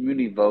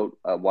community vote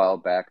a while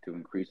back to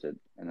increase it,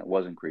 and it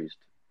was increased.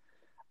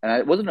 And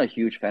I wasn't a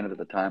huge fan of it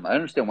at the time. I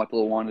understand why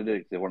people wanted it,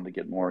 because they wanted to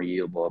get more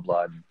yield, blah,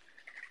 blah, blah.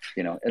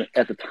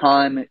 At the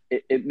time,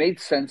 it made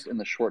sense in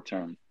the short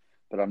term,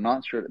 but I'm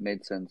not sure it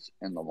made sense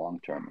in the long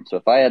term. And so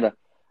if I had a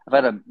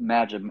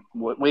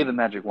wave a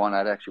magic wand,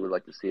 I'd actually would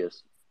like to see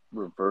us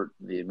revert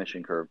the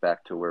emission curve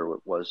back to where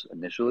it was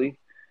initially,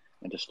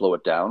 and to slow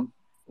it down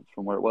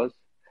from where it was.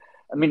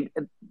 I mean,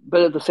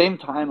 but at the same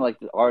time, like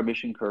our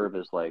emission curve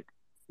is like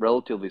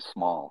relatively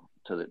small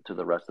to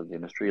the rest of the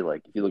industry.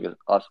 Like if you look at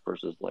us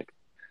versus like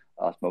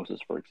Osmosis,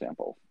 for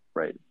example,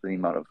 right? The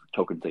amount of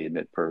tokens they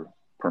emit per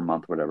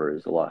month, whatever,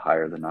 is a lot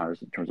higher than ours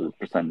in terms of the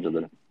percentage of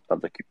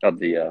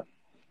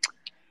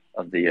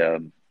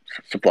the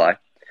supply.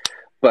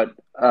 But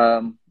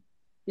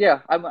yeah,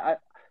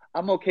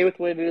 I'm okay with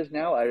the way it is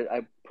now.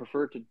 I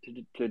prefer to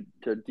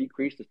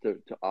decrease this to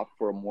opt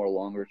for a more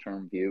longer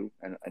term view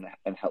and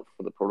help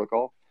for the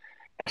protocol,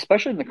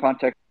 especially in the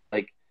context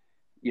like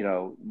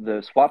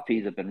the swap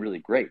fees have been really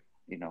great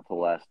for the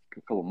last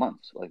couple of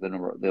months, like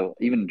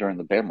even during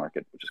the bear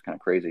market, which is kind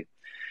of crazy.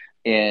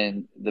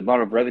 And the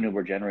amount of revenue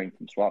we're generating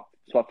from swap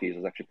fees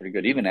is actually pretty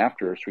good, even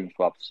after stream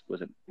swaps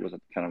was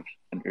kind of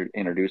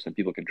introduced and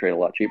people can trade a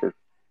lot cheaper.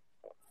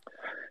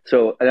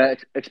 So, and I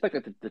expect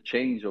it to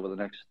change over the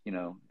next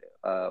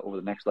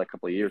like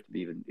couple of years to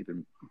be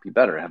even be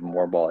better, have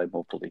more volume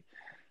hopefully,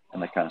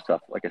 and that kind of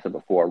stuff. Like I said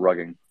before,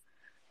 rugging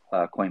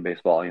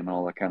Coinbase volume and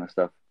all that kind of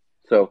stuff.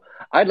 So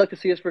I'd like to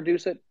see us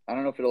reduce it. I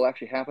don't know if it'll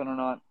actually happen or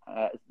not.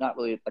 It's not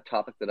really a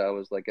topic that I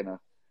was like gonna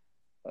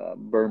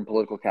burn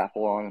political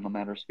capital on, in a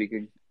matter of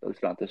speaking. At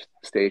least not at this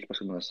stage,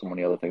 especially when there's so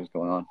many other things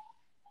going on.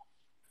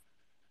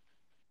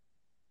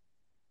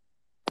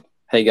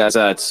 Hey guys,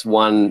 it's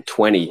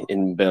 1:20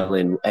 in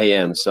Berlin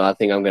AM, so I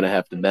think I'm going to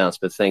have to bounce,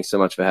 but thanks so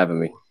much for having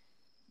me.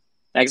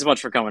 Thanks so much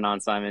for coming on,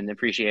 Simon.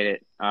 Appreciate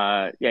it.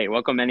 Yeah, you're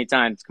welcome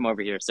anytime to come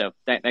over here. So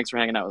thanks for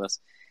hanging out with us.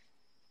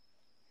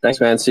 Thanks,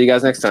 man. See you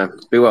guys next time.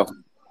 Be well.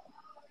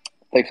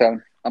 Thanks,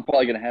 Simon. I'm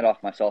probably going to head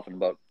off myself in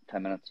about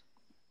 10 minutes.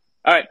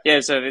 All right.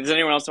 Yeah. So if there's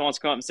anyone else that wants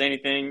to come up and say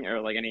anything,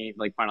 or like any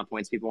like final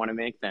points people want to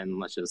make, then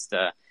let's just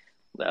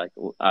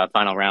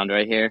final round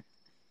right here.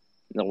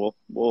 And then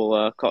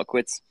we'll call it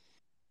quits.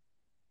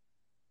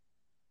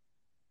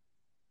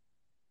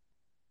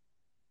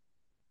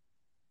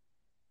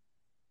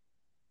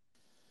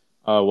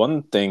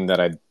 One thing that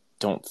I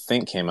don't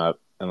think came up,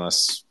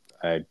 unless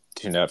I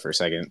tuned out for a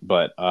second,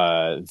 but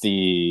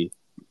the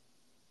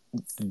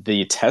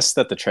test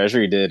that the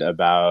Treasury did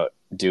about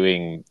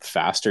doing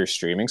faster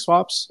streaming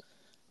swaps,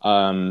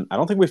 I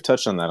don't think we've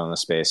touched on that on the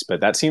space,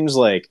 but that seems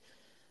like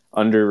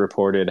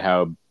underreported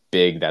how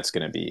big that's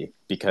going to be,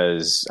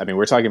 because I mean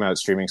we're talking about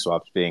streaming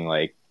swaps being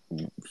like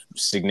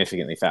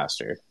significantly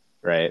faster,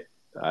 right?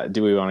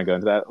 Do we want to go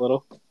into that a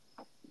little?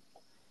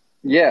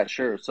 Yeah,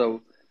 sure.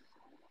 So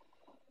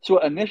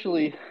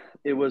initially,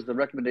 it was the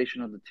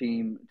recommendation of the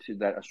team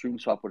that a stream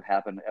swap would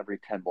happen every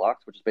 10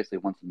 blocks, which is basically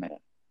once a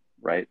minute,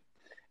 right?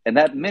 And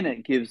that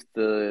minute gives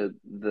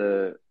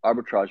the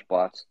arbitrage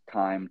bots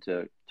time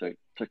to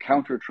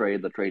counter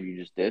trade the trade you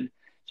just did,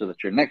 so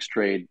that your next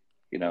trade,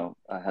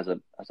 has a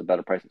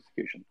better price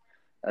execution.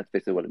 That's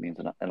basically what it means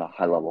in a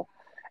high level.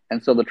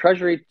 And so the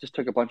treasury just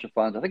took a bunch of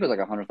funds. I think it was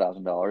like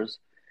 $100,000,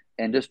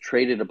 and just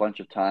traded a bunch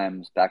of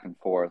times back and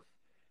forth,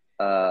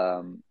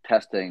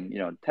 testing,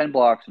 10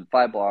 blocks and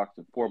 5 blocks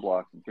and 4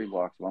 blocks and 3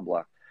 blocks, 1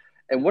 block.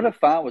 And what I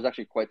found was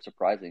actually quite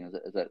surprising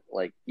is that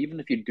like, even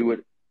if you do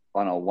it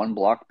on a 1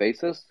 block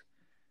basis,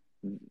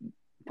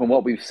 from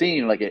what we've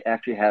seen, like it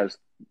actually has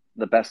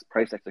the best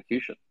price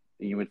execution.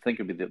 You would think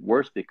it'd be the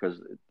worst because,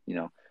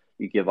 you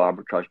give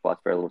arbitrage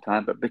bots very little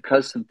time, but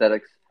because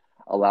synthetics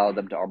allow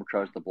them to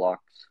arbitrage the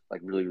blocks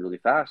like really, really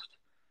fast,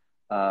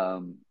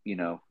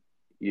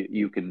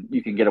 you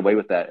can get away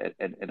with that,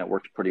 and it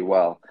works pretty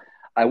well.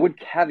 I would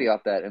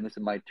caveat that, and this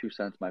is my 2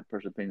 cents, my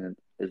personal opinion,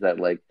 is that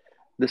like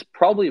this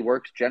probably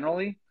works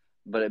generally,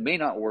 but it may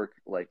not work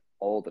like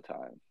all the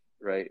time,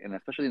 right? And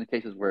especially in the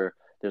cases where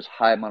there's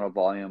high amount of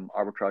volume,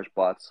 arbitrage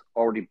bots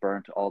already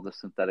burnt all the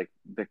synthetic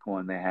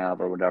Bitcoin they have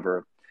or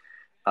whatever,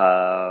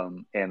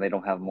 and they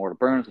don't have more to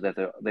burn, so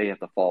they have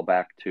to fall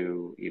back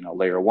to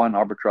layer 1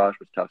 arbitrage,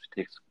 which obviously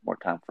takes more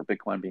time for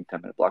Bitcoin, being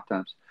 10-minute block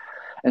times.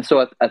 And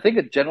so I think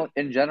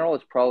in general,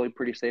 it's probably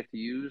pretty safe to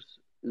use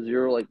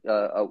zero, like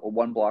a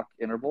 1 block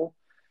interval.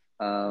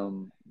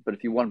 But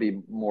if you want to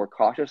be more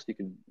cautious, you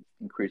can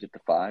increase it to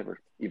 5 or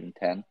even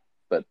 10.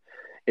 But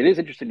it is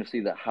interesting to see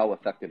that how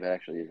effective it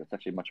actually is. It's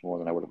actually much more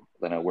than I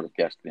would have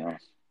guessed, to be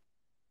honest.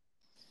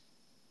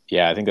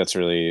 Yeah, I think that's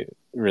really,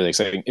 really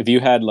exciting. If you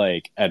had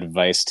like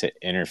advice to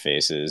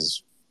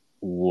interfaces,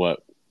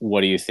 what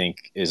do you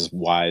think is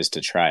wise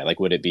to try? Like,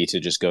 would it be to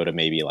just go to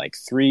maybe like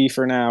 3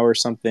 for now or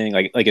something?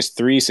 Like is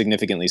 3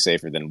 significantly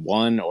safer than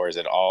 1, or is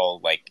it all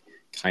like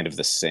kind of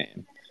the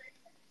same?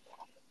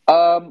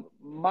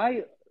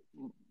 My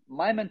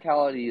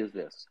mentality is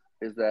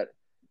that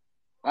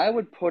I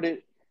would put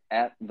it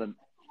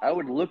I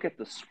would look at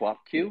the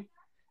swap queue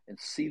and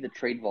see the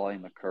trade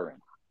volume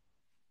occurring,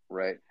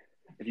 right?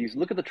 If you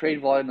look at the trade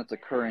volume that's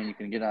occurring, you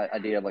can get an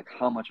idea of like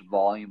how much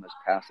volume is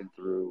passing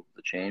through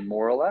the chain,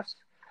 more or less,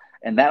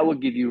 and that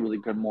would give you really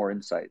good more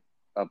insight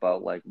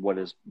about like what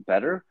is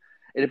better.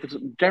 And if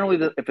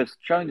it's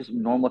showing just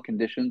normal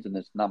conditions and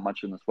there's not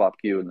much in the swap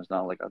queue and there's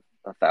not like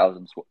a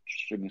thousand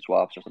streaming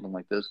swaps or something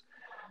like this,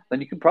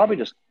 then you can probably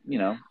just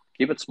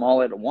keep it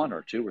small at 1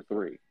 or 2 or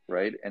 3,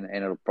 right? And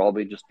it'll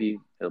probably just be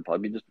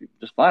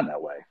just fine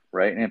that way,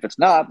 right? And if it's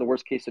not, the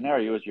worst case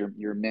scenario is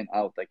your mint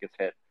out that gets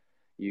hit.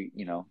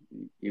 You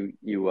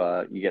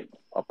get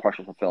a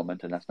partial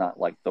fulfillment, and that's not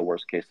like the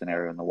worst case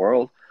scenario in the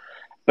world.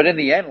 But in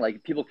the end,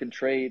 like people can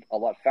trade a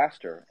lot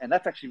faster, and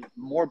that's actually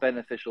more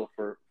beneficial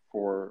for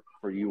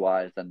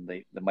UIs than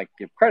they might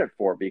give credit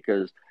for,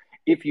 because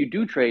if you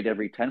do trade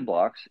every 10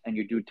 blocks and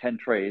you do 10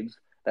 trades,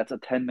 that's a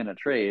 10-minute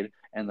trade.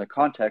 And the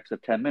context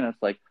of 10 minutes,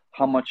 like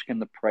how much can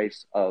the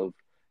price of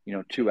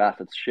 2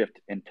 assets shift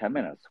in 10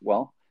 minutes?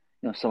 Well,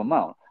 some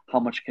amount. How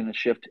much can it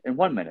shift in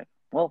 1 minute?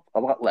 Well, a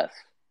lot less,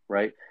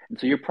 right? And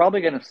so you're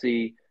probably going to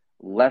see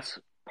less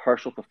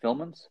partial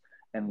fulfillments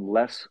and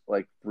less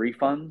like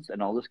refunds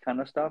and all this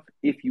kind of stuff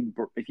if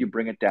you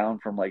bring it down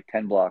from like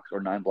 10 blocks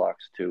or 9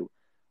 blocks to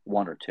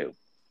 1 or 2.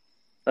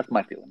 That's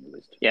my feeling, at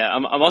least. Yeah,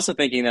 I'm also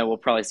thinking that we'll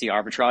probably see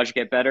arbitrage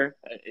get better,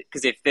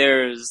 because if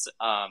there's,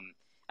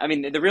 I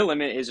mean, the real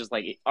limit is just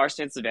like, are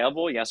stints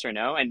available, yes or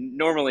no? And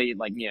normally,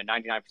 like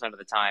 99% of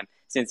the time,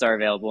 stints are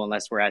available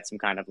unless we're at some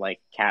kind of like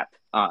cap,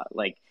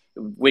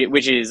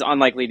 which is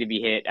unlikely to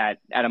be hit at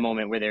a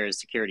moment where there is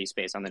security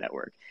space on the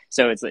network.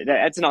 So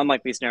that's an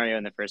unlikely scenario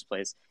in the first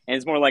place, and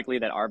it's more likely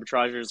that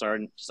arbitragers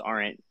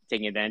aren't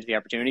taking advantage of the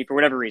opportunity for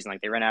whatever reason,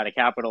 like they run out of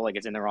capital, like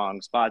it's in the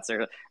wrong spots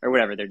or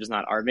whatever. They're just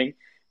not arbing.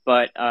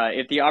 But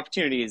if the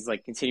opportunity is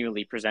like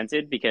continually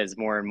presented because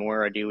more and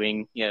more are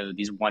doing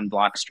these 1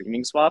 block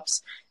streaming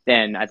swaps,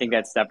 then I think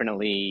that's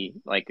definitely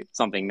like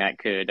something that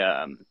could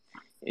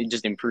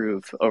just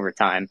improve over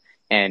time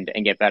and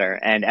get better.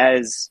 And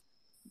as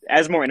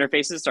more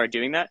interfaces start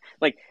doing that,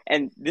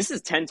 and this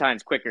is 10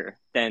 times quicker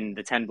than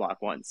the 10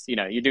 block ones.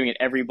 You're doing it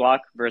every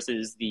block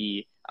versus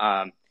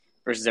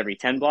versus every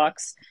 10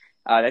 blocks.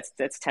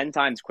 That's 10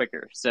 times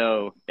quicker.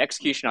 So the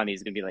execution on these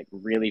is going to be like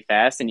really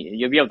fast, and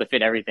you'll be able to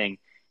fit everything,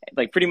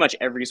 like pretty much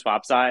every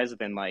swap size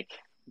within like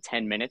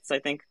 10 minutes, I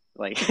think.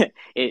 Like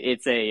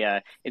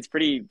it's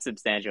pretty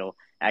substantial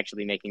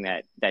actually making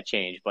that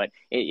change, but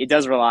it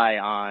does rely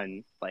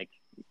on like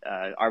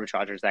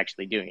arbitragers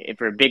actually doing it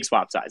for big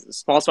swap sizes.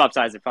 Small swap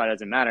size, it probably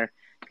doesn't matter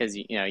because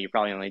you're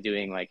probably only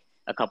doing like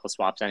a couple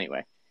swaps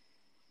anyway.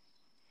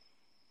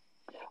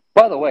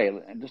 By the way,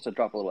 just to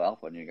drop a little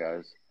alpha on you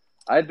guys,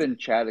 I've been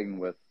chatting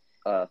with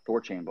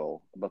THORChain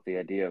about the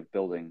idea of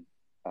building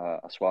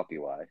a swap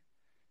UI,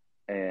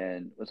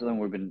 and it's something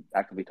we've been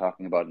actively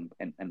talking about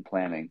and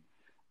planning.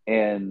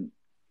 And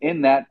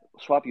in that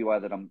swap UI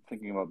that I'm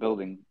thinking about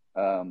building,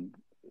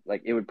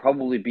 like it would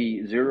probably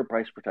be zero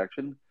price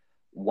protection,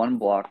 one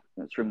block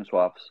string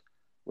swaps,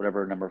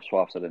 whatever number of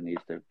swaps that it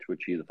needs to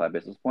achieve the 5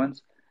 basis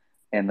points,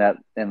 and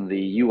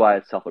the UI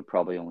itself would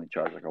probably only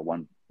charge like a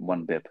one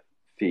bip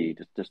fee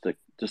just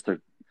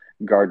to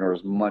garner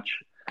as much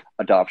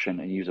adoption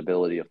and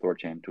usability of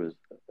THORChain to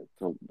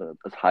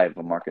as high of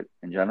a market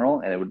in general,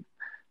 and it would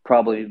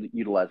probably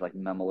utilize like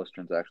memoless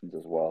transactions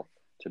as well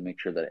to make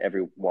sure that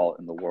every wallet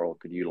in the world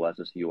could utilize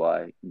this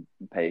UI and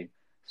pay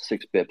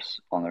 6 bips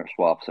on their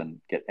swaps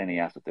and get any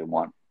asset they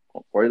want,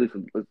 or at least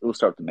we'll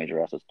start with the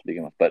major assets to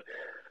begin with. But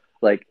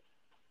like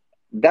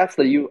that's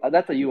the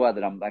UI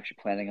that I'm actually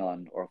planning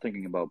on or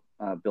thinking about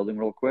building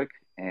real quick,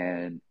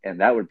 and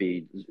that would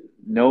be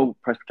no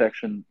price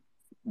protection,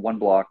 one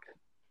block,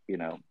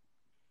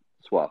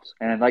 swaps,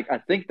 and like I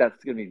think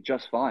that's going to be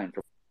just fine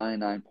for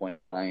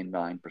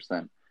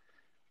 99.99%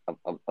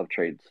 of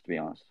trades, to be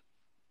honest.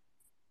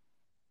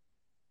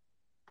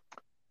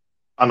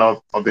 And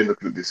I've been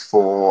looking at this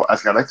for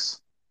AsgardX.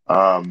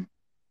 I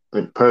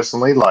think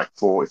personally, like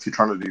for if you're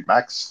trying to do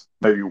max,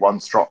 maybe one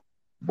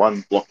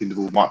block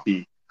interval might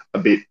be a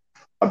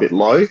bit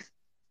low,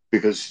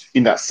 because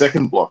in that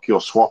second block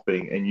you're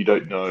swapping and you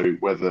don't know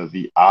whether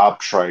the arb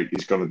trade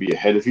is going to be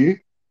ahead of you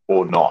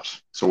or not.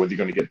 So whether you're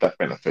going to get that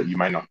benefit, you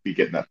may not be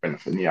getting that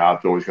benefit, and the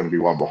arb's always going to be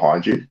one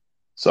behind you.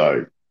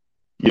 So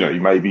you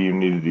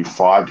need to do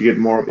 5 to get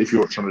more. If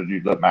you're trying to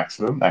do the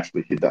maximum,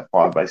 actually hit that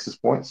 5 basis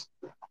points.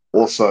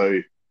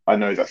 Also, I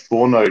know that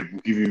THORnode will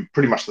give you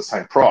pretty much the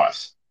same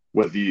price,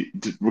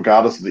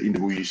 regardless of the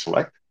interval you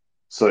select.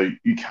 So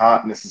you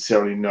can't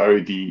necessarily know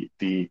the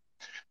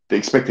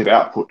expected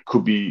output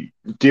could be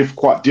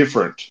quite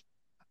different,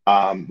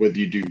 whether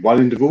you do one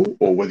interval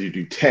or whether you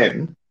do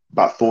 10.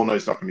 But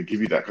THORnode's not going to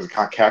give you that because it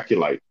can't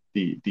calculate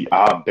the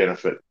arb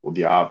benefit or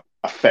the arb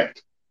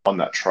effect on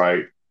that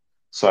trade.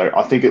 So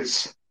I think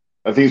it's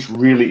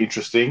really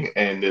interesting,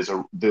 and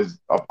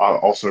I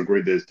also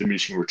agree there's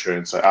diminishing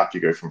returns. So after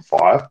you go from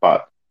 5,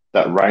 but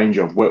that range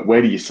of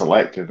where do you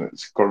select, and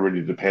it's got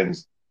really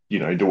depends.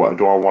 Do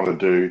I want to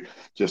do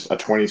just a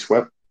 20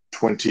 swap,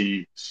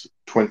 20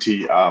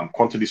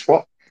 quantity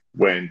swap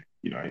when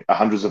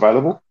 100 is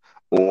available,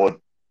 or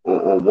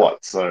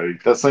what? So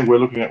that's something we're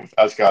looking at with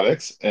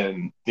AsgardX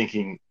and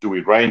thinking: do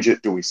we range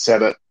it? Do we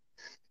set it?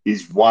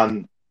 Is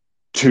 1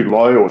 too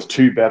low, or is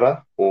 2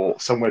 better, or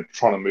somewhere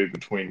trying to move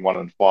between 1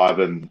 and 5?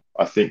 And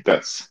I think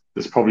there's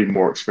probably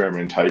more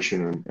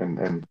experimentation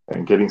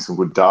and getting some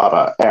good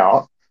data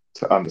out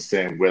to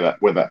understand where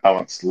that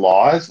balance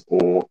lies,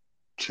 or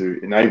to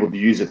enable the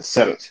user to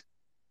set it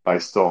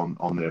based on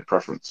their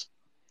preference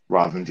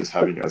rather than just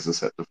having it as a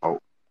set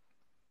default.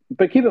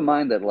 But keep in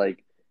mind that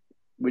like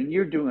when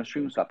you're doing a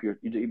stream swap,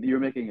 you're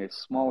making a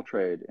small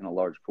trade in a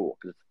large pool,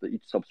 because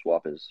each sub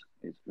swap is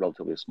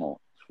relatively a small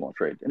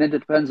trade, and it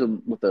depends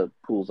on what the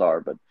pools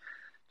are, but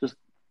just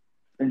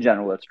in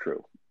general, that's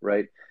true,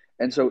 right?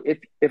 And so if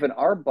an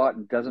arb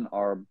bot doesn't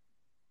arb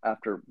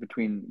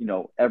between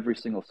every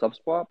single sub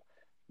swap,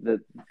 the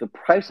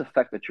price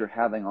effect that you're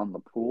having on the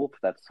pool for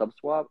that sub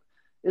swap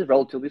is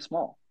relatively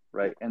small,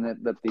 right?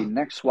 And that the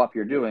next swap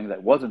you're doing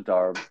that wasn't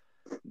arb,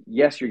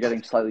 yes, you're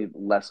getting slightly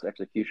less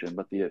execution,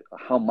 but the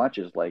how much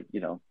is like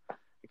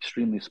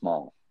extremely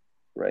small,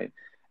 right?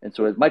 And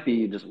so it might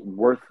be just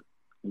worth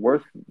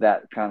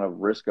that kind of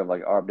risk of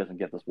like arb doesn't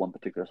get this one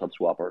particular sub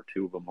swap or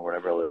 2 of them or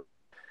whatever it is,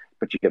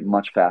 but you get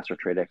much faster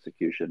trade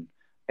execution,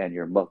 and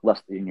you're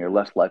less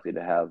likely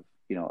to have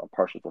a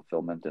partial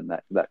fulfillment and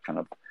that kind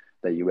of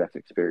that UX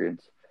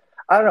experience.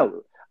 I don't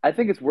know. I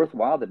think it's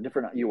worthwhile that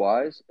different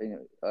UIs.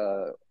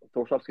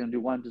 THORshop's going to do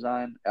one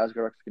design,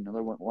 AsgardX can do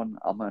another one.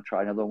 I'm going to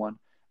try another one,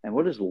 and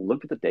we'll just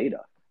look at the data,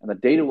 and the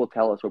data will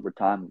tell us over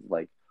time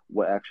like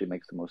what actually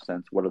makes the most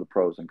sense, what are the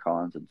pros and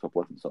cons, and so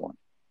forth and so on.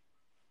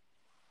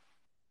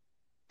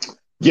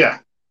 Yeah,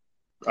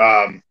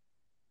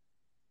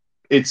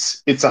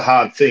 it's a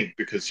hard thing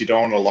because you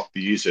don't want to lock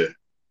the user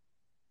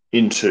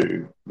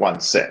into one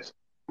set,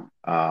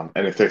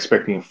 and if they're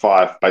expecting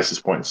 5 basis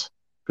points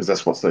because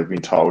that's what they've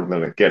been told and they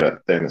don't get it,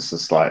 then it's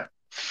just like,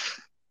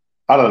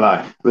 I don't know.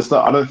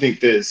 I don't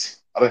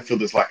feel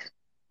there's like,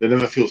 there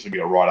never feels to be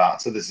a right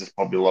answer. There's just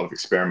probably a lot of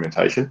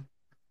experimentation.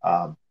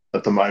 At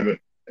the moment,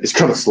 it's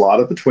got a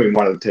slider between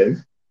 1 and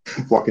 10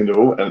 block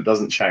interval, and it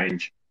doesn't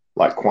change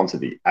like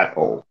quantity at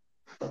all,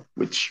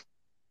 which,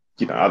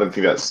 I don't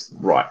think that's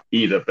right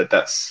either, but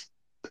that's,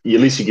 at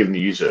least you're giving the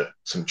user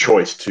some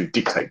choice to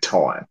dictate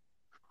time,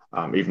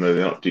 even though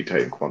they're not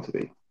dictating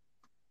quantity.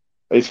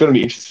 It's going to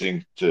be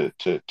interesting to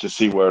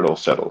see where it all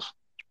settles.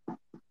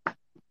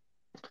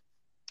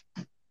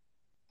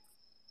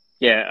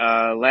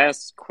 Yeah,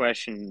 last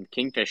question,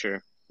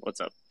 Kingfisher,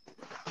 what's up?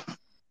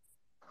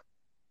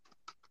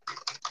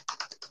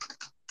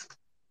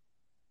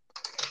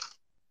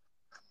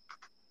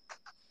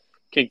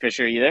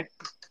 Kingfisher, are you there?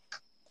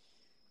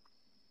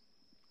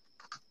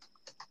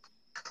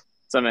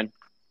 So, man,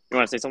 you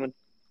want to say something?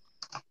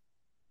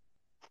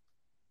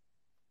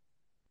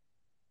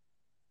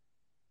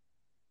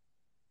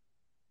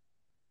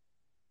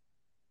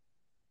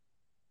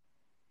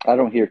 I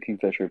don't hear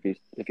Kingfisher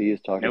if he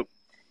is talking. Nope.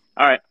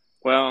 All right.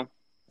 Well,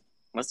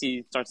 unless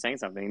he starts saying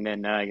something,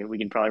 then we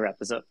can probably wrap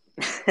this up.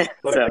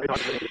 So,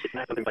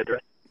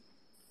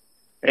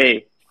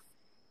 hey.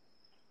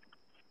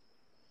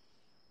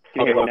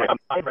 Can you hear me now?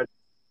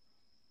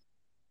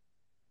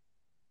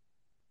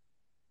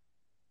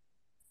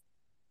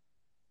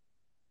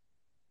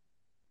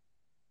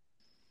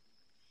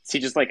 Is he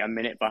just like a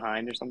minute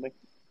behind or something?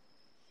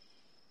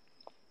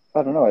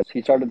 I don't know.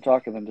 He started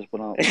talking and then just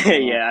went on.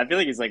 Yeah, I feel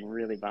like he's like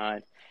really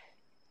behind.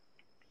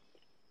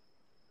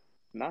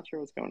 I'm not sure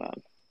what's going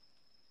on.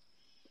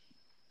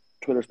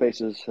 Twitter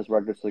Spaces has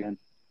rugged us again.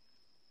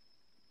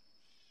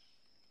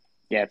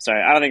 Yeah,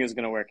 sorry. I don't think this is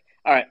gonna work.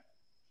 All right,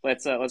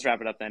 let's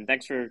wrap it up then.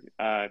 Thanks for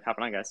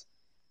hopping on, guys.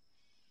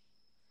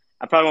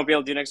 I probably won't be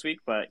able to do next week,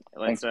 but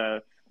let's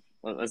do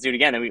it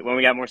again. And when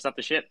we got more stuff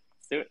to ship,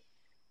 let's do it.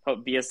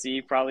 Hope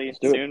BSC probably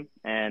soon,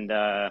 and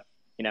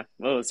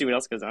let's see what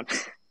else goes on.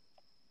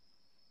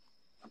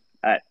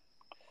 All right,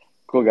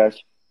 cool guys.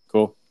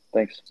 Cool.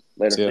 Thanks.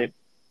 Later. See ya.